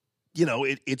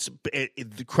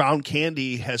 the Crown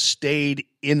Candy has stayed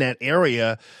in that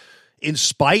area in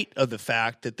spite of the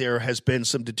fact that there has been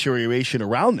some deterioration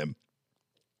around them.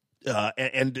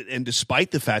 And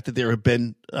despite the fact that there have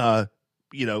been,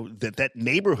 that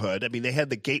neighborhood, I mean, they had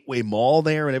the Gateway Mall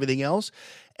there and everything else.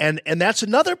 And that's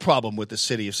another problem with the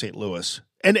city of St. Louis.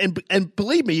 And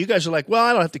believe me, you guys are like, well,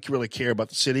 I don't have to really care about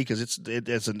the city because it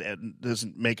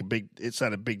doesn't make it's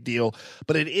not a big deal,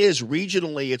 but it is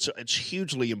regionally. It's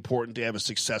hugely important to have a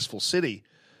successful city,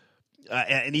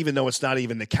 and even though it's not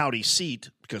even the county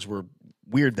seat, because we're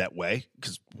weird that way,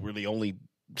 because we're the only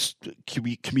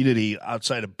community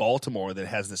outside of Baltimore that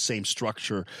has the same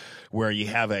structure, where you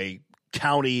have a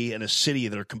county and a city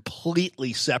that are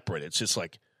completely separate. It's just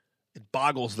like, it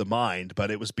boggles the mind,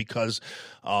 but it was because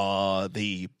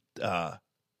the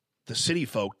city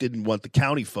folk didn't want the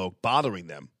county folk bothering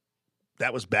them.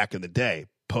 That was back in the day,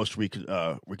 post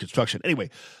Reconstruction. Anyway,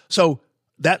 so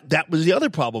that was the other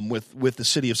problem with the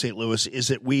city of St. Louis, is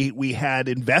that we had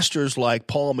investors like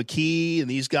Paul McKee and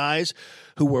these guys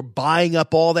who were buying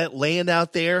up all that land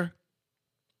out there.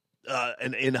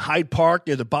 And in Hyde Park,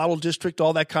 near the Bottle District,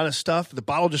 all that kind of stuff. The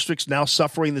Bottle District's now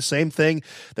suffering the same thing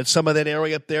that some of that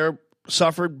area up there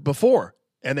suffered before.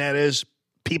 And that is,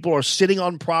 people are sitting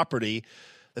on property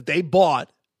that they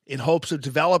bought in hopes of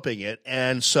developing it.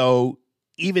 And so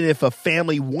even if a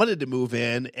family wanted to move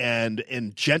in and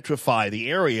gentrify the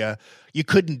area, you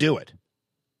couldn't do it.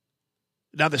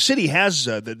 Now, the city has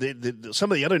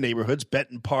some of the other neighborhoods,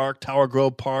 Benton Park, Tower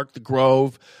Grove Park, the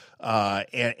Grove,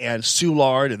 and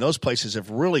Soulard, and those places have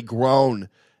really grown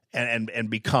and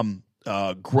become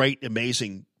great,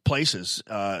 amazing places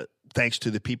thanks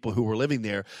to the people who were living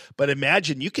there. But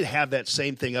imagine you could have that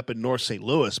same thing up in North St.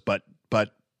 Louis, but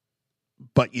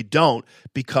you don't,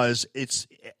 because it's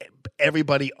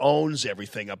everybody owns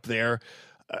everything up there,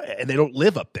 and they don't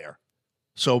live up there.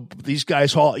 So these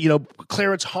guys all,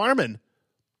 Clarence Harmon,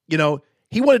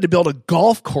 he wanted to build a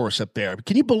golf course up there.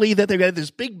 Can you believe that? They got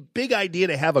this big idea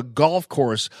to have a golf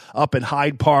course up in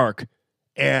Hyde Park,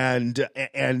 and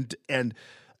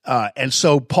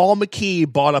so Paul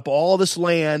McKee bought up all this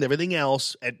land, everything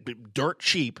else, at dirt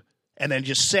cheap, and then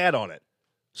just sat on it.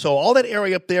 So all that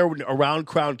area up there around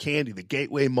Crown Candy, the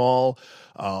Gateway Mall,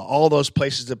 all those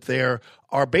places up there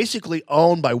are basically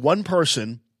owned by one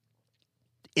person,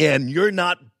 and you're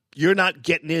not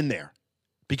getting in there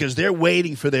because they're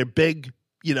waiting for their big,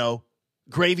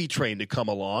 gravy train to come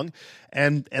along,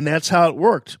 and that's how it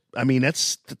worked. I mean,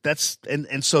 that's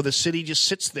and so the city just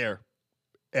sits there,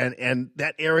 and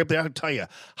that area up there, I can tell you,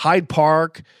 Hyde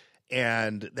Park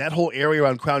and that whole area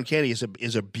around Crown Candy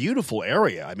is a beautiful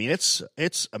area. I mean, it's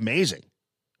amazing,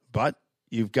 but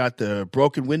you've got the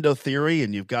broken window theory,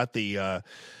 and you've got the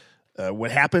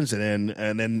what happens, and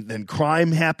then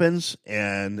crime happens,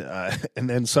 and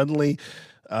then suddenly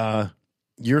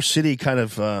your city kind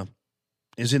of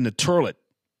is in the toilet,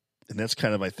 and that's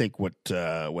kind of, I think, what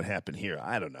happened here.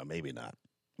 I don't know, maybe not.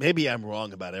 Maybe I'm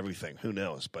wrong about everything. Who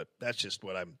knows? But that's just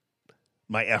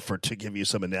my effort to give you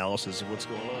some analysis of what's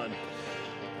going on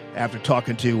after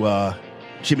talking to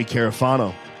Jimmy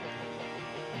Carafano.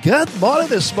 Good morning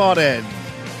this morning.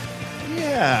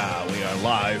 Yeah, we are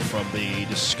live from the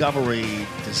Discovery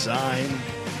Design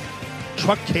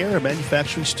Truck Care and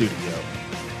Manufacturing Studio.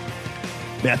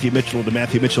 Matthew Mitchell of the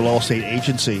Matthew Mitchell Allstate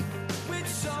Agency.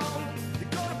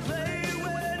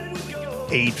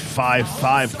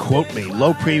 855 quote me.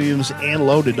 Low premiums and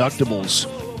low deductibles.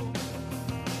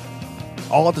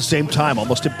 All at the same time.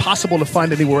 Almost impossible to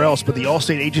find anywhere else, but the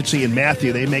Allstate Agency and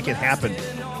Matthew, they make it happen.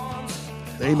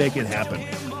 They make it happen.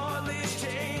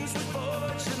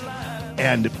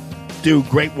 And do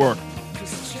great work.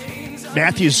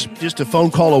 Matthew's just a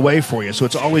phone call away for you, so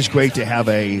it's always great to have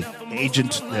a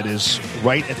agent that is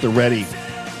right at the ready.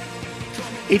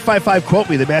 855 quote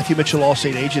me, the Matthew Mitchell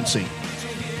Allstate Agency.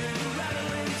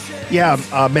 Yeah,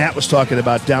 Matt was talking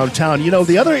about downtown.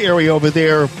 The other area over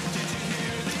there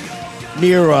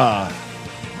near off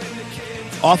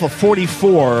of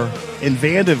 44 in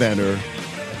Vandeventer,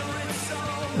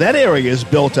 that area is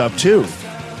built up too.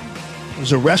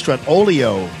 There's a restaurant,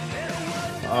 Olio,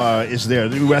 is there.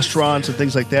 New restaurants and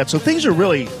things like that. So things are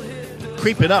really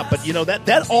creeping up. But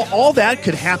that all that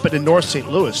could happen in North St.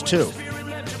 Louis too.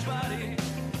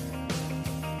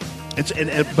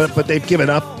 But they've given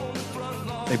up.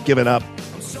 They've given up.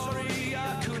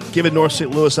 Given North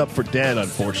St. Louis up for dead,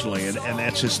 unfortunately, and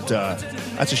that's just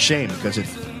that's a shame because it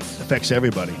affects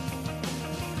everybody.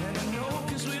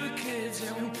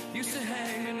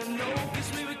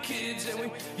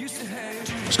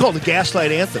 It's called the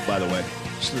Gaslight Anthem, by the way.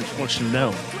 Just want you to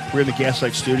know. We're in the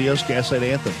Gaslight Studios, Gaslight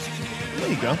Anthem. There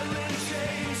you go.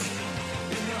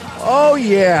 Oh,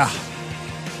 yeah.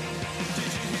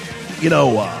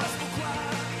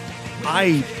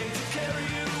 I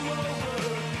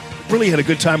really had a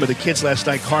good time with the kids last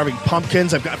night carving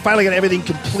pumpkins. I've finally got everything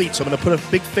complete, so I'm going to put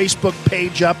a big Facebook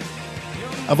page up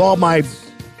of all my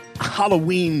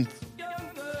Halloween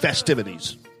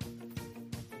festivities.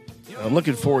 I'm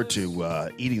looking forward to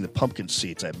eating the pumpkin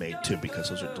seeds I made, too, because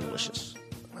those are delicious.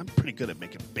 I'm pretty good at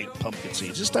making baked pumpkin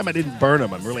seeds. This time I didn't burn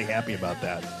them. I'm really happy about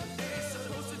that.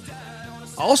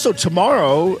 Also,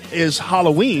 tomorrow is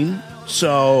Halloween,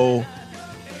 so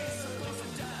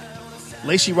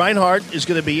Lacey Reinhardt is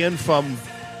going to be in from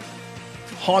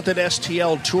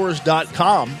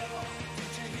HauntedSTLTours.com.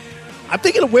 I'm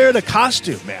thinking of wearing a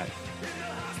costume, man.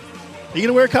 Are you going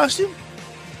to wear a costume?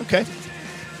 Okay. I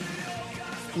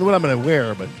don't know what I'm going to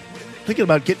wear, but I'm thinking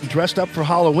about getting dressed up for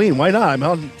Halloween. Why not? I'm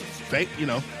on,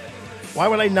 why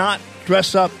would I not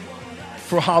dress up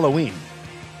for Halloween?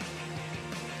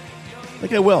 I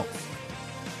think I will.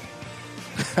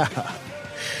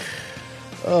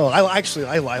 Oh, I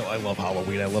love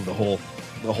Halloween. I love the whole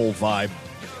vibe.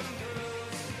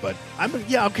 But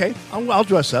okay. I'll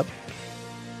dress up.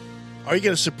 Are you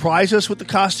going to surprise us with the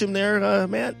costume there,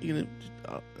 Matt?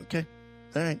 Okay,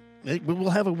 all right. We'll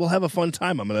have a fun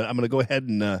time. I'm gonna go ahead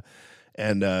and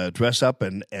dress up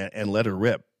and let her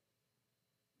rip.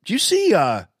 Did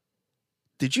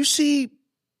you see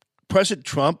President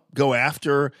Trump go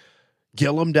after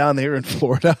Gillum down there in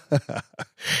Florida.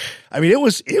 I mean, it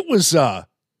was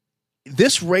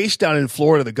this race down in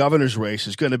Florida, the governor's race,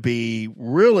 is going to be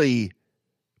really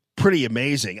pretty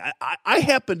amazing. I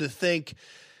happen to think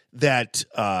that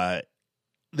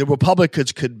the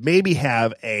Republicans could maybe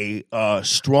have a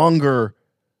stronger.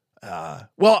 John,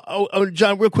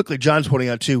 real quickly, John's pointing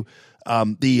out too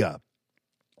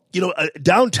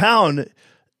downtown.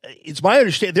 It's my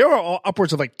understanding there are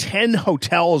upwards of like 10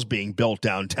 hotels being built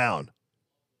downtown.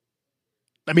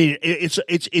 I mean, it's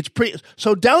pretty.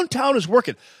 So downtown is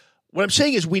working. What I'm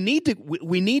saying is we need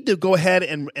to go ahead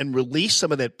and release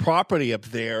some of that property up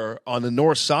there on the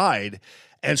north side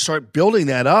and start building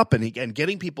that up and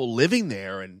getting people living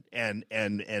there and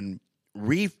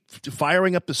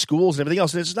firing up the schools and everything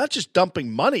else. And it's not just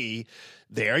dumping money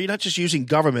there. You're not just using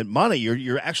government money.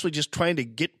 You're actually just trying to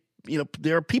get,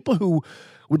 there are people who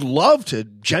would love to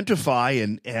gentrify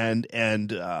and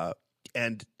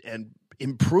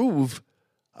improve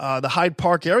the Hyde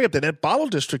Park area up there. That Bottle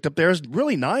District up there is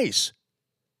really nice.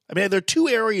 I mean, there are two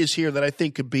areas here that I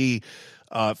think could be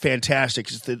fantastic.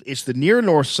 It's the near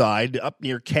north side, up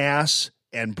near Cass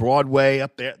and Broadway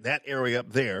up there, that area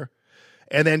up there.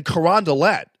 And then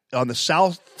Carondelet on the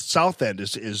south end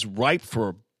is ripe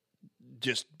for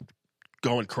just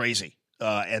going crazy.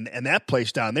 And that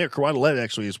place down there, Carondelet,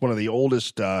 actually is one of the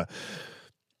oldest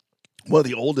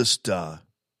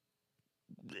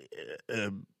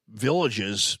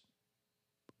villages.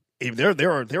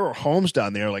 There are homes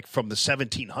down there like from the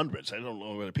 1700s. I don't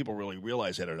know whether people really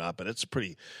realize that or not, but it's a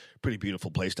pretty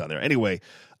beautiful place down there. Anyway,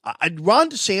 Ron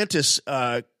DeSantis,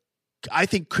 I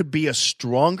think, could be a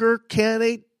stronger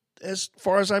candidate as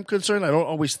far as I'm concerned. I don't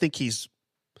always think he's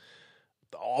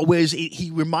always. He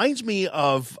reminds me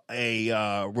of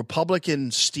a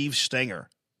Republican Steve Stenger.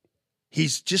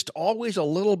 He's just always a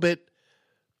little bit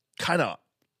kind of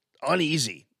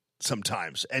uneasy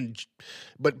sometimes,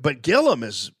 but Gillum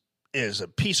is a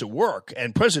piece of work.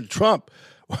 And President Trump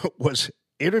was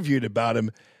interviewed about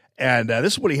him, and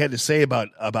this is what he had to say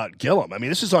about Gillum. I mean,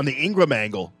 this is on the Ingram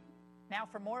angle. Now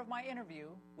for more of my interview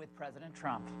with President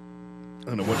Trump. I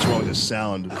don't know what's wrong with this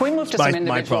sound. Can we move to some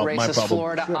individual my races?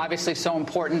 Florida, obviously so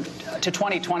important to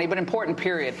 2020, but important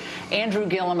period. Andrew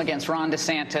Gillum against Ron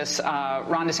DeSantis.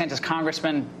 Ron DeSantis,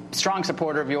 congressman, strong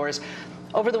supporter of yours.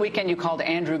 Over the weekend, you called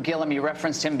Andrew Gillum. You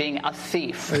referenced him being a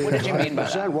thief. What did you mean by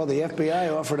that? Well, the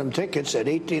FBI offered him tickets at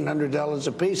 $1,800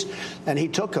 apiece, and he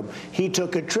took them. He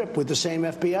took a trip with the same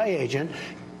FBI agent.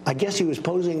 I guess he was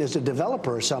posing as a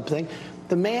developer or something.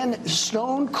 The man,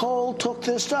 stone cold, took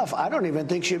this stuff. I don't even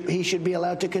think he should be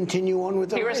allowed to continue on with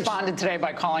the race. He responded today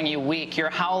by calling you weak. You're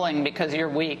howling because you're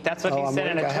weak. That's what he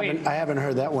said in a tweet. I haven't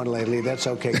heard that one lately. That's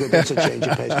okay. Good. That's a change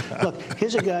of pace. Look,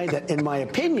 here's a guy that, in my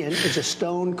opinion, is a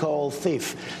stone cold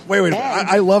thief. Wait.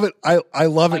 I love it. I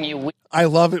love it. I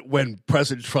love it when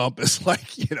President Trump is like,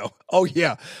 oh,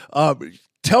 yeah.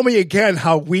 Tell me again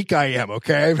how weak I am,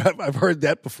 okay? I've heard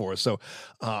that before. So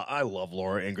I love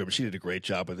Laura Ingraham. She did a great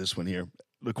job with this one here.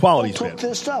 The quality's took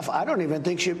this stuff. I don't even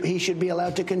think he should be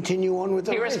allowed to continue on with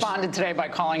the race. He responded today by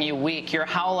calling you weak. You're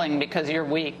howling because you're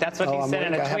weak. That's what he said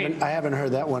in a tweet. I haven't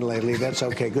heard that one lately. That's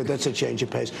okay. Good. That's a change of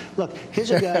pace. Look,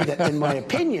 here's a guy that, in my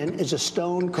opinion, is a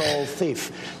stone cold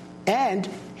thief. And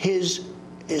his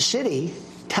city,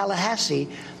 Tallahassee,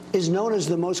 is known as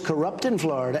the most corrupt in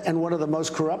Florida and one of the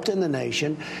most corrupt in the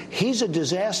nation. He's a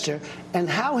disaster, and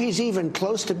how he's even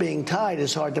close to being tied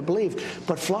is hard to believe.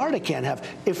 But Florida can't have.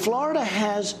 If Florida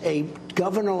has a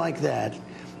governor like that,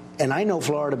 and I know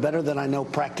Florida better than I know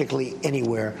practically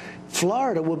anywhere,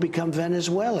 Florida will become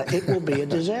Venezuela. It will be a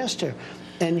disaster.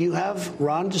 And you have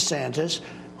Ron DeSantis,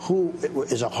 who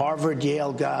is a Harvard,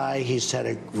 Yale guy. He's had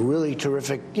a really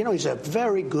terrific, he's a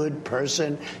very good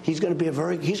person. He's going to be a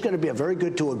very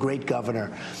good to a great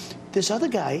governor. This other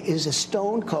guy is a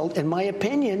stone cold. In my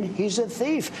opinion, he's a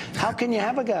thief. How can you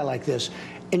have a guy like this?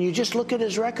 And you just look at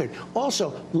his record.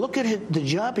 Also, look at the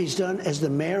job he's done as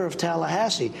the mayor of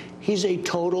Tallahassee. He's a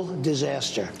total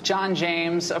disaster. John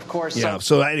James, of course. Yeah.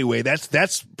 So anyway,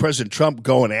 that's President Trump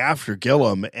going after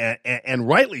Gillum, and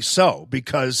rightly so,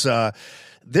 because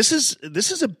this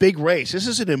is a big race. This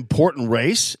is an important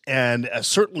race, and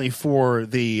certainly for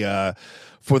the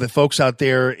folks out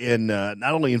there in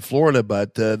not only in Florida,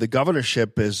 but the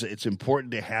governorship it's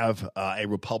important to have a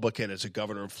Republican as a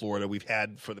governor of Florida. We've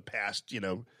had for the past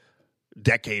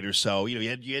decade or so. You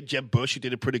had Jeb Bush, who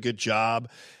did a pretty good job,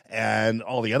 and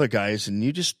all the other guys, and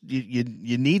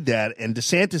you need that. And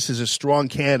DeSantis is a strong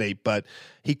candidate, but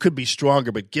he could be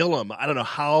stronger. But Gillum, I don't know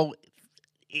how.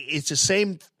 It's the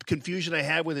same confusion I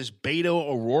had with this Beto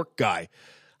O'Rourke guy.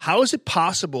 How is it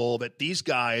possible that these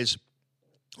guys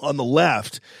on the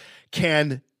left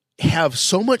can have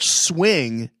so much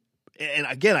swing. And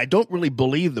again, I don't really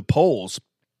believe the polls,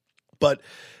 but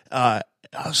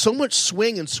so much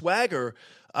swing and swagger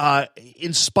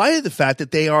in spite of the fact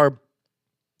that they are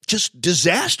just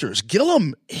disasters.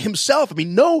 Gillum himself, I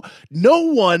mean, no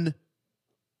one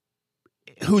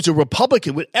who's a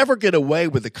Republican would ever get away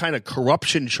with the kind of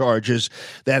corruption charges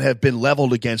that have been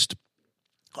leveled against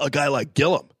a guy like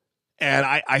Gillum. And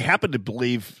I happen to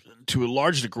believe, to a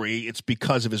large degree, it's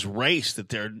because of his race that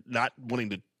they're not wanting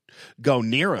to go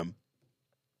near him.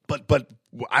 But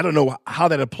I don't know how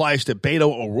that applies to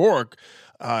Beto O'Rourke.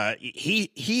 He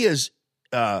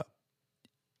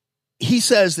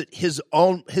says that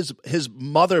his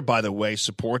mother, by the way,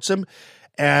 supports him,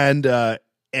 and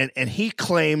he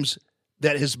claims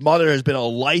that his mother has been a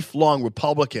lifelong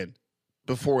Republican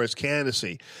before his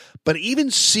candidacy. But even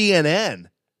CNN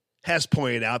has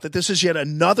pointed out that this is yet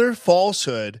another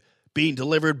falsehood being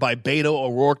delivered by Beto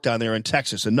O'Rourke down there in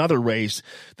Texas, another race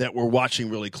that we're watching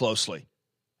really closely.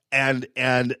 And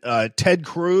Ted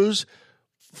Cruz,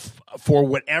 for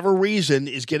whatever reason,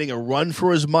 is getting a run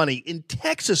for his money in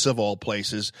Texas, of all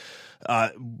places,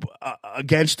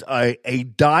 against a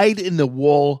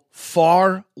dyed-in-the-wool,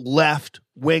 far-left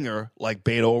winger like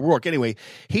Beto O'Rourke. Anyway,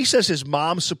 he says his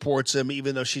mom supports him,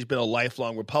 even though she's been a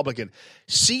lifelong Republican.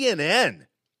 CNN,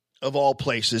 of all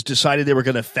places, decided they were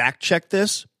going to fact-check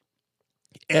this,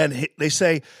 and they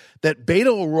say that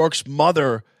Beto O'Rourke's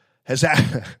mother has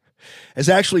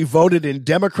actually voted in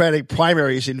Democratic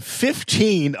primaries in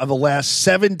 15 of the last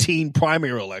 17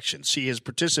 primary elections she has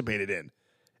participated in,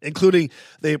 including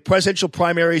the presidential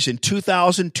primaries in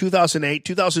 2000, 2008,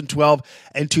 2012,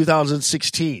 and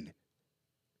 2016.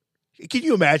 Can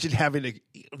you imagine having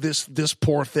this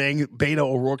poor thing, Beto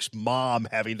O'Rourke's mom,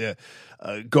 having to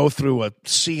go through a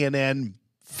CNN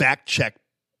fact check,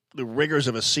 the rigors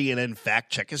of a CNN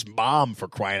fact check? His mom, for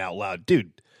crying out loud.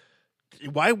 Dude,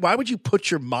 why would you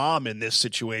put your mom in this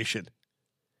situation?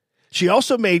 She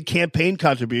also made campaign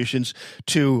contributions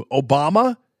to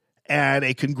Obama and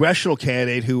a congressional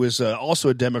candidate who is also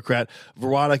a Democrat,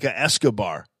 Veronica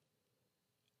Escobar.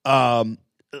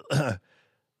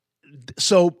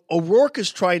 So O'Rourke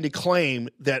is trying to claim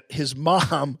that his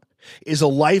mom is a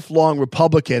lifelong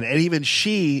Republican, and even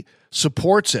she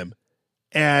supports him.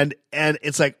 And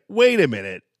it's like, wait a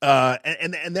minute.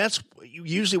 And that's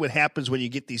usually what happens when you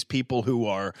get these people who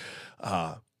are,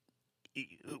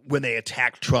 when they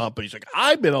attack Trump, and he's like,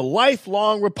 I've been a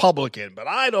lifelong Republican, but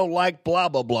I don't like blah,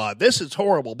 blah, blah. This is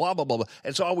horrible, blah, blah, blah, blah.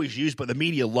 And it's always used, but the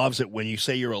media loves it when you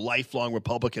say you're a lifelong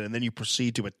Republican and then you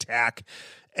proceed to attack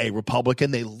a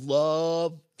Republican. They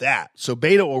love that. So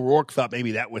Beto O'Rourke thought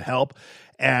maybe that would help,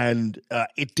 and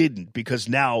it didn't, because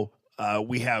now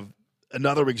we have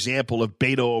another example of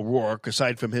Beto O'Rourke,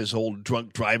 aside from his whole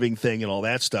drunk driving thing and all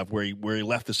that stuff, where he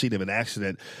left the scene of an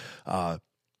accident,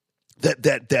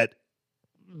 that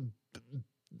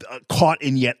caught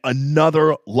in yet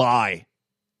another lie,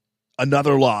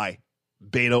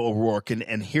 Beto O'Rourke,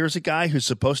 and here's a guy who's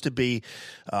supposed to be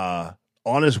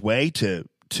on his way to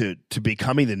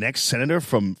becoming the next senator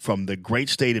from the great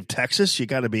state of Texas. You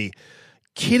got to be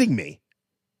kidding me.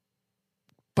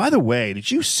 By the way, did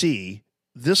you see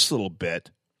this little bit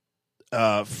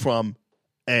from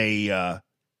a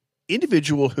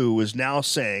individual who is now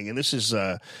saying, and this is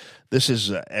Emily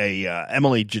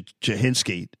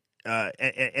Jahinsky,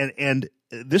 and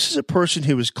this is a person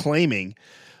who is claiming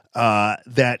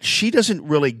that she doesn't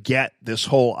really get this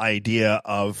whole idea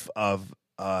of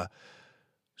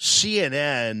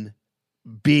CNN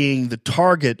being the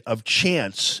target of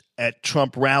chants at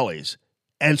Trump rallies,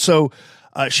 and so.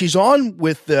 She's on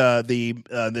with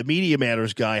the Media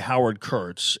Matters guy, Howard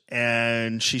Kurtz,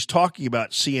 and she's talking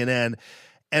about CNN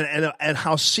and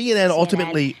how CNN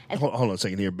ultimately hold on a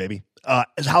second here, baby. How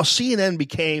CNN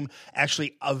became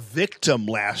actually a victim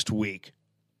last week.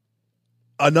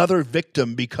 Another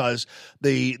victim because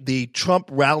the Trump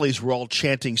rallies were all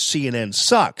chanting CNN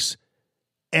sucks.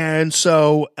 And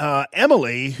so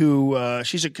Emily, who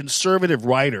she's a conservative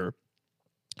writer,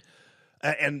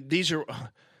 and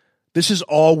this is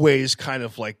always kind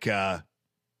of like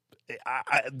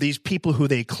these people who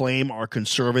they claim are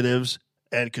conservatives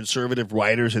and conservative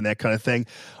writers and that kind of thing.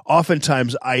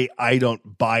 Oftentimes, I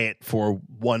don't buy it for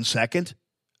 1 second.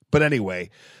 But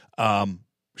anyway,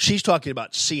 she's talking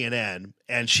about CNN,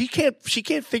 and she can't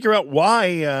figure out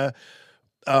why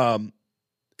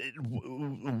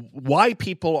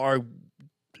people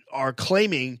are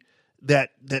claiming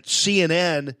that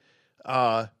CNN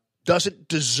doesn't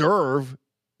deserve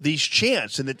these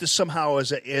chants, and that this somehow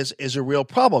is a real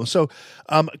problem. So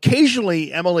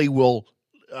occasionally Emily will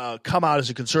come out as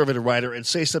a conservative writer and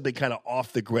say something kind of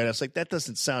off the grid. It's like, that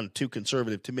doesn't sound too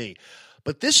conservative to me.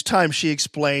 But this time she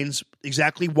explains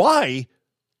exactly why,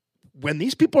 when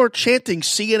these people are chanting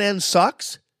CNN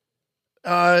sucks,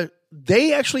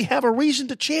 they actually have a reason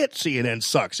to chant CNN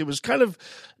sucks. It was kind of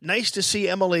nice to see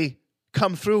Emily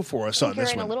come through for us on this one.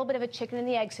 You're in a little bit of a chicken and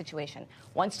the egg situation.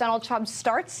 Once Donald Trump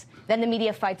starts, then the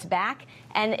media fights back,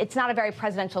 and it's not a very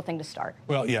presidential thing to start.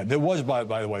 Well, yeah, there was, by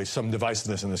the way, some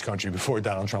divisiveness in this country before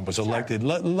Donald Trump was elected.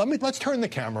 Let's turn the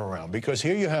camera around, because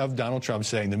here you have Donald Trump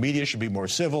saying the media should be more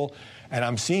civil, and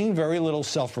I'm seeing very little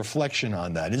self-reflection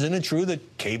on that. Isn't it true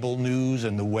that cable news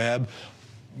and the web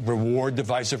reward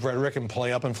divisive rhetoric and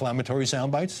play up inflammatory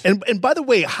sound bites? And by the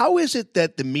way, how is it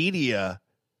that the media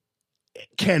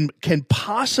can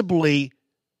possibly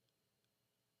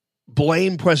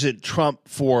blame President Trump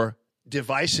for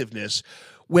divisiveness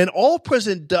when all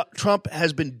President Trump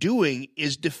has been doing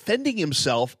is defending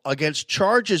himself against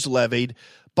charges levied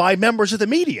by members of the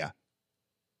media?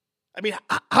 I mean,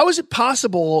 how is it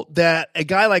possible that a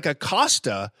guy like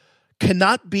Acosta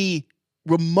cannot be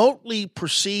remotely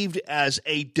perceived as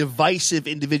a divisive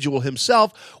individual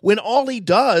himself when all he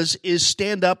does is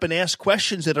stand up and ask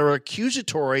questions that are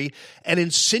accusatory and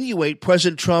insinuate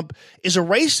President Trump is a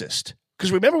racist?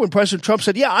 Because remember when President Trump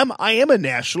said, yeah, I am a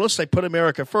nationalist, I put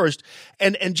America first,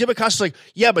 and Jim Acosta's like,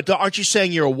 yeah, but aren't you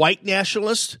saying you're a white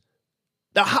nationalist?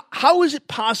 Now, how is it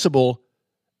possible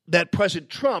that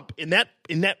President Trump, in that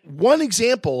one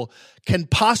example, can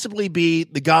possibly be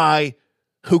the guy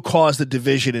who caused the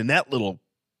division in that little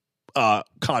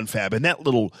confab, in that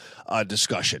little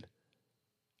discussion?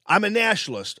 I'm a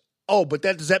nationalist. Oh, but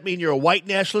does that mean you're a white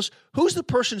nationalist? Who's the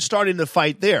person starting the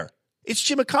fight there? It's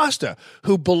Jim Acosta,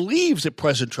 who believes that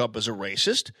President Trump is a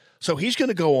racist. So he's going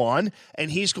to go on and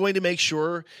he's going to make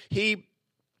sure he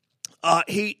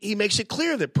makes it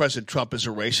clear that President Trump is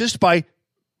a racist by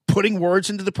putting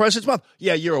words into the president's mouth.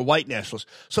 Yeah, you're a white nationalist.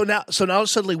 So now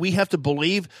suddenly we have to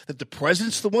believe that the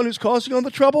president's the one who's causing all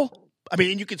the trouble? I mean,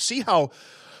 and you can see how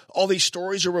all these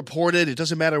stories are reported. It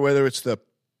doesn't matter whether it's the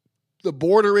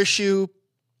border issue,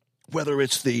 whether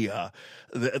it's the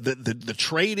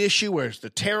trade issue, whether it's the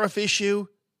tariff issue,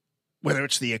 whether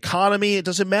it's the economy. It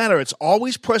doesn't matter. It's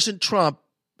always President Trump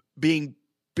being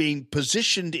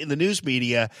positioned in the news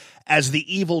media as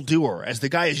the evildoer, as the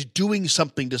guy is doing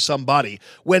something to somebody.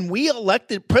 When we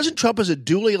elected, President Trump is a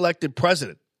duly elected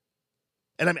president.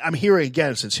 And I'm hearing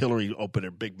again, since Hillary opened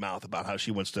her big mouth about how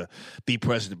she wants to be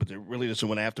president, but really doesn't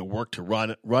want to have to work to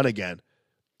run again.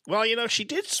 Well, you know, she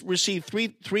did receive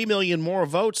 3 million more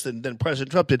votes than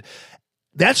President Trump did.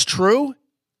 That's true.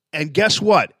 And guess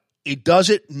what? It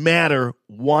doesn't matter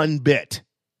one bit,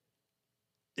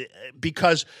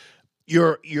 because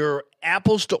you're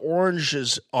apples to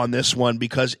oranges on this one,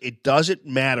 because it doesn't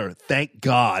matter. Thank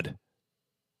God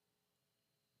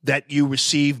that you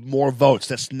receive more votes.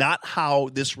 That's not how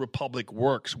this republic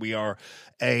works. We are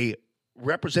a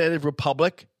representative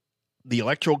republic. The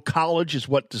Electoral College is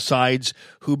what decides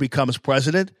who becomes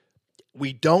president.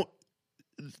 We don't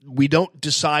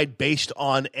decide based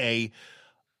on a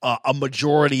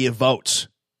majority of votes.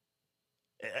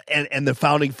 And the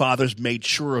founding fathers made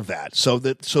sure of that. So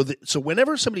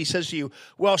whenever somebody says to you,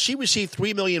 well, she received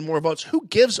 3 million more votes, who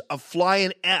gives a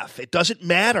flying F? It doesn't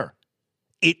matter.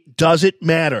 It doesn't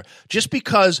matter. Just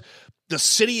because the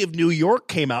city of New York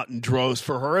came out in droves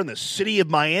for her, and the city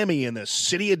of Miami, and the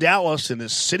city of Dallas, and the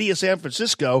city of San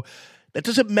Francisco, that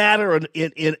doesn't matter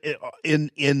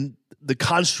in the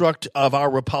construct of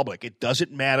our republic. It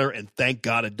doesn't matter, and thank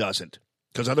God it doesn't,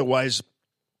 because otherwise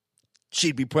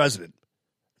she'd be president.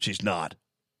 She's not.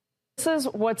 This is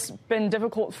what's been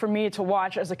difficult for me to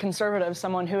watch as a conservative,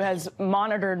 someone who has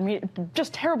monitored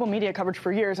just terrible media coverage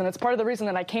for years. And it's part of the reason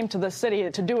that I came to this city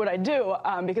to do what I do,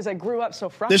 because I grew up so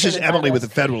frustrated. This is Emily with The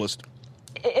Federalist.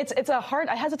 It's a hard.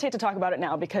 I hesitate to talk about it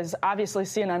now because obviously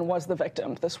CNN was the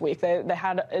victim this week. They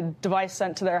had a device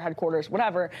sent to their headquarters,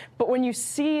 whatever. But when you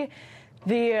see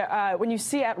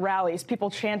at rallies people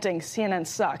chanting CNN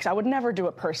sucks, I would never do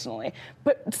it personally.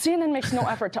 But CNN makes no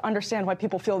effort to understand why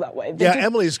people feel that way.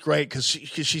 Emily's great because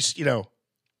she's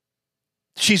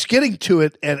she's getting to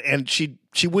it, and she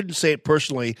wouldn't say it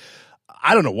personally.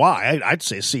 I don't know why. I'd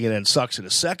say CNN sucks in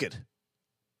a second.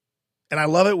 And I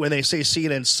love it when they say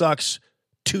CNN sucks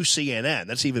to CNN.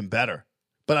 That's even better.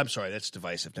 But I'm sorry, that's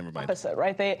divisive. Never mind. Opposite,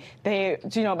 right? They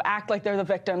act like they're the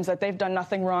victims, that they've done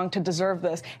nothing wrong to deserve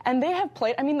this. And they have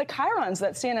played, the chyrons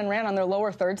that CNN ran on their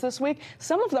lower thirds this week,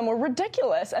 some of them were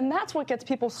ridiculous. And that's what gets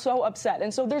people so upset.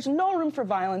 And so there's no room for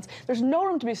violence. There's no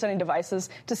room to be sending devices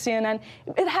to CNN.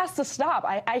 It has to stop.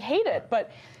 I hate it,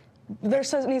 but there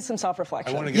needs some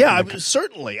self-reflection.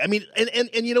 Certainly. I mean,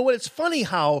 and you know what? It's funny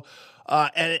how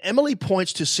and Emily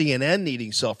points to CNN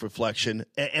needing self-reflection.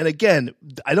 And again,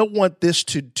 I don't want this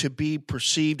to be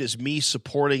perceived as me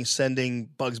supporting sending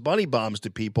Bugs Bunny bombs to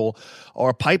people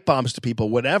or pipe bombs to people,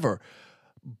 whatever.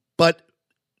 But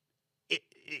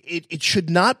it should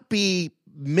not be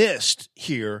missed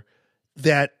here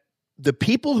that the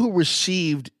people who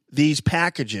received these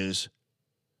packages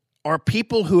are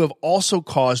people who have also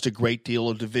caused a great deal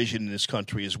of division in this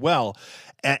country as well,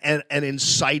 and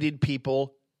incited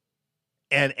people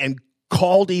and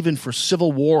called even for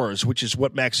civil wars, which is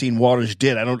what Maxine Waters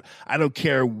did. I don't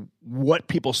care what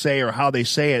people say or how they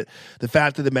say it. The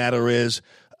fact of the matter is,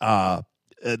 the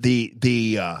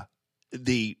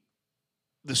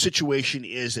situation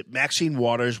is that Maxine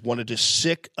Waters wanted to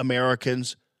sick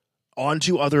Americans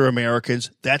onto other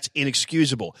Americans. That's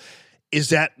inexcusable. Is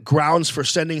that grounds for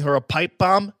sending her a pipe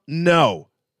bomb? No.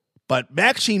 But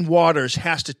Maxine Waters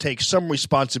has to take some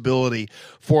responsibility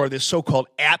for this so-called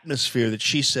atmosphere that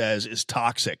she says is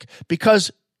toxic,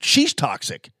 because she's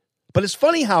toxic. But it's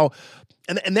funny how,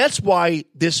 and that's why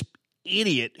this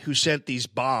idiot who sent these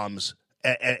bombs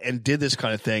and did this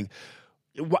kind of thing,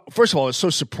 first of all, it's so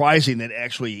surprising that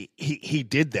actually he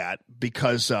did that,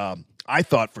 because I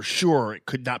thought for sure it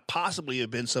could not possibly have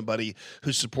been somebody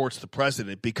who supports the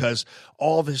president, because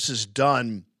all this has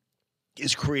done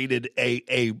is created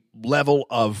a level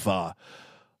of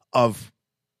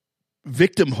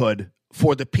victimhood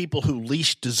for the people who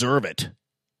least deserve it.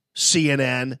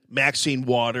 CNN, Maxine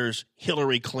Waters,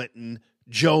 Hillary Clinton,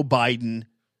 Joe Biden,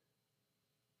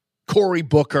 Cory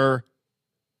Booker,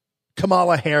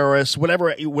 Kamala Harris,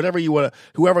 whoever you want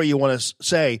to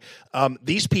say.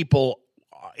 These people,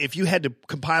 if you had to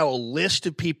compile a list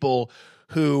of people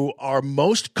who are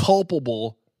most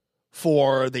culpable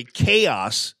for the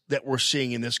chaos that we're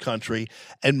seeing in this country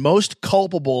and most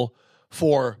culpable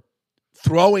for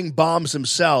throwing bombs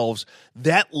themselves,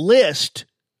 that list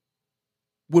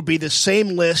would be the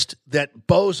same list that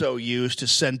Bozo used to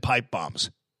send pipe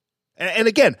bombs. And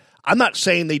again, I'm not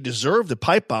saying they deserve the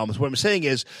pipe bombs. What I'm saying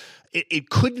is it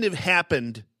couldn't have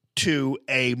happened to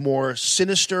a more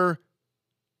sinister,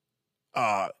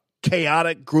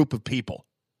 chaotic group of people.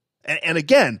 And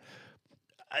again,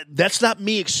 that's not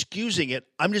me excusing it.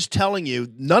 I'm just telling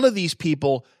you, none of these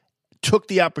people took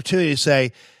the opportunity to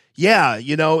say, yeah,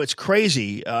 it's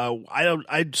crazy.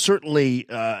 I'd certainly,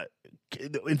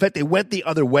 in fact, they went the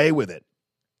other way with it.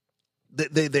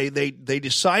 They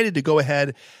decided to go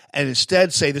ahead and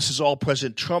instead say this is all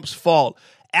President Trump's fault,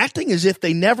 acting as if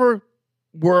they never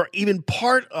were even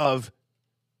part of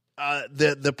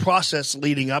the process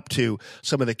leading up to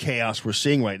some of the chaos we're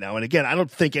seeing right now. And again, I don't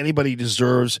think anybody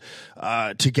deserves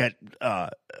to get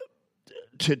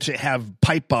to have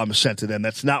pipe bombs sent to them.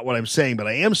 That's not what I'm saying. But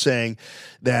I am saying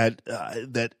that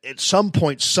that at some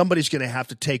point somebody's going to have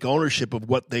to take ownership of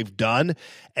what they've done.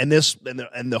 And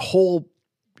the whole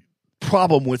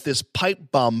problem with this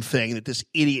pipe bomb thing that this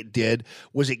idiot did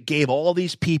was it gave all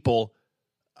these people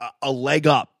a leg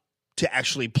up to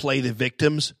actually play the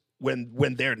victims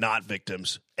when they're not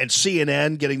victims. And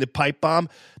CNN getting the pipe bomb,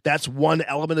 that's one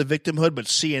element of victimhood, but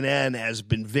CNN has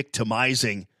been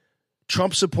victimizing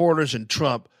Trump supporters and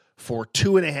Trump for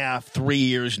 2.5, 3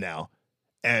 years now.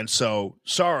 And so,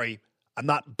 sorry, I'm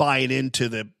not buying into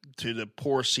the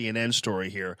poor CNN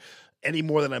story here any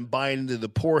more than I'm buying into the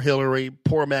poor Hillary,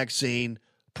 poor Maxine,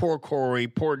 poor Cory,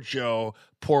 poor Joe,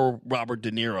 poor Robert De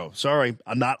Niro. Sorry,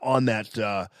 I'm not on that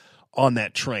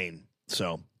train.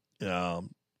 So,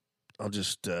 I'll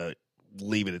just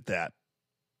leave it at that.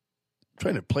 I'm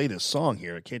trying to play this song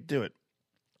here. I can't do it.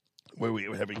 Where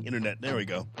we're having internet. There we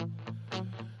go.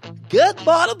 Good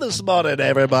morning this morning,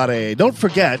 everybody. Don't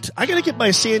forget, I got to get my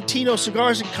Santino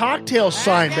Cigars and Cocktails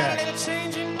signed back.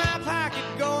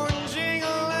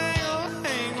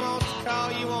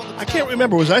 I can't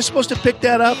remember. Was I supposed to pick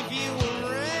that up?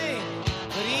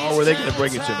 Or were they going to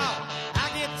bring it to me?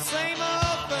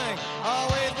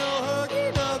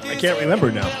 I can't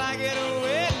remember now.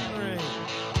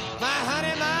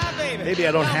 Maybe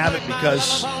I don't have it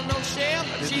because I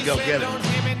didn't go get it.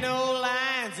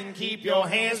 Keep your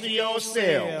hands to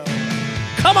yourself.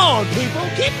 Come on, people.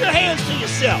 Keep your hands to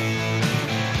yourself.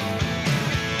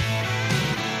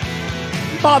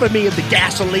 Bother me at the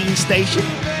gasoline station.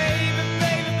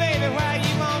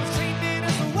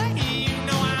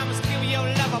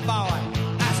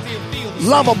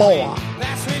 Lover boy.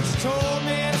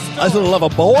 I said lover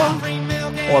boy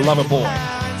or lover boy?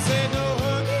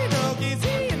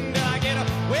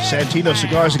 Santino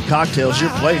Cigars and Cocktails,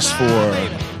 your place for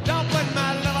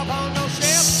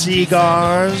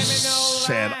cigars drinks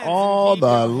and all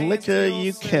the liquor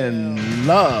you can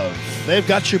love. They've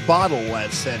got your bottle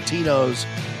at Santino's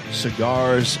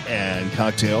Cigars and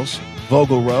Cocktails.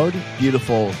 Vogel Road,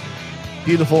 beautiful,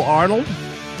 beautiful Arnold.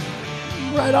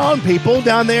 Right on, people,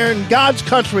 down there in God's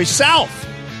country south,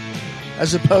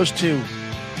 as opposed to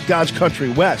God's country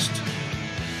west.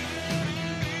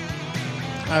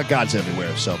 God's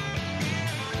everywhere, so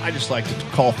I just like to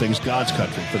call things God's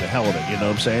country for the hell of it, you know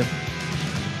what I'm saying?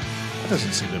 That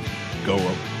doesn't seem to go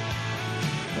wrong.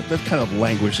 That kind of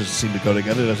language doesn't seem to go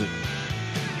together, does it?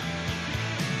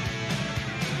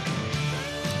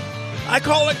 I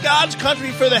call it God's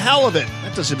country for the hell of it.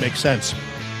 That doesn't make sense.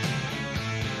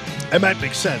 It might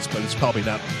make sense, but it's probably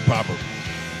not proper.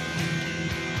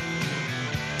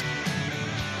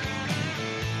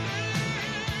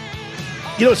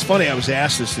 You know, it's funny. I was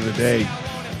asked this the other day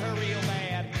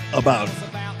about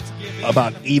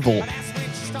evil.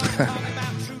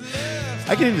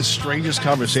 I get into the strangest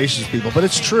conversations with people, but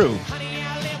it's true.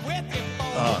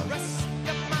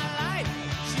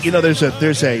 You know, there's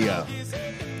a.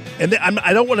 And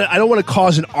I don't want to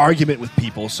cause an argument with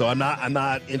people, so I'm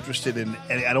not interested in.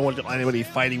 I don't want anybody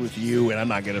fighting with you, and I'm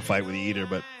not going to fight with you either.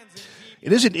 But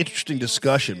it is an interesting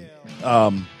discussion.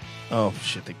 Oh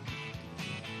shit!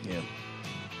 Yeah,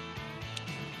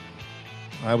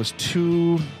 I was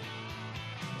too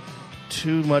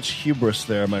much hubris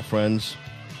there, my friends.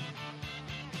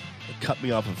 It cut me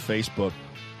off of Facebook.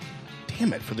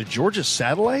 Damn it! For the Georgia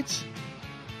satellites,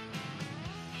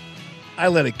 I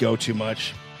let it go too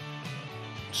much.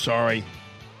 Sorry,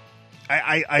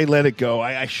 I let it go.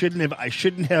 I shouldn't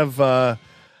have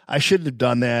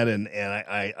done that, and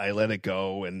I let it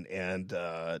go, and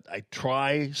I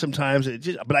try sometimes,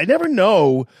 but I never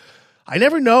know. I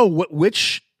never know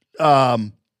which.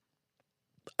 I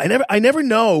never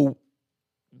know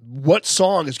what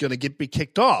song is going to get me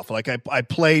kicked off. Like I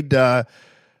played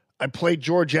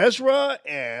George Ezra,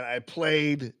 and I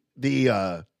played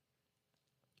the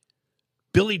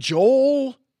Billy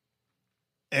Joel.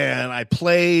 And I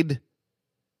played,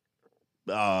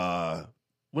 what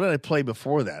did I play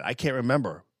before that? I can't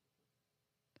remember.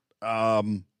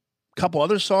 Couple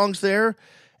other songs there,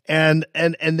 and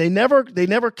they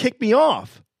never kicked me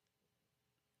off.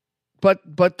 But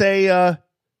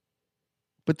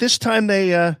this time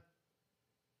they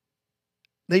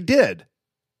did,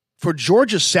 for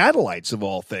Georgia satellites of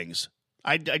all things.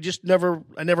 I never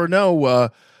know.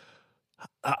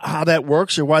 How that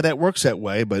works or why that works that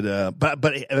way, but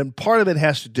and part of it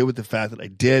has to do with the fact that I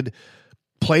did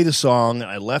play the song and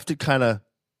I left it kind of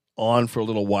on for a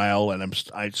little while, and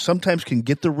I sometimes can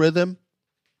get the rhythm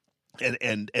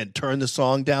and turn the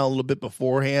song down a little bit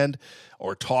beforehand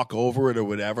or talk over it or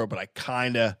whatever, but I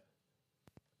kind of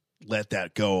let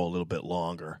that go a little bit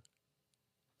longer.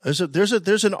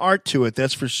 There's an art to it,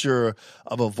 that's for sure,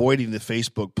 of avoiding the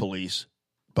Facebook police,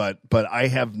 but I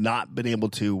have not been able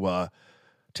to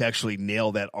actually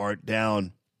nail that art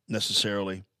down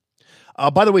necessarily.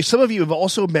 By the way, some of you have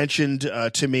also mentioned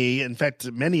to me, in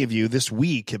fact, many of you this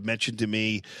week have mentioned to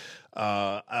me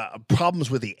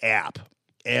problems with the app.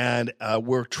 And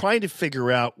we're trying to figure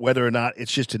out whether or not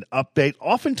it's just an update.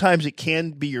 Oftentimes it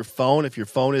can be your phone if your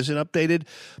phone isn't updated,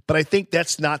 but I think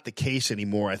that's not the case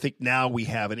anymore. I think now we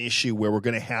have an issue where we're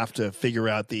going to have to figure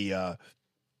out the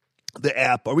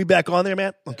app. Are we back on there,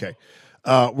 Matt? Okay.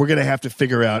 We're going to have to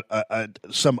figure out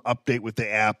some update with the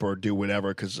app or do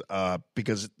whatever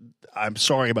because I'm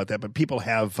sorry about that, but people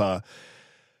have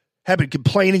been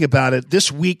complaining about it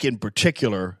this week in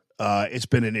particular. It's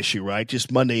been an issue, right?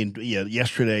 Just Monday and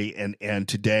yesterday and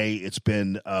today, it's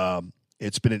been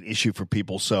an issue for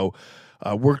people. So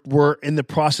we're in the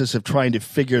process of trying to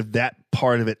figure that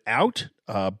part of it out.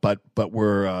 But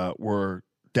we're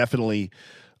definitely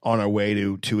on our way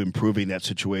to improving that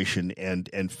situation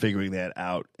and figuring that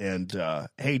out. And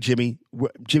hey, Jimmy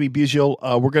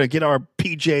Buziel, we're going to get our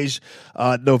PJ's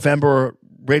November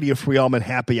Radio Free Almond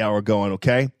Happy Hour going.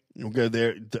 Okay, we're going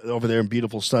there over there in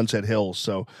beautiful Sunset Hills.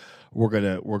 So we're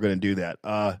gonna do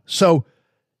that. So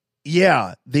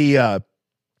yeah, we've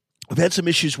had some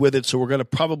issues with it. So we're going to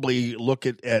probably look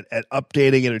at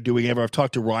updating it or doing whatever. I've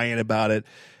talked to Ryan about it,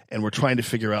 and we're trying to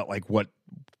figure out like what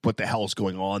the hell is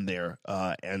going on there.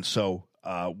 And so,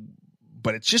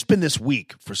 but it's just been this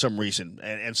week for some reason.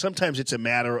 And sometimes it's a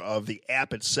matter of the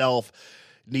app itself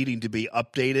needing to be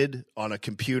updated on a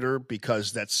computer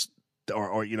because that's,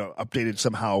 or updated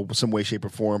somehow, some way, shape, or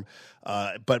form.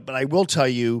 But I will tell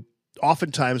you,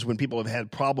 oftentimes when people have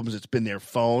had problems, it's been their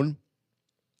phone.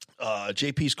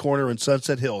 JP's Corner in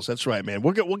Sunset Hills. That's right, man.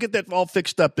 We'll get that all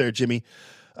fixed up there, Jimmy.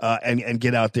 And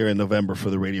get out there in November for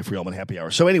the Radio Free Almond Happy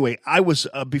Hour. So anyway, I was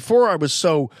before I was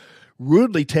so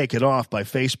rudely taken off by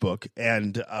Facebook,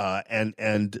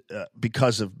 and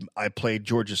because of I played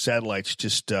Georgia Satellites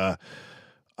just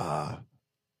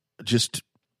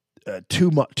too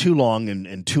long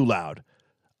and too loud.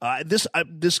 I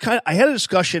had a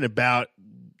discussion about,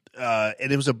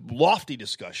 and it was a lofty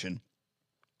discussion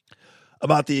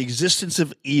about the existence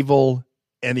of evil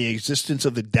and the existence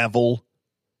of the devil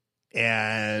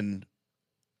and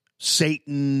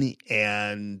Satan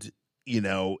and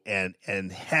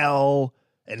and hell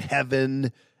and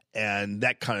heaven and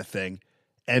that kind of thing,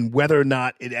 and whether or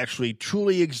not it actually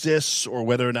truly exists or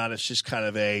whether or not it's just kind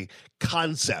of a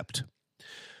concept.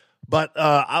 But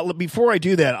before I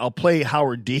do that, I'll play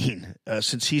Howard Dean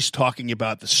since he's talking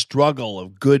about the struggle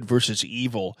of good versus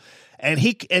evil, and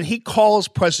he calls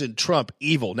President Trump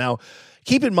evil. Now,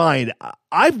 keep in mind,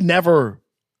 I've never.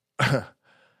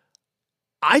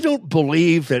 I don't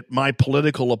believe that my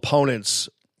political opponents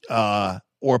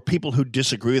or people who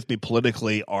disagree with me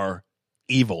politically are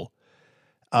evil.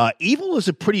 Evil is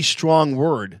a pretty strong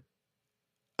word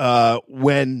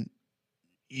when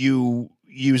you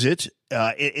use it.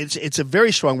 It's a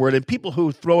very strong word, and people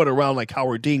who throw it around like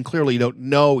Howard Dean clearly don't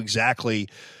know exactly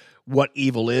what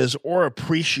evil is or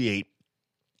appreciate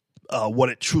what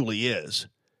it truly is.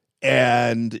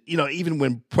 And, even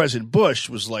when President Bush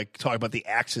was like talking about the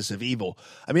axis of evil,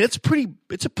 I mean, it's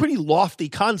a pretty lofty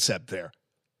concept there.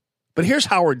 But here's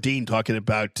Howard Dean talking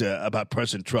about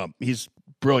President Trump. He's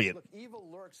brilliant. Look, evil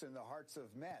lurks in the hearts of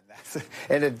men.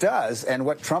 And it does. And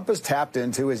what Trump has tapped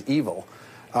into is evil.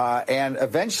 And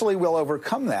eventually we'll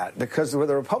overcome that, because the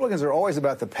Republicans are always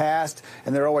about the past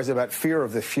and they're always about fear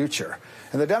of the future.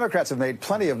 And the Democrats have made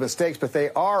plenty of mistakes, but they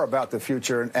are about the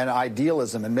future and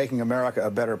idealism and making America a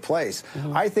better place.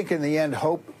 Mm-hmm. I think in the end,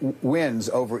 hope wins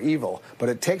over evil, but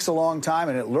it takes a long time,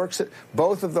 and it lurks.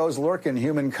 Both of those lurk in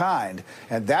humankind.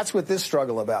 And that's what this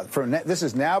struggle about. This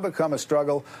has now become a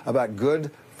struggle about good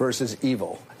versus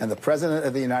evil. And the President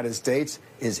of the United States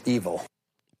is evil.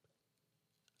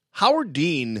 Howard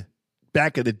Dean,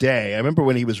 back in the day, I remember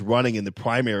when he was running in the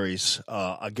primaries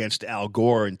against Al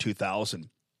Gore in 2000.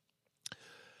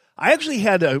 I actually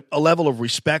had a level of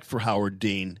respect for Howard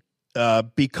Dean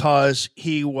because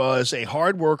he was a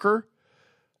hard worker,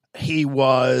 he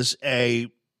was a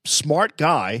smart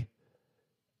guy,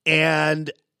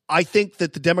 and I think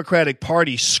that the Democratic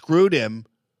Party screwed him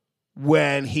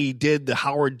when he did the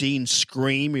Howard Dean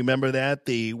scream. Remember that?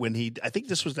 I think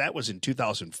that was in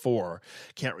 2004.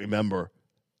 Can't remember.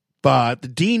 But the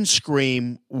Dean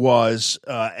scream was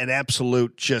an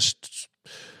absolute just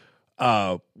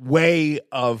way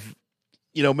of,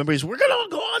 remember, we're going to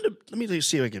go on to, let me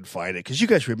see if I can find it, because you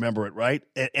guys remember it, right?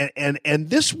 And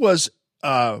this was,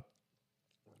 Howard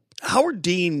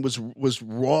Dean was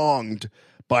wronged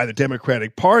by the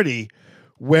Democratic Party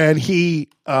when they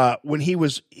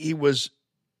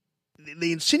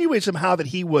insinuated somehow that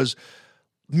he was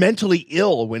mentally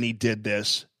ill when he did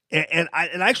this. And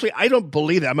actually, I don't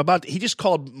believe that. He just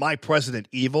called my president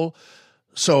evil.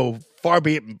 So far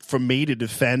be it from me to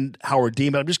defend Howard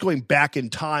Dean, but I'm just going back in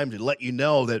time to let you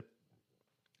know that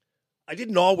I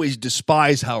didn't always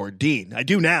despise Howard Dean. I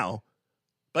do now,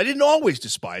 but I didn't always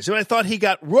despise him. I thought he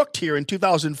got rooked here in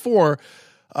 2004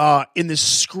 in this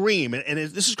scream, and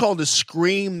this is called the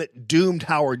scream that doomed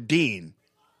Howard Dean.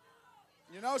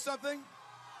 You know something?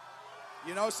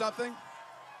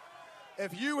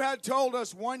 If you had told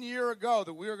us 1 year ago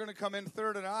that we were going to come in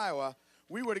third in Iowa,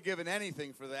 we would have given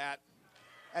anything for that.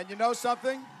 And you know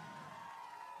something?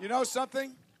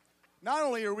 Not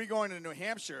only are we going to New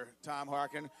Hampshire, Tom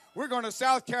Harkin, we're going to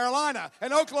South Carolina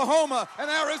and Oklahoma and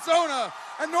Arizona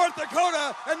and North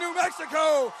Dakota and New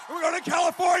Mexico. And we're going to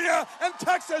California and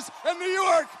Texas and New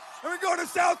York. And we're going to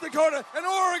South Dakota and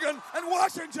Oregon and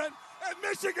Washington and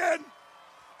Michigan.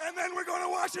 And then we're going to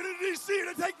Washington, D.C.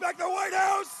 to take back the White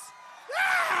House.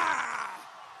 Yeah!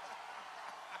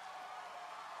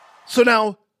 So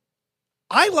now,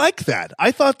 I like that.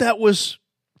 I thought that was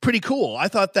pretty cool. I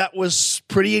thought that was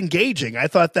pretty engaging. I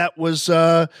thought that was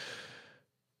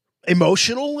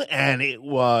emotional, and it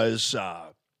was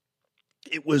a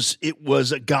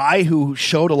guy who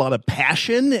showed a lot of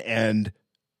passion, and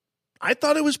I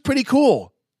thought it was pretty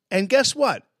cool. And guess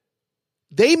what?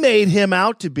 They made him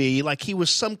out to be like he was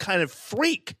some kind of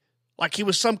freak, like he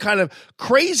was some kind of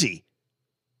crazy.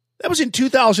 That was in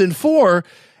 2004.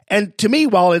 And to me,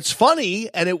 while it's funny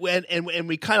and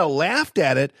we kind of laughed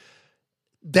at it,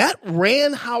 that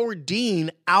ran Howard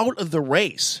Dean out of the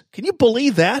race. Can you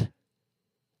believe that?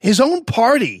 His own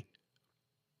party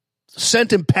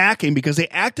sent him packing because they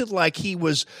acted like he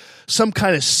was some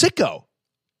kind of sicko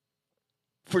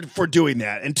for doing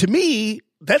that. And to me,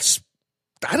 that's,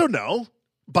 I don't know,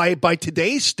 by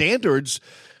today's standards,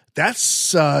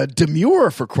 that's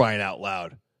demure, for crying out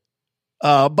loud.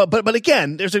 But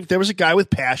again, there was a guy with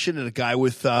passion and a guy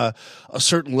with a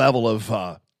certain level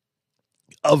of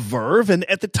verve, and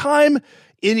at the time,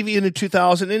 even in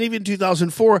 2000 and even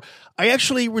 2004, I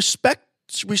actually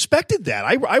respected that.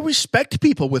 I respect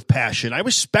people with passion. I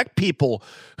respect people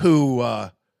who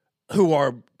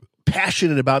are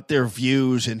passionate about their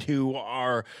views and who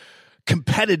are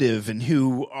competitive and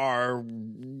who are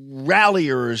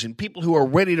ralliers and people who are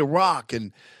ready to rock.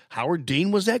 And Howard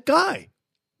Dean was that guy,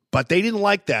 but they didn't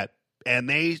like that. And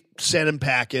they sent him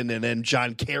packing. And then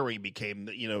John Kerry became,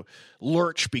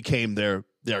 Lurch became their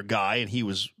guy, and he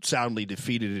was soundly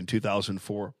defeated in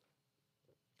 2004.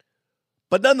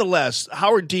 But nonetheless,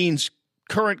 Howard Dean's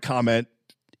current comment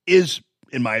is,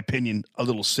 in my opinion, a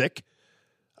little sick.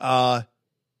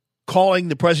 Calling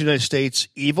the President of the United States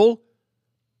evil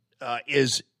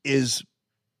is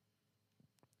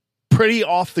pretty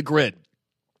off the grid.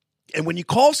 And when you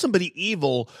call somebody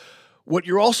evil, what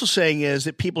you're also saying is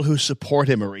that people who support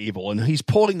him are evil. And he's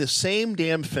pulling the same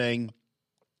damn thing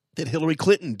that Hillary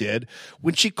Clinton did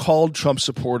when she called Trump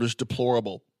supporters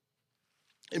deplorable.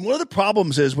 And one of the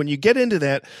problems is when you get into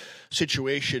that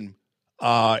situation,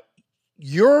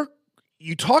 you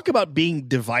talk about being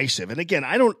divisive. And again,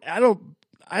 I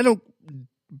don't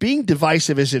being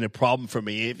divisive isn't a problem for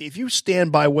me. If you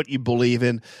stand by what you believe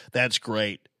in, that's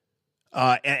great.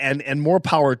 And more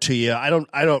power to you.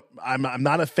 I'm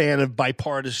not a fan of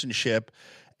bipartisanship,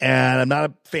 and I'm not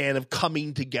a fan of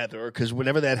coming together, because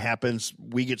whenever that happens,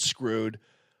 we get screwed.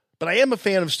 But I am a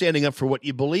fan of standing up for what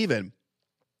you believe in.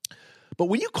 But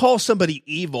when you call somebody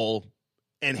evil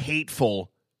and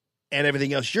hateful and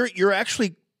everything else, you're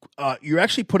actually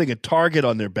putting a target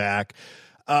on their back.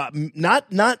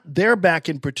 Not their back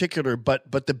in particular,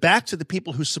 but the backs of the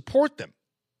people who support them.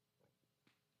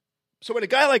 So when a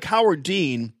guy like Howard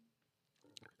Dean,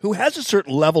 who has a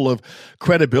certain level of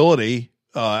credibility,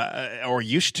 or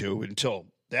used to until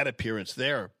that appearance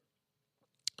there,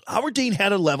 Howard Dean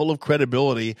had a level of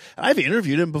credibility. I've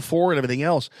interviewed him before and everything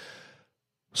else.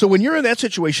 So when you're in that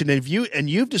situation and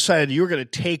you've decided you're going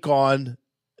to take on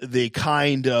the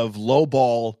kind of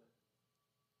lowball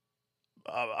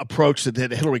approach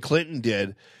that Hillary Clinton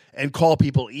did and call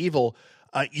people evil,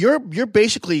 you're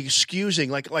basically excusing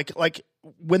like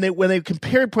when they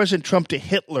compared President Trump to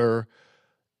Hitler,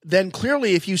 then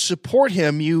clearly if you support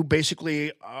him, you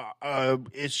basically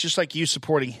it's just like you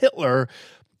supporting Hitler,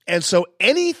 and so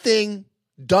anything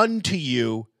done to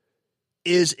you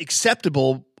is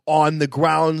acceptable on the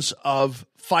grounds of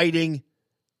fighting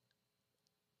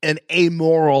an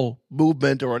amoral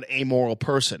movement or an amoral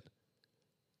person.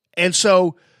 And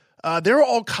so there are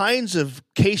all kinds of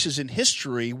cases in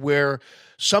history where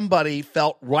somebody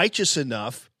felt righteous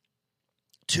enough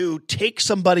to take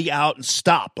somebody out and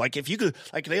stop. Like if you could,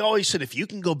 like they always said, if you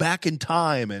can go back in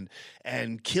time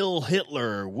and kill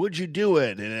Hitler, would you do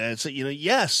it? And it's,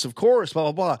 yes, of course,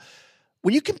 blah, blah, blah.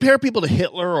 When you compare people to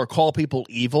Hitler or call people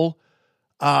evil,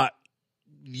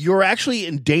 you're actually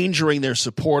endangering their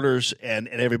supporters and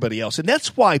everybody else. And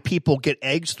that's why people get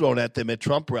eggs thrown at them at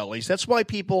Trump rallies. That's why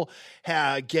people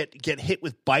get hit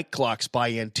with bike clocks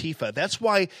by Antifa. That's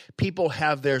why people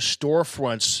have their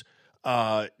storefronts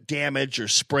damaged or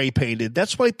spray painted.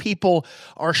 That's why people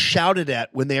are shouted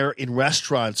at when they're in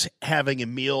restaurants having a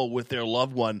meal with their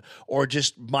loved one or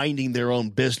just minding their own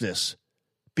business.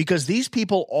 Because these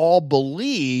people all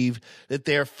believe that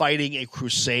they're fighting a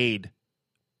crusade.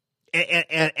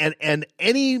 And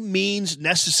any means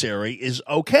necessary is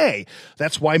okay.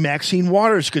 That's why Maxine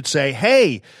Waters could say,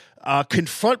 hey,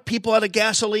 confront people at a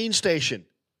gasoline station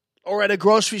or at a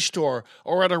grocery store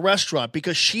or at a restaurant,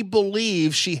 because she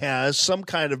believes she has some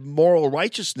kind of moral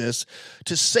righteousness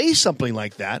to say something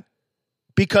like that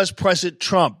because President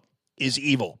Trump is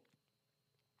evil.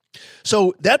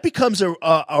 So that becomes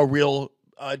a real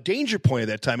danger point at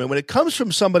that time. And when it comes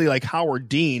from somebody like Howard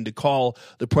Dean to call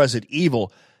the president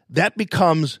evil, that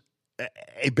becomes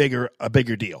a bigger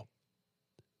deal.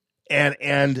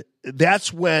 And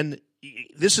that's when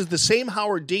this is the same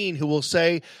Howard Dean who will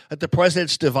say that the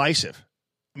president's divisive.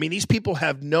 I mean, these people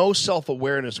have no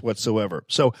self-awareness whatsoever.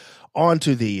 So on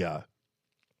to the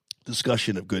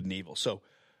discussion of good and evil. So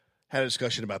had a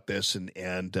discussion about this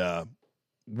and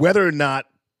whether or not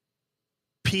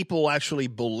people actually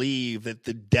believe that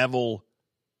the devil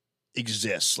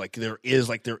exists, like there is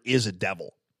a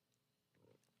devil.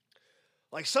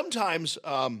 Like sometimes,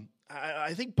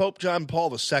 I think Pope John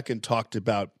Paul II talked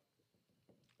about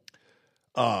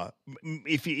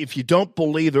if you don't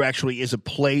believe there actually is a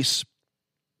place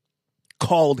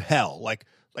called hell, like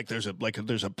there's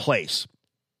a place.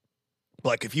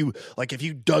 Like if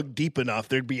you dug deep enough,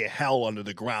 there'd be a hell under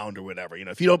the ground or whatever.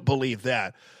 If you don't believe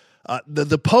that,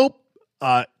 the Pope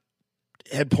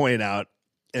had pointed out,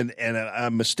 and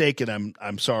I'm mistaken.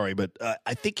 I'm sorry, but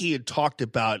I think he had talked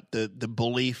about the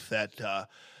belief that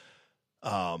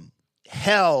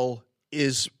hell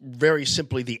is very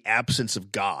simply the absence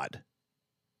of God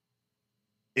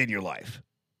in your life.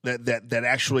 That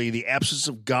actually the absence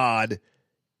of God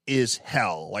is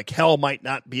hell. Like hell might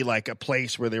not be like a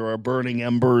place where there are burning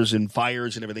embers and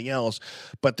fires and everything else,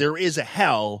 but there is a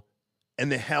hell,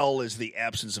 and the hell is the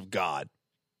absence of God.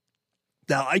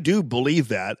 Now, I do believe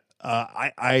that.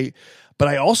 But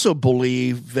I also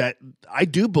believe that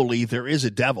there is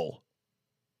a devil.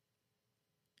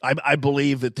 I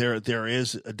believe that there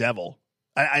is a devil.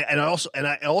 And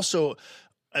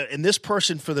this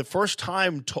person for the first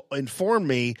time informed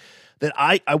me that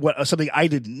something I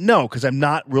didn't know, because I'm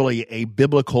not really a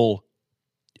biblical.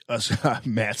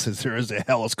 Matt says there is a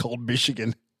hell. It's called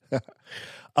Michigan.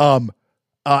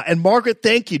 And Margaret,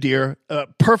 thank you, dear.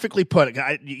 Perfectly put.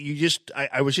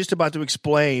 I was just about to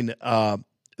explain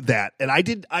that, and I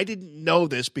didn't know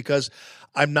this because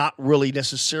I'm not really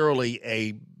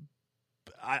necessarily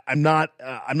I'm not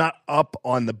up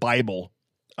on the Bible.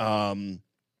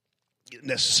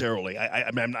 Necessarily,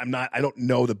 I don't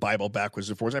know the Bible backwards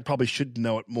and forwards. I probably should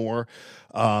know it more.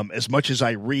 As much as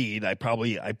I read, I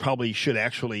probably should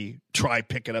actually try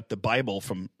picking up the Bible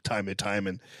from time to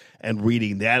time and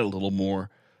reading that a little more.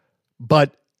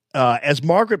 But as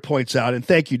Margaret points out, and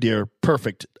thank you, dear,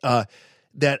 perfect.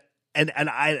 That and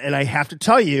I have to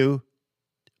tell you,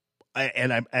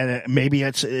 and maybe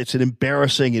it's an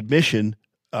embarrassing admission,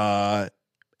 and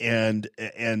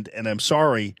I'm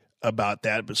sorry about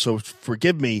that, but so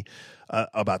forgive me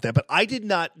about that. But I did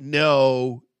not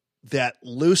know that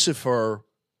Lucifer,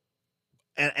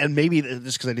 and maybe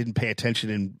this because I didn't pay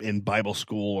attention in Bible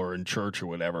school or in church or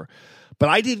whatever, but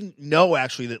I didn't know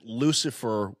actually that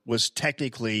Lucifer was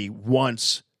technically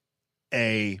once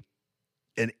an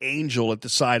angel at the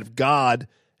side of God,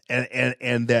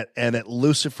 and that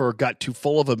Lucifer got too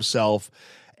full of himself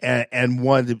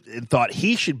and thought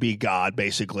he should be God,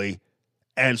 basically,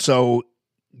 and so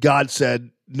God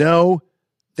said, "No,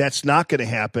 that's not going to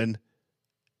happen.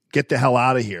 Get the hell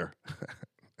out of here."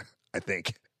 I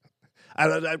think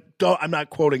I'm not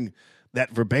quoting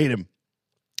that verbatim.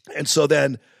 And so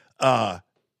then,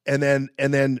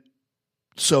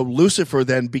 so Lucifer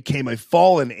then became a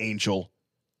fallen angel.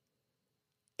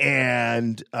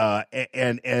 And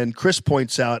Chris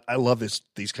points out, I love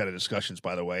these kind of discussions,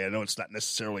 by the way. I know it's not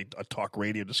necessarily a talk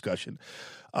radio discussion.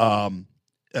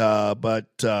 But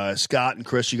Scott and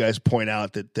Chris, you guys point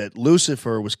out that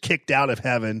Lucifer was kicked out of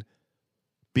heaven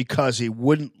because he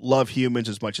wouldn't love humans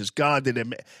as much as God did.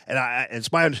 And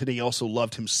it's my understanding he also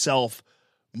loved himself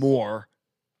more.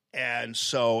 And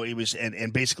so he was,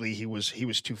 and basically he was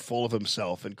too full of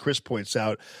himself. And Chris points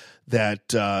out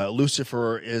that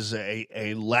Lucifer is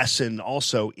a lesson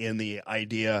also in the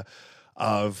idea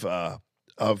of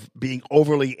being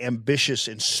overly ambitious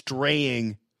and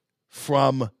straying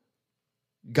from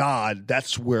God.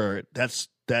 That's what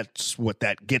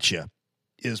that gets you,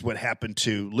 is what happened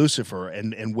to Lucifer.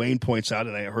 And Wayne points out,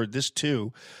 and I heard this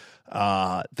too,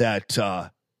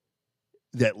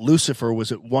 that Lucifer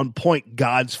was at one point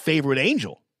God's favorite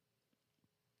angel,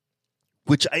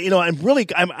 which I'm really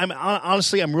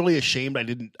ashamed.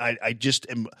 I just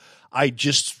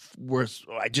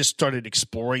started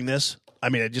exploring this. I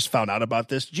mean, I just found out about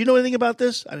this. Did you know anything about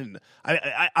this? I didn't.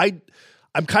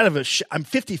 I'm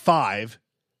 55.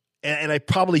 And I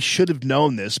probably should have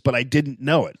known this, but I didn't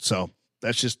know it. So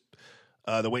that's just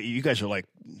the way you guys are like,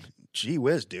 gee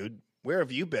whiz, dude, where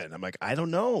have you been? I'm like, I don't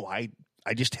know. I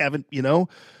just haven't,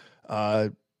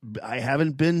 I've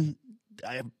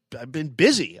been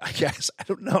busy, I guess. I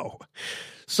don't know.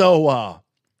 So,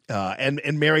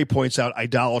 and Mary points out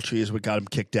idolatry is what got him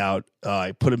kicked out.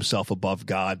 He put himself above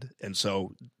God. And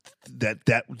so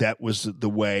that was the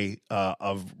way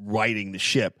of righting the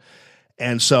ship.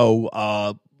 And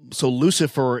so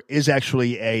Lucifer is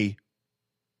actually a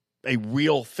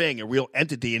real thing, a real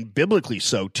entity, and biblically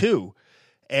so too.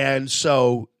 And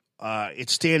so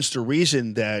it stands to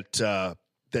reason that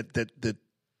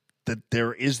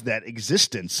there is that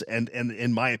existence. And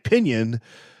in my opinion,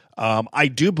 I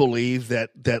do believe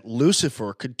that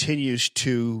Lucifer continues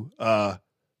to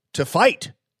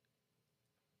fight.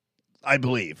 I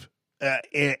believe,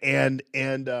 and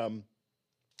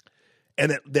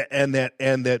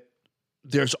that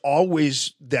there's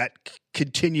always that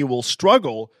continual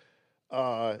struggle,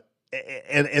 and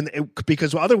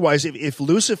because otherwise, if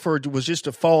Lucifer was just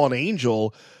a fallen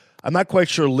angel, I'm not quite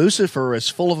sure Lucifer, as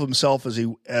full of himself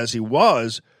as he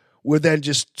was, would then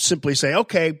just simply say,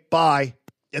 "Okay, bye,"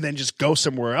 and then just go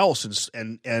somewhere else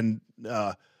and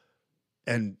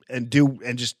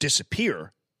just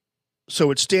disappear.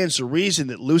 So it stands to reason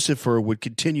that Lucifer would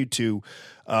continue to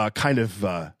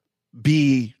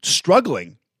be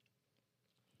struggling,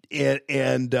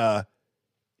 and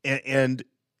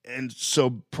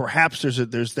so perhaps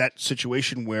there's that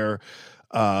situation where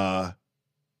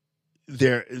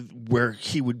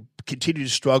he would continue to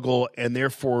struggle, and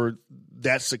therefore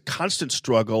that's a constant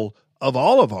struggle of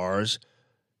all of ours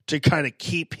to kind of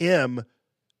keep him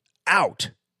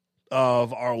out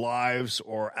of our lives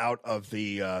or out of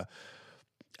the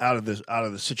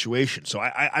situation. So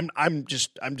I'm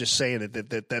just saying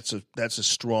that's a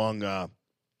strong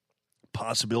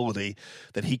possibility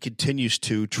that he continues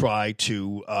to try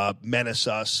to menace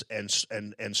us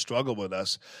and struggle with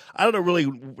us. I don't know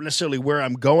really necessarily where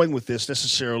I'm going with this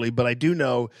necessarily, but I do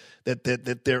know that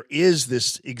there is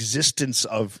this existence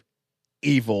of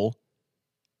evil.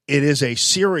 It is a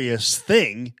serious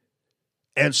thing,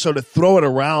 and so to throw it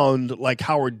around like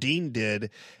Howard Dean did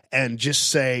and just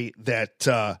say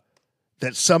that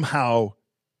somehow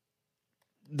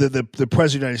the President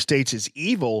of the United States is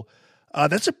evil.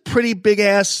 That's a pretty big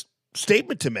ass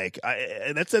statement to make.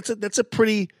 That's a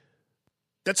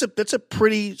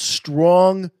pretty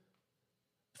strong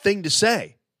thing to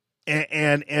say,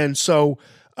 and so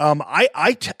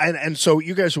so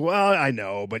you guys are, well, I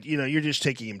know, but you're just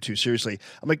taking him too seriously.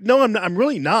 I'm like, no, I'm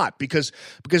really not, because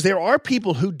there are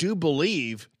people who do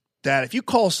believe that if you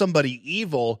call somebody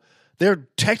evil, they're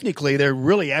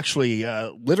really actually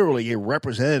literally a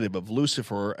representative of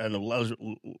Lucifer and a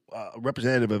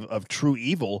representative of true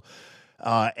evil,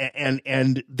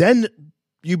 and then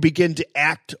you begin to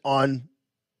act on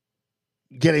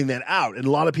getting that out. And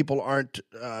a lot of people aren't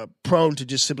prone to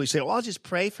just simply say, well, I'll just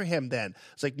pray for him then.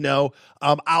 It's like, no,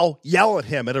 I'll yell at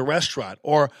him at a restaurant,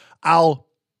 or I'll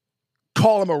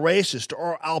call him a racist,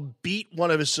 or I'll beat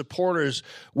one of his supporters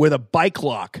with a bike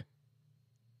lock.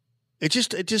 It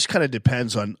just kind of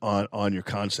depends on your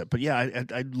concept. But yeah,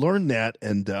 I learned that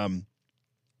and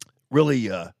really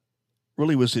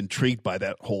was intrigued by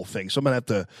that whole thing. So I'm going to have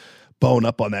to bone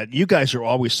up on that. You guys are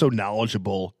always so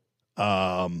knowledgeable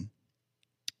about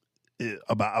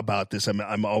this.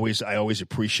 I always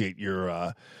appreciate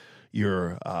your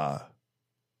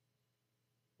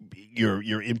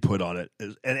input on it.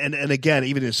 And again,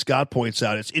 even as Scott points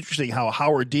out, it's interesting how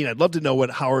Howard Dean, I'd love to know what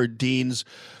Howard Dean's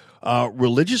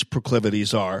religious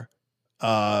proclivities are.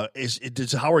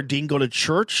 Does Howard Dean go to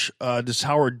church? Does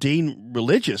Howard Dean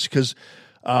religious? Because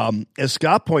as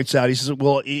Scott points out, he says,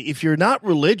 well, if you're not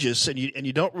religious and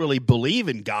you don't really believe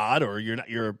in God, or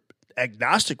you're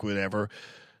agnostic, or whatever,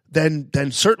 then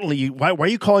certainly why are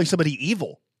you calling somebody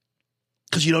evil?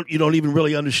 Because you don't even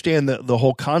really understand the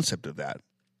whole concept of that.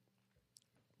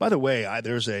 By the way,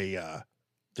 there's a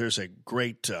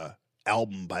great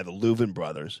album by the Louvin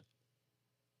brothers.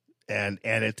 And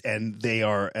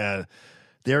they're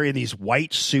in these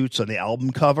white suits on the album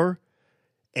cover,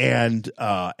 and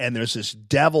there's this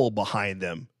devil behind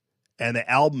them, and the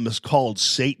album is called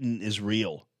 "Satan is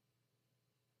Real."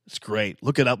 It's great.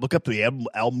 Look it up. Look up the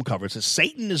album cover. It says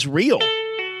 "Satan is Real."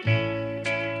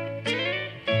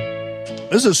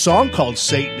 There's a song called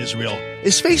 "Satan is Real."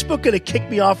 Is Facebook going to kick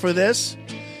me off for this?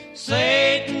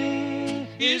 Satan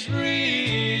is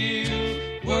real,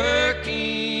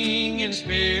 working in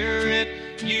spirit.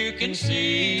 You can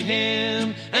see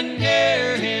him and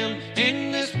hear him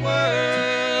in this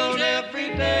world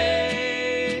every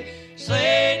day.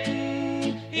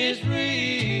 Satan is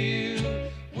real,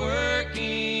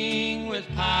 working with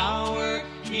power.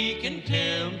 He can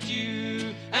tempt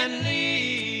you and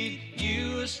lead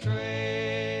you astray.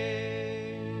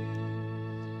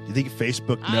 You think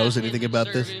Facebook knows anything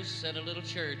about this? At a little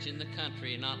church in the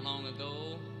country not long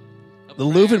ago. The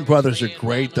Louvin brothers are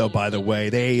great, though, by the way.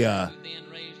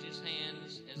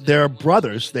 They're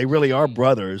brothers. They really are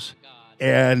brothers.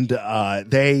 And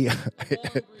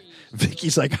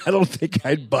Vicky's like, I don't think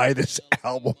I'd buy this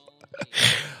album.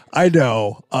 I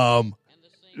know.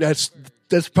 That's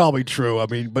probably true. I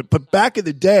mean, but back in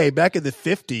the day, back in the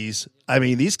 50s, I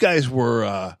mean, these guys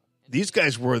were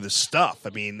the stuff. I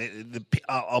mean,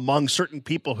 among certain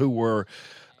people who were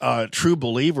true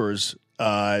believers,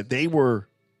 they were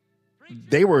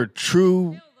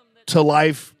true to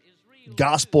life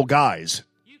gospel guys.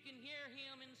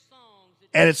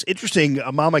 And it's interesting.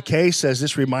 Mama Kay says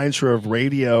this reminds her of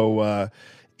radio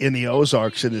in the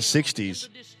Ozarks in the 60s.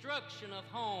 Destruction of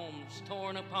homes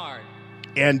torn apart.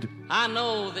 And I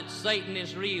know that Satan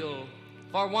is real,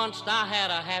 for once I had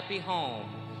a happy home.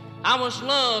 I was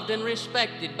loved and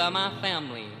respected by my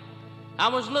family. I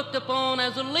was looked upon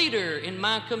as a leader in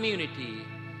my community.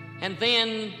 And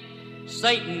then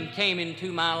Satan came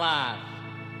into my life.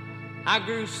 I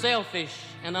grew selfish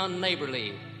and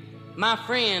unneighborly. My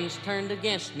friends turned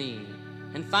against me.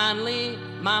 And finally,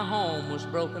 my home was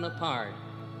broken apart.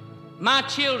 My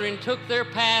children took their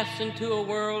paths into a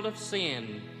world of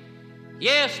sin.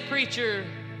 Yes, preacher,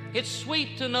 it's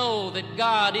sweet to know that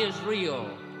God is real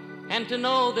and to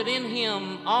know that in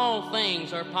Him all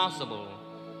things are possible.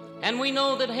 And we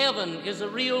know that heaven is a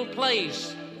real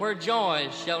place where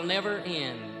joys shall never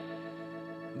end.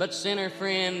 But sinner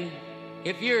friend,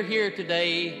 if you're here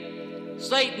today,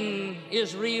 Satan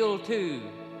is real too.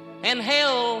 And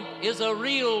hell is a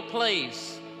real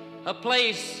place, a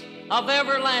place of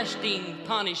everlasting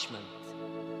punishment.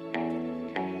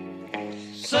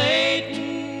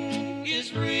 Satan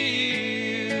is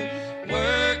real,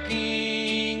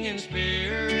 working in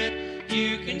spirit.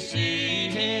 You can see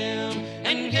him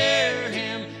and hear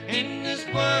him in this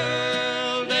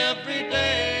world every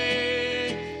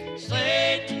day.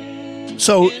 Satan.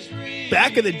 So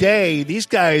back in the day, these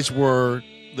guys were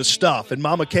the stuff. And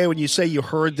Mama Kay, when you say you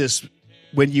heard this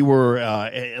when you were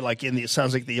like in the, it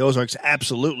sounds like the Ozarks,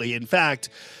 absolutely. In fact,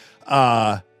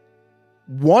 one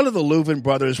of the Louvin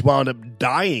brothers wound up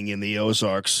dying in the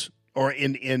Ozarks, or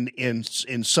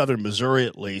in southern Missouri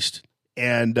at least.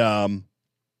 And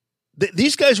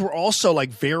these guys were also like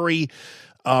very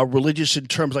religious in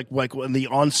terms like when the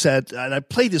onset, and I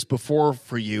played this before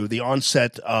for you, the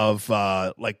onset of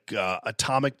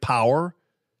atomic power.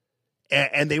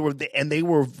 And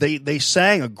they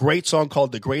sang a great song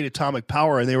called "The Great Atomic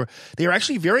Power," and they were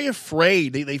actually very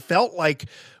afraid. They felt like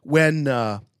when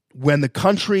the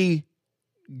country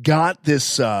got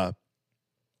this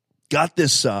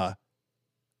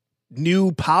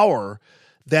new power,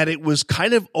 that it was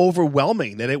kind of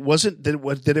overwhelming. That it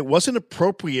wasn't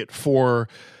appropriate for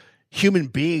human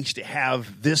beings to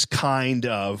have this kind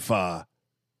of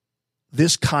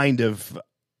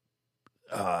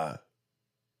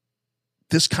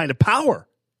power,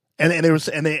 and they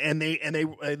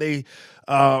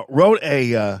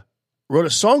wrote a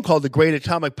song called "The Great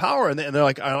Atomic Power," and they're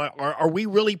like, are we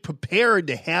really prepared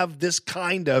to have this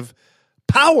kind of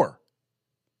power?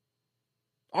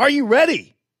 Are you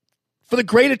ready for the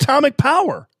great atomic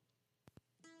power?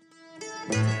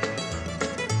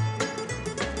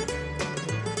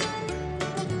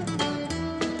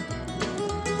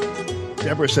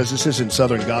 Deborah says this isn't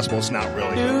Southern gospel. It's not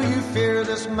really. Do you fear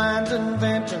this man's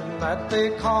invention that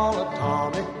they call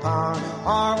atomic power?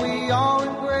 Are we all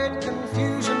in great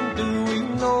confusion? Do we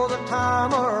know the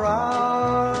time or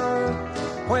hour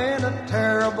when a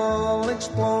terrible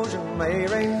explosion may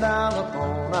rain down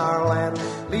upon our land,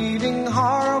 leaving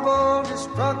horrible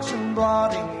destruction,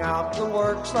 blotting out the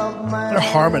works of man? Their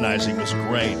harmonizing was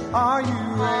great. Are you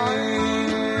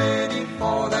ready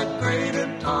for that great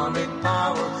atomic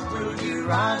power? Will you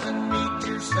rise and meet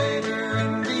your Savior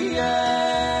in the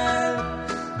air?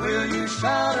 Will you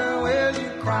shout or will you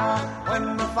cry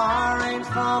when the fire rains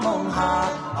from on high?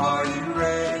 Are you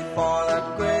ready for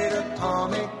that great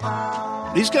atomic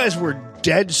power? These guys were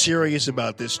dead serious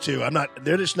about this too.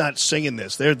 They're just not singing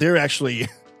this. They're actually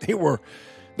they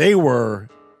were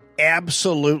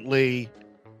absolutely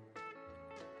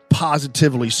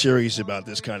positively serious about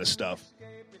this kind of stuff.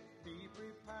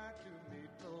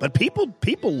 But people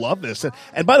love this,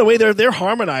 and by the way, their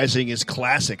harmonizing is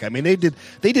classic. I mean, they did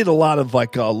a lot of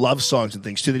like love songs and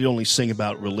things too. They didn't only sing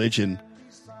about religion,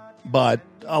 but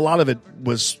a lot of it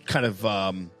was kind of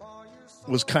a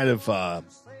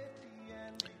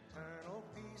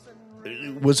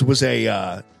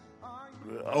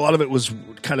lot of it was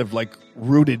kind of like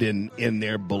rooted in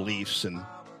their beliefs, and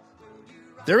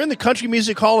they're in the Country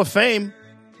Music Hall of Fame.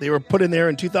 They were put in there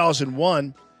in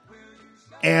 2001,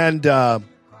 and.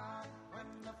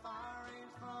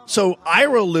 So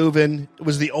Ira Louvin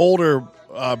was the older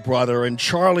brother, and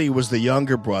Charlie was the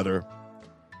younger brother,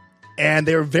 and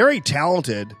they were very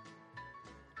talented.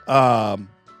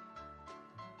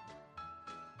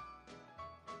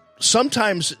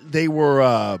 Sometimes they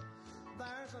would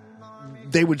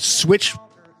switch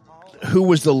who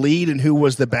was the lead and who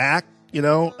was the back,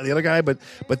 the other guy. But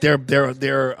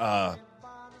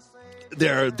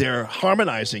their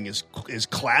harmonizing is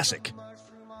classic.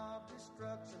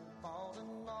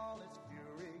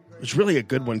 There's really a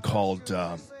good one called,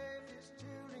 let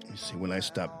me see, When I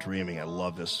Stop Dreaming. I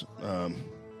love this.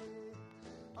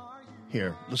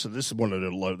 Here, listen, this is one of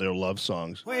their love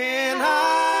songs. When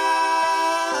I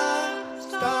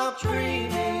stop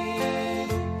dreaming,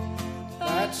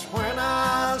 that's when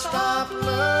I stop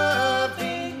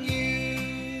loving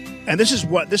you. And this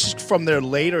is from their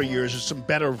later years. There's some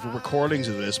better recordings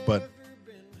of this, but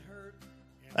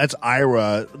That's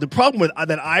Ira. The problem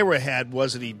that Ira had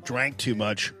was that he drank too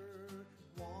much.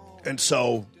 And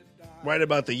so, right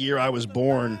about the year I was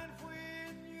born,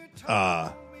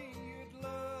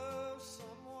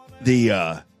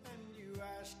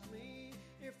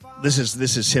 this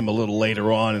is him a little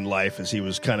later on in life as he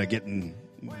was kind of getting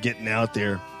out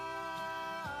there.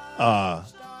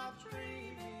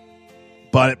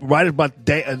 But right about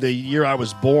the year I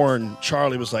was born,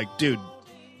 Charlie was like, dude,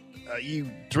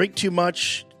 you drink too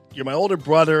much. You're my older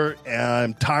brother, and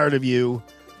I'm tired of you.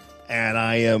 And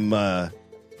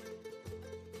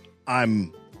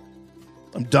I'm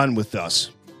done with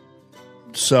us.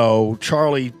 So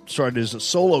Charlie started his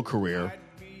solo career,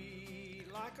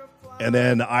 and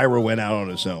then Ira went out on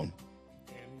his own.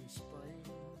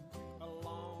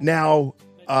 Now,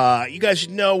 you guys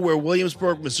know where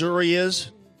Williamsburg, Missouri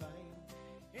is?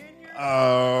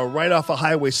 Right off of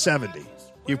Highway 70.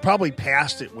 You've probably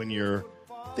passed it when I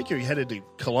think you're headed to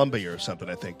Columbia or something,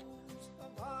 I think.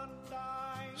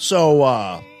 So,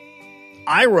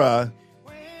 Ira,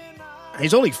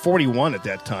 he's only 41 at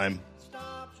that time.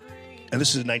 And this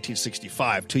is in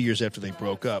 1965, 2 years after they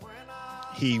broke up.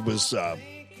 He was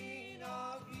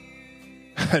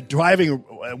driving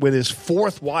with his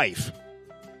fourth wife,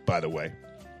 by the way.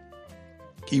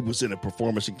 He was in a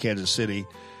performance in Kansas City.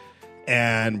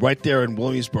 And right there in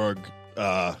Williamsburg,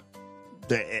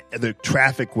 the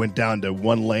traffic went down to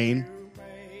one lane.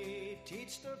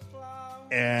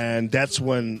 And that's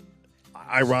when,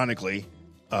 ironically,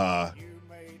 a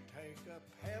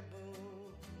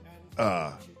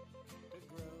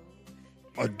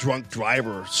drunk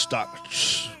driver struck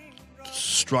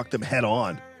them head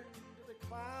on.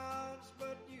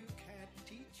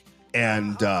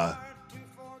 And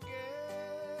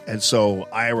so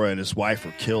Ira and his wife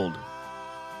were killed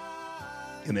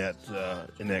in that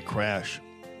crash.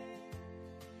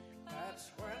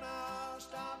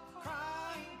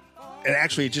 And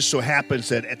actually, it just so happens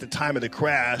that at the time of the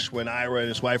crash, when Ira and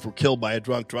his wife were killed by a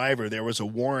drunk driver, there was a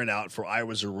warrant out for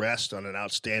Ira's arrest on an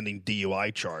outstanding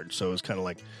DUI charge. So it was kind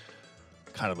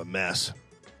of a mess.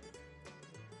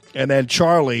 And then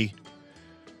Charlie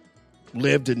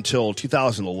lived until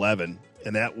 2011,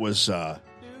 and that was, and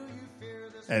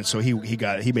so he made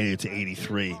it to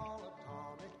 83.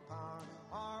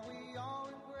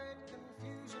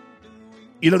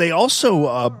 You know, they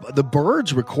also the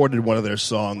Byrds recorded one of their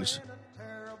songs,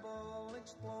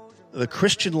 "The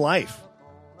Christian Life,"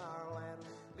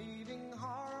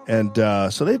 and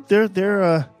so they're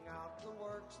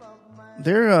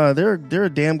a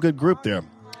damn good group there.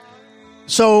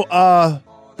 So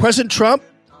President Trump,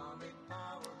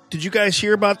 did you guys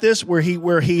hear about this? Where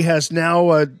he has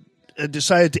now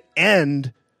decided to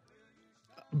end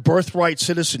birthright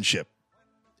citizenship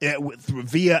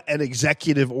via an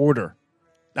executive order.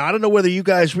 Now, I don't know whether you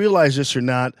guys realize this or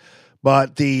not,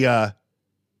 but the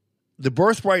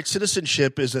birthright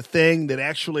citizenship is a thing that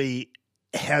actually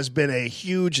has been a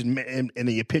huge, in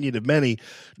the opinion of many,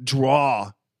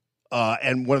 draw,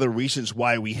 and one of the reasons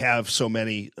why we have so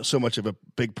much of a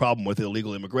big problem with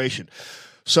illegal immigration.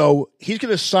 So he's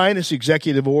going to sign this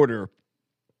executive order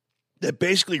that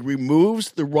basically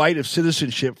removes the right of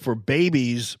citizenship for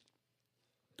babies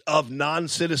of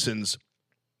non-citizens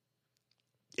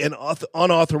and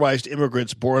unauthorized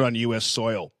immigrants born on U.S.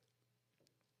 soil.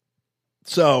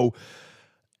 So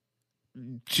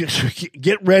just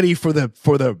get ready for the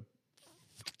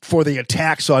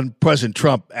attacks on President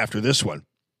Trump after this one.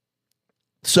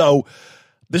 So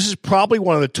this is probably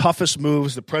one of the toughest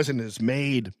moves the president has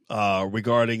made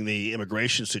regarding the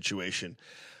immigration situation.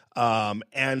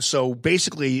 And so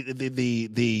basically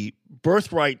the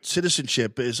birthright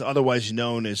citizenship is otherwise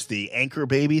known as the anchor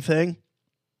baby thing,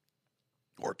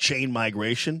 or chain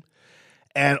migration.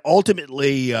 And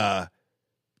ultimately,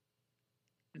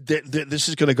 this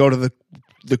is going to go to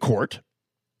the court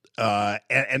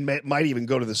and might even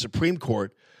go to the Supreme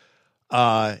Court.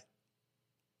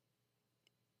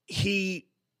 He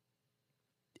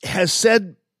has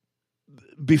said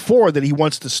before that he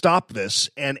wants to stop this,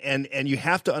 and you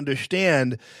have to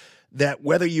understand that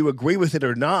whether you agree with it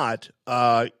or not,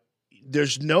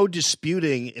 there's no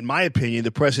disputing, in my opinion,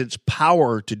 the president's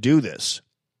power to do this.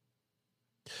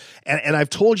 And I've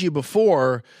told you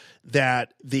before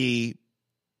that the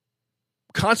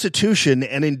Constitution,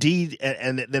 and indeed,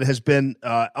 and that has been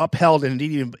upheld, and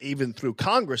indeed even through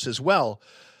Congress as well,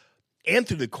 and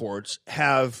through the courts,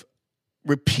 have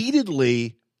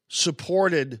repeatedly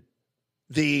supported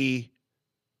the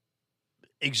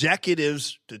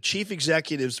chief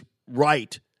executive's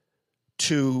right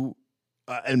to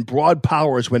and broad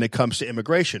powers when it comes to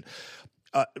immigration.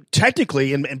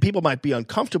 Technically, and people might be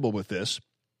uncomfortable with this,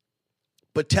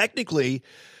 But technically,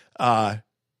 the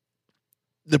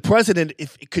president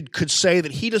could say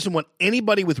that he doesn't want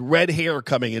anybody with red hair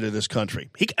coming into this country.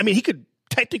 He could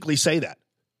technically say that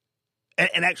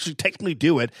and actually technically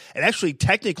do it and actually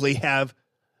technically have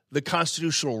the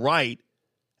constitutional right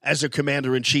as a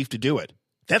commander-in-chief to do it.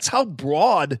 That's how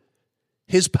broad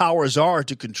his powers are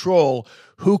to control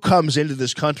who comes into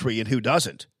this country and who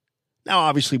doesn't. Now,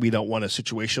 obviously, we don't want a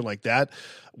situation like that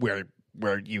where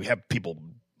you have people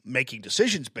making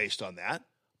decisions based on that.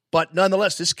 But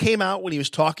nonetheless, this came out when he was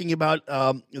talking about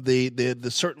the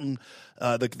certain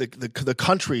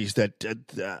countries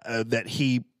that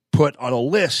he put on a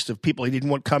list of people he didn't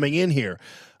want coming in here,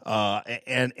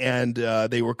 and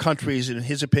they were countries, in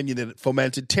his opinion, that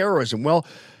fomented terrorism. Well,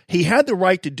 he had the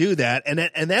right to do that,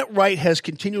 and that right has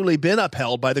continually been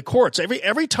upheld by the courts.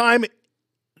 Every time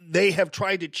they have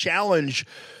tried to challenge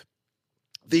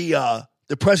the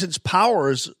president's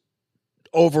powers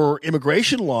over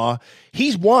immigration law,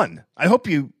 he's won. I hope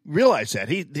you realize that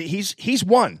he's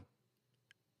won.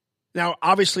 Now,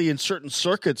 obviously, in certain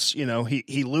circuits,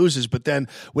 he loses, but then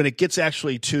when it gets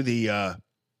actually to the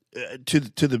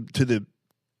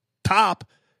top,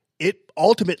 it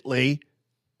ultimately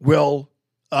will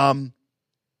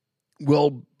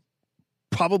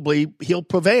probably he'll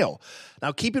prevail.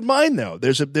 Now, keep in mind though,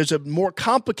 there's a more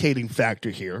complicating factor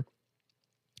here.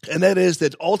 And that is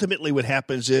that ultimately what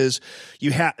happens is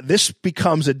this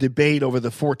becomes a debate over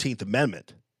the 14th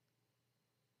Amendment.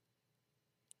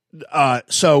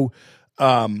 And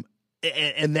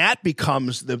that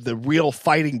becomes the real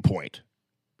fighting point.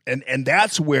 And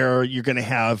that's where you're going to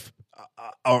have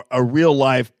a real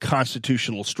life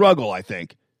constitutional struggle, I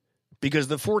think. Because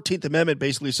the 14th Amendment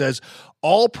basically says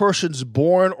all persons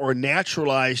born or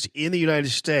naturalized in the United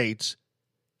States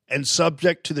and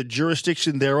subject to the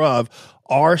jurisdiction thereof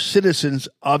are citizens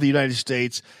of the United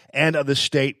States and of the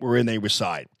state wherein they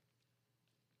reside.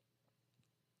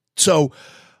 So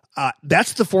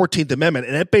that's the 14th Amendment,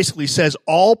 and it basically says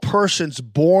all persons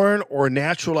born or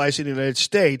naturalized in the United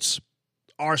States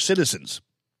are citizens.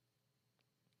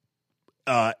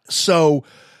 That's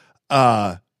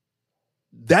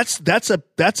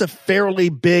a fairly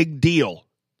big deal,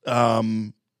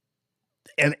 and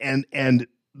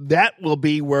that will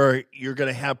be where you're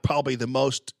going to have probably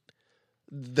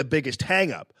the biggest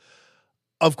hang-up.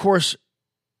 Of course,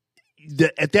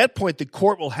 at that point, the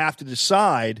court will have to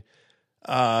decide,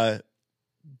 does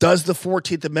the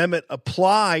 14th Amendment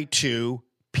apply to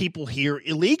people here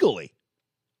illegally?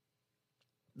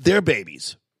 Their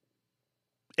babies.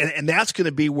 And that's going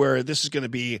to be where this is going to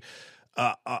be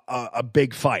a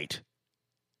big fight.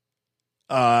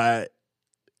 And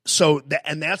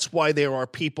that's why there are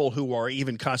people who are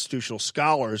even constitutional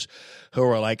scholars who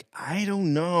are like, I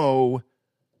don't know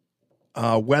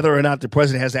whether or not the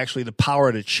president has actually the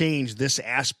power to change this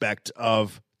aspect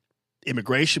of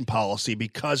immigration policy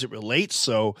because it relates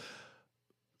so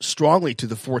strongly to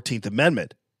the 14th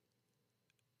Amendment.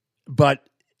 But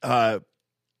the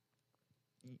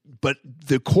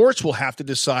courts will have to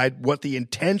decide what the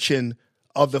intention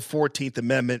of the 14th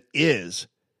Amendment is.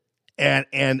 And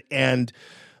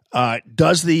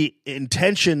does the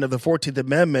intention of the 14th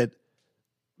Amendment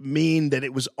mean that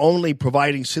it was only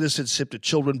providing citizenship to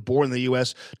children born in the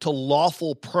U.S. to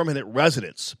lawful permanent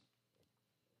residents?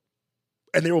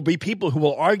 And there will be people who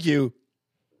will argue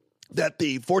that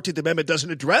the 14th Amendment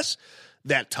doesn't address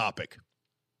that topic.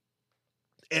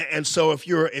 And so if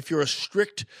you're a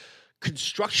strict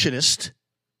constructionist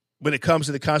when it comes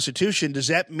to the Constitution, does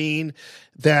that mean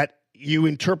that you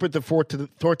interpret the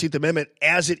 14th Amendment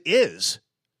as it is?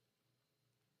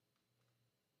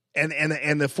 And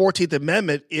the 14th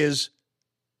Amendment is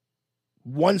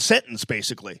one sentence,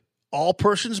 basically. All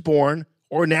persons born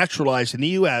or naturalized in the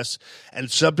U.S.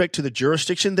 and subject to the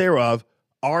jurisdiction thereof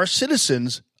are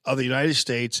citizens of the United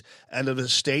States and of the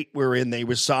state wherein they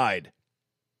reside.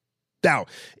 Now,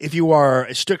 if you are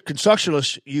a strict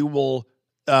constructionist, you will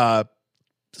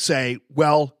say,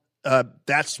 well,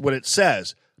 that's what it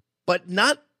says. But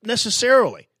not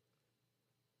necessarily,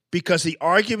 because the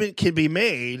argument can be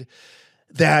made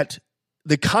that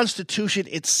the Constitution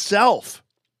itself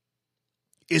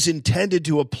is intended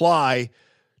to apply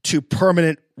to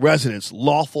permanent residents,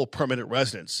 lawful permanent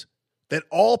residents, that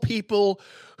all people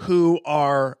who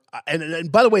are,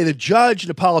 and by the way, the judge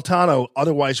Napolitano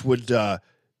otherwise would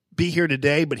be here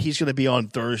today, but he's going to be on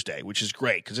Thursday, which is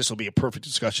great because this will be a perfect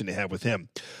discussion to have with him.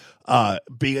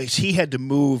 Because he had to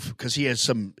move because he had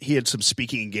some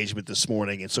speaking engagement this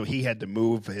morning, and so he had to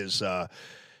move his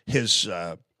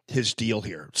deal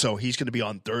here. So he's going to be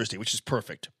on Thursday, which is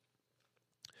perfect.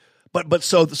 But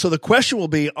so the question will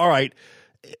be, all right,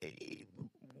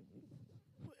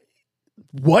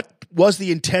 what was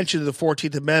the intention of the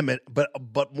 14th Amendment,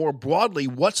 but more broadly,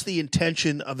 what's the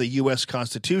intention of the U.S.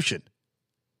 Constitution?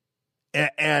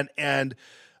 And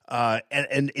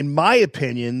in my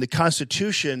opinion, the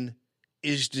Constitution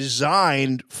is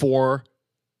designed for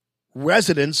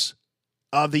residents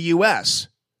of the U.S.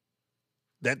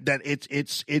 That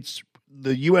it's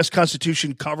the U.S.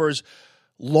 Constitution covers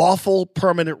lawful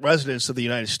permanent residents of the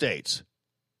United States.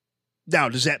 Now,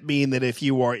 does that mean that if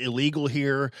you are illegal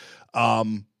here,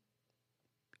 I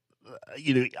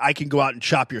can go out and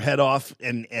chop your head off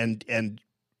and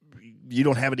you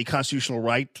don't have any constitutional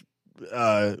right?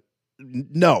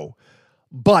 No.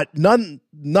 But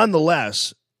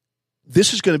nonetheless,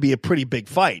 this is going to be a pretty big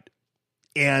fight.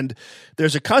 And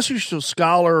there's a constitutional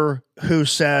scholar who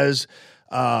says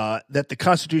that the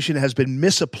Constitution has been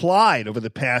misapplied over the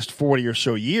past 40 or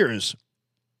so years.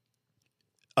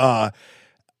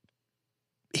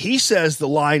 He says the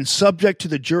line "subject to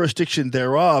the jurisdiction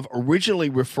thereof" originally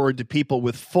referred to people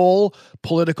with full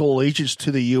political allegiance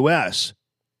to the U.S.,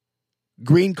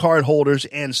 green card holders,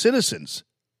 and citizens.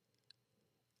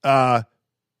 But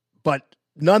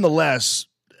nonetheless,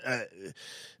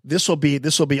 this will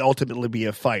ultimately be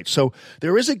a fight. So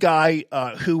there is a guy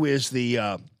who is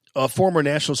the a former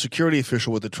national security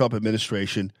official with the Trump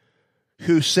administration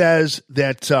who says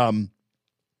that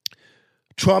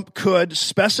Trump could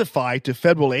specify to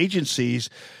federal agencies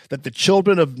that the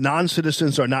children of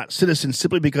non-citizens are not citizens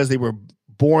simply because they were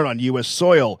born on U.S.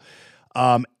 soil.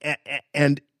 And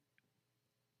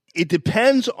it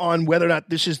depends on whether or not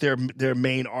this is their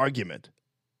main argument.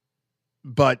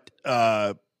 But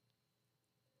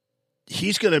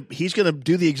he's gonna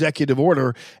do the executive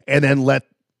order and then let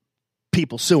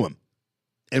people sue him,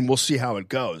 and we'll see how it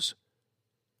goes.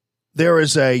 There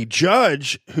is a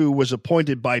judge who was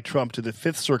appointed by Trump to the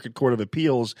Fifth Circuit Court of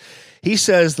Appeals. He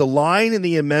says the line in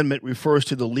the amendment refers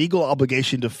to the legal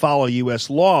obligation to follow U.S.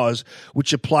 laws,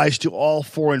 which applies to all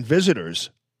foreign visitors.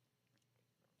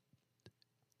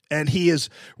 And he has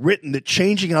written that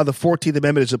changing how the 14th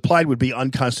Amendment is applied would be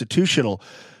unconstitutional.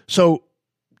 So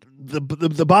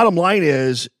the bottom line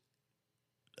is,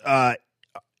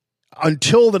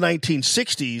 until the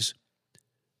 1960s,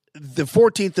 the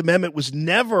 14th Amendment was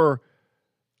never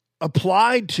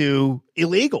applied to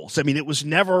illegals. I mean, it was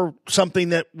never something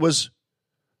that was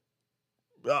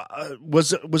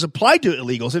applied to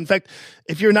illegals. In fact,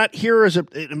 if you're not here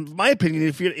in my opinion,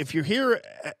 if you're here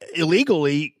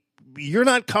illegally, you're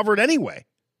not covered anyway.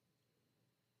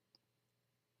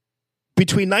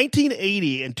 Between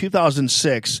 1980 and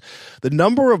 2006, the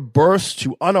number of births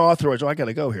to unauthorized, I got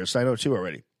to go here, so I know two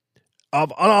already,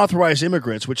 of unauthorized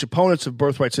immigrants, which opponents of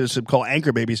birthright citizenship call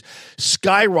anchor babies,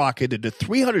 skyrocketed to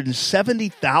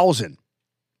 370,000.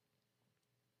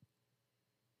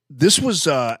 This was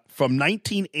from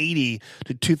 1980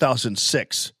 to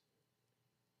 2006.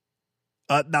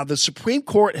 Now, the Supreme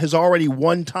Court has already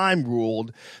one time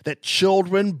ruled that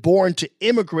children born to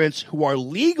immigrants who are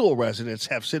legal residents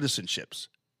have citizenship.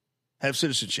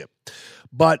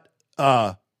 But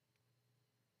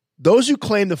those who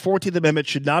claim the 14th Amendment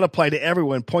should not apply to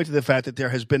everyone point to the fact that there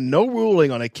has been no ruling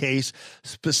on a case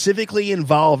specifically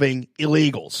involving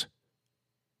illegals.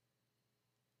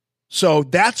 So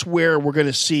that's where we're going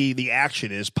to see the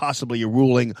action, is possibly a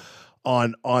ruling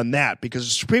on that, because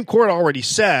the Supreme Court already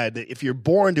said that if you're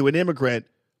born to an immigrant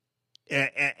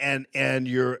and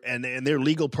they're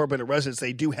legal permanent residents,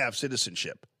 they do have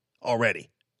citizenship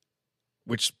already,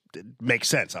 which makes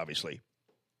sense, obviously.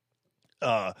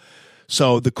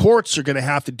 So the courts are going to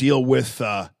have to deal with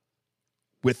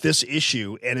this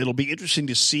issue, and it'll be interesting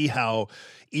to see how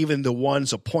even the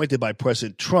ones appointed by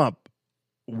President Trump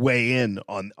weigh in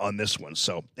on this one.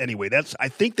 So anyway, I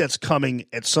think that's coming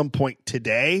at some point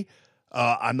today.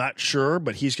 I'm not sure,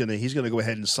 but he's gonna go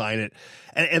ahead and sign it.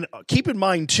 And keep in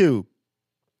mind too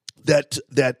that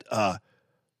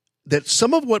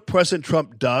some of what President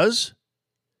Trump does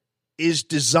is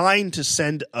designed to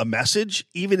send a message,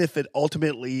 even if it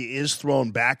ultimately is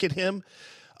thrown back at him.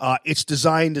 It's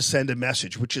designed to send a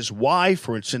message, which is why,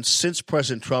 for instance, since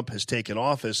President Trump has taken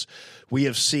office, we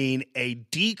have seen a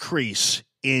decrease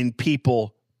in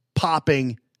people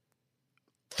popping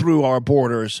through our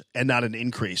borders and not an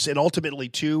increase. And ultimately,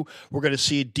 too, we're going to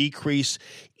see a decrease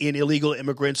in illegal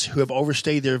immigrants who have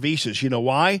overstayed their visas. You know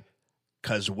why?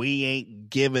 Because we ain't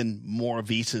giving more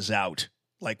visas out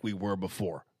like we were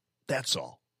before. That's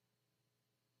all.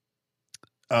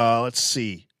 Let's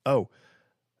see. Oh,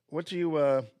 what do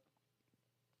you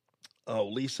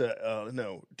Lisa,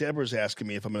 no, Deborah's asking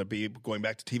me if I'm going to be going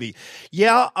back to TV.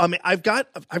 Yeah, I've got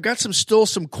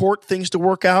some court things to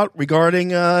work out regarding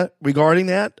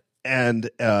that. And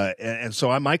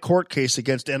so my court case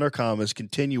against Entercom is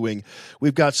continuing.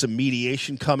 We've got some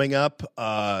mediation coming up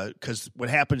because what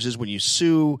happens is when you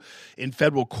sue in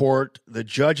federal court, the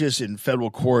judges in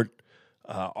federal court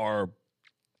are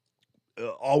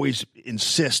always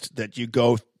insist that you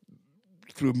go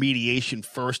through mediation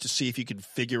first to see if you can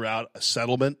figure out a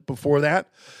settlement before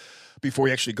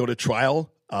you actually go to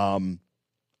trial. Our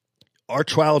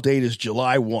trial date is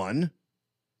July 1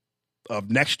 of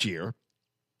next year.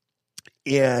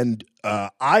 And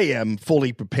I am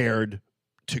fully prepared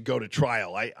to go to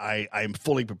trial. I am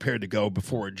fully prepared to go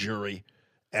before a jury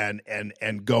and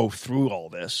go through all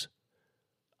this.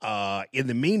 In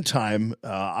the meantime,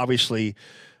 obviously,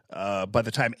 by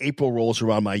the time April rolls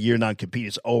around, my year non-compete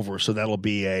is over, so that'll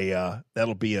be a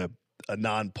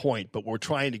non-point. But we're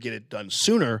trying to get it done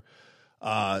sooner,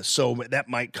 so that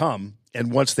might come.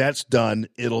 And once that's done,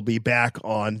 it'll be back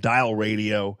on Dial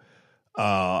Radio.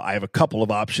 I have a couple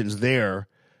of options there,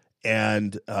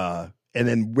 and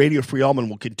then Radio Free Allman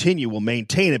will continue. We'll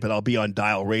maintain it, but I'll be on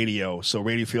Dial Radio. So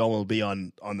Radio Free Allman will be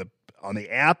on the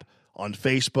app, on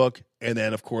Facebook, and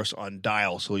then of course on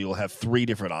Dial. So you'll have 3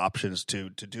 different options to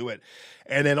do it,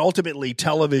 and then ultimately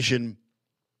television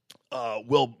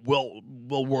will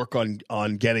work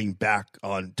on getting back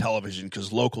on television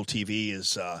because local TV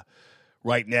is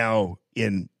right now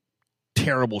in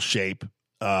terrible shape.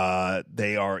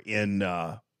 They are in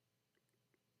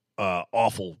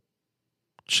awful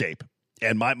shape.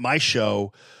 And my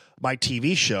show, my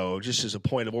TV show, just as a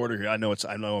point of order here, I know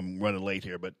I'm running late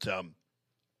here, but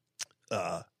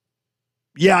I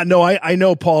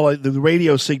know, Paul, the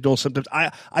radio signal sometimes.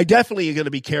 I definitely am going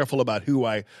to be careful about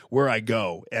where I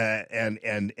go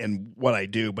and what I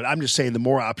do. But I'm just saying the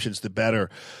more options, the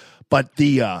better. But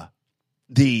the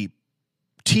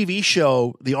TV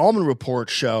show, the Allman Report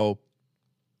show,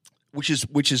 which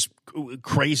is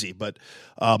crazy, but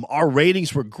our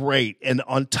ratings were great, and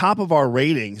on top of our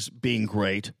ratings being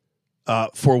great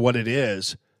for what it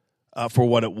is, for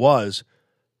what it was,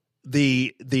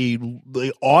 the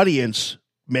audience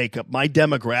makeup, my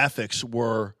demographics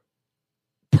were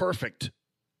perfect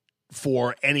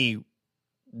for any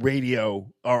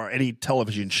radio or any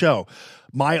television show.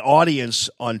 My audience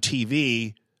on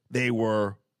TV, they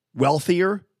were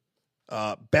wealthier,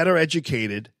 better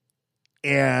educated,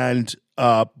 and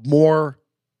more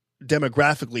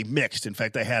demographically mixed. In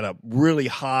fact, I had a really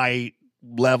high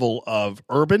level of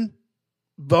urban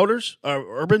voters,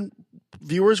 urban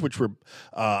viewers, which were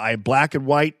I had black and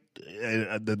white.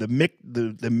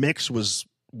 The mix was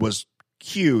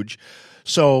huge.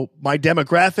 So my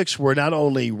demographics were not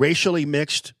only racially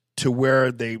mixed to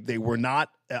where they were not,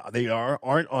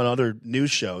 aren't on other news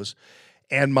shows,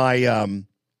 and my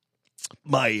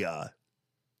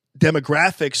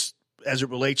demographics as it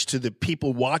relates to the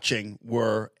people watching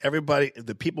were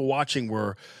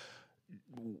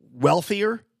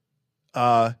wealthier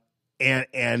and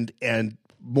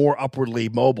more upwardly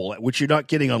mobile, which you're not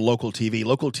getting on local TV.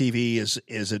 Local TV is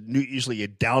usually a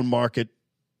down market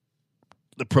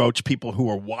approach. People who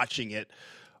are watching it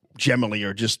generally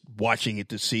are just watching it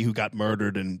to see who got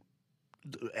murdered and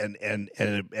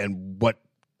what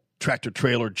tractor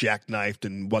trailer jackknifed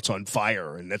and what's on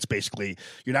fire, and that's basically,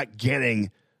 you're not getting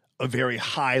a very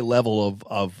high level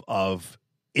of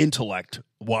intellect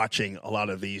watching a lot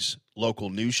of these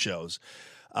local news shows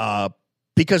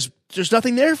because there's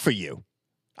nothing there for you.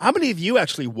 How many of you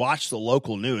actually watch the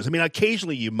local news? I mean,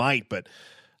 occasionally you might, but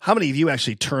how many of you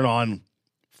actually turn on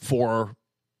 4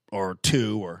 or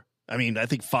 2 or, I mean, I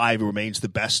think 5 remains the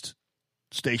best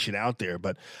station out there,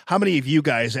 but how many of you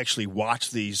guys actually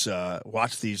watch these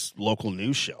local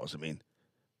news shows? I mean,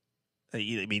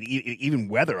 even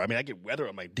weather. I mean, I get weather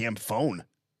on my damn phone. I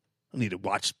don't need to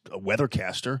watch a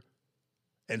weathercaster.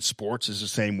 And sports is the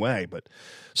same way. But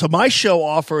so my show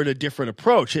offered a different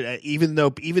approach. Even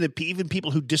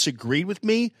people who disagreed with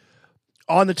me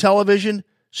on the television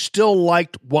still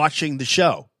liked watching the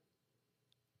show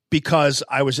because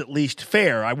I was at least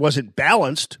fair. I wasn't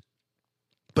balanced,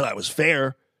 but I was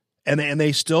fair, and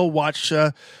they still watch.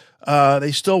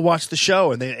 They still watched the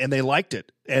show, and they liked it.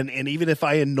 And even if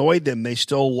I annoyed them, they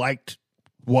still liked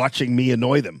watching me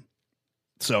annoy them.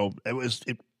 So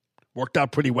it worked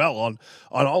out pretty well on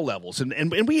all levels.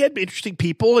 And we had interesting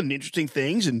people and interesting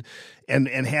things, and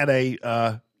had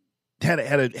a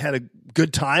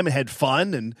good time and had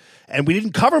fun, and we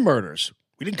didn't cover murders.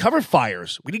 We didn't cover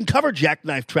fires. We didn't cover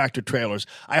jackknife tractor trailers.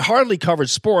 I hardly covered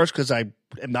sports because I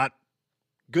am not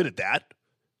good at that,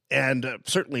 and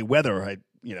certainly weather.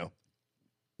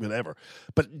 whatever.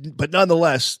 But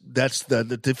nonetheless, that's the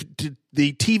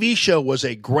TV show was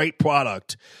a great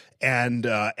product, and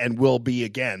will be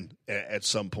again at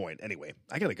some point. Anyway,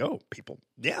 I gotta go, people.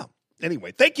 Yeah.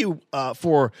 Anyway, thank you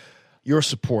for your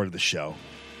support of the show,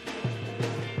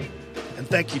 and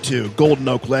thank you to Golden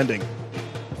Oak Lending.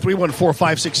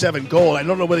 314-567-GOLD. I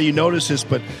don't know whether you noticed this,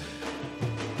 but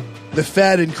the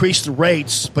Fed increased the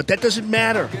rates, but that doesn't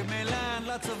matter.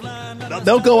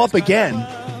 They'll go up again.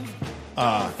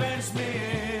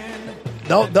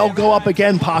 They'll go up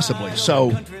again, possibly.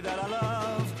 So,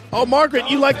 oh,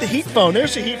 Margaret, you like the heat phone.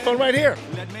 There's the heat phone right here.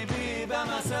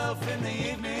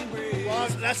 Well,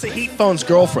 that's the heat phone's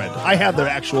girlfriend. I have their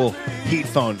actual heat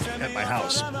phone at my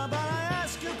house.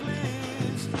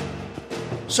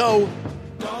 So,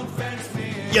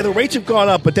 yeah, the rates have gone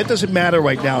up, but that doesn't matter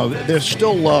right now. They're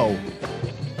still low,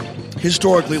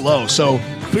 historically low. So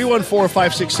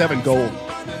 314-567-GOLD.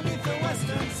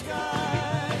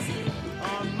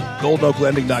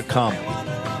 GoldenOakLending.com.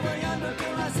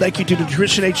 Thank you to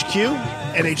Nutrition HQ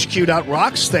and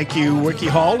HQ.rocks. Thank you, Ricky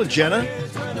Hall and Jenna.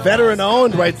 Veteran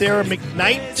owned right there in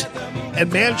McKnight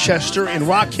and Manchester in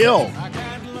Rock Hill.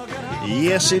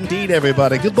 Yes, indeed,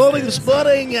 everybody. Good morning this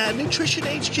morning. Nutrition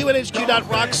HQ and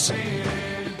HQ.rocks.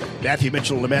 Matthew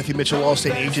Mitchell, the Matthew Mitchell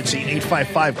Allstate Agency,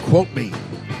 855-QUOTE-ME.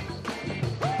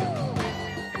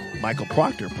 Michael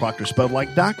Proctor, Proctor spelled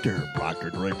like doctor,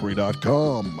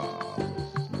 ProctorDrapery.com.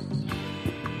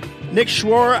 Nick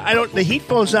Schroer, the heat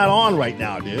phone's not on right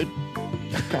now, dude.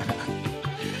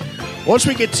 Once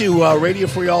we get to Radio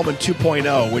Free Allman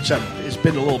 2.0, which it's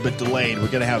been a little bit delayed, we're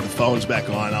going to have the phones back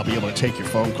on. I'll be able to take your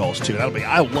phone calls, too.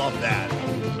 I love that.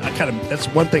 That's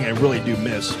one thing I really do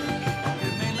miss.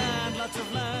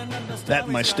 That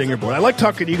and my Stinger board. I like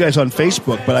talking to you guys on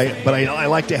Facebook, but I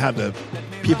like to have the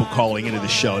people calling into the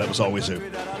show. That was always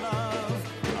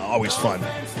fun.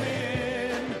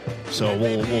 So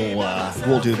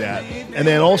we'll do that. And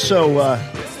then also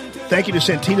thank you to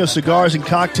Santino Cigars and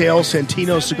Cocktails,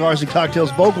 Santino Cigars and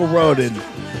Cocktails, Vogel Road in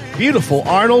beautiful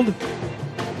Arnold.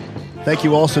 Thank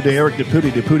you also to Eric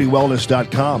Deputy,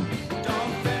 DeputyWellness.com.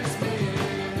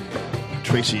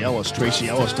 Tracy Ellis,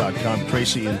 TracyEllis.com.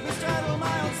 Tracy and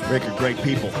Rick are great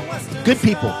people. Good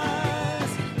people.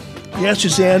 Yes,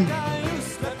 Suzanne.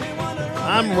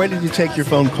 I'm ready to take your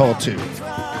phone call, too.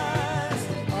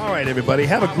 All right, everybody.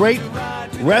 Have a great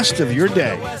rest of your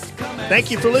day.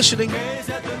 Thank you for listening.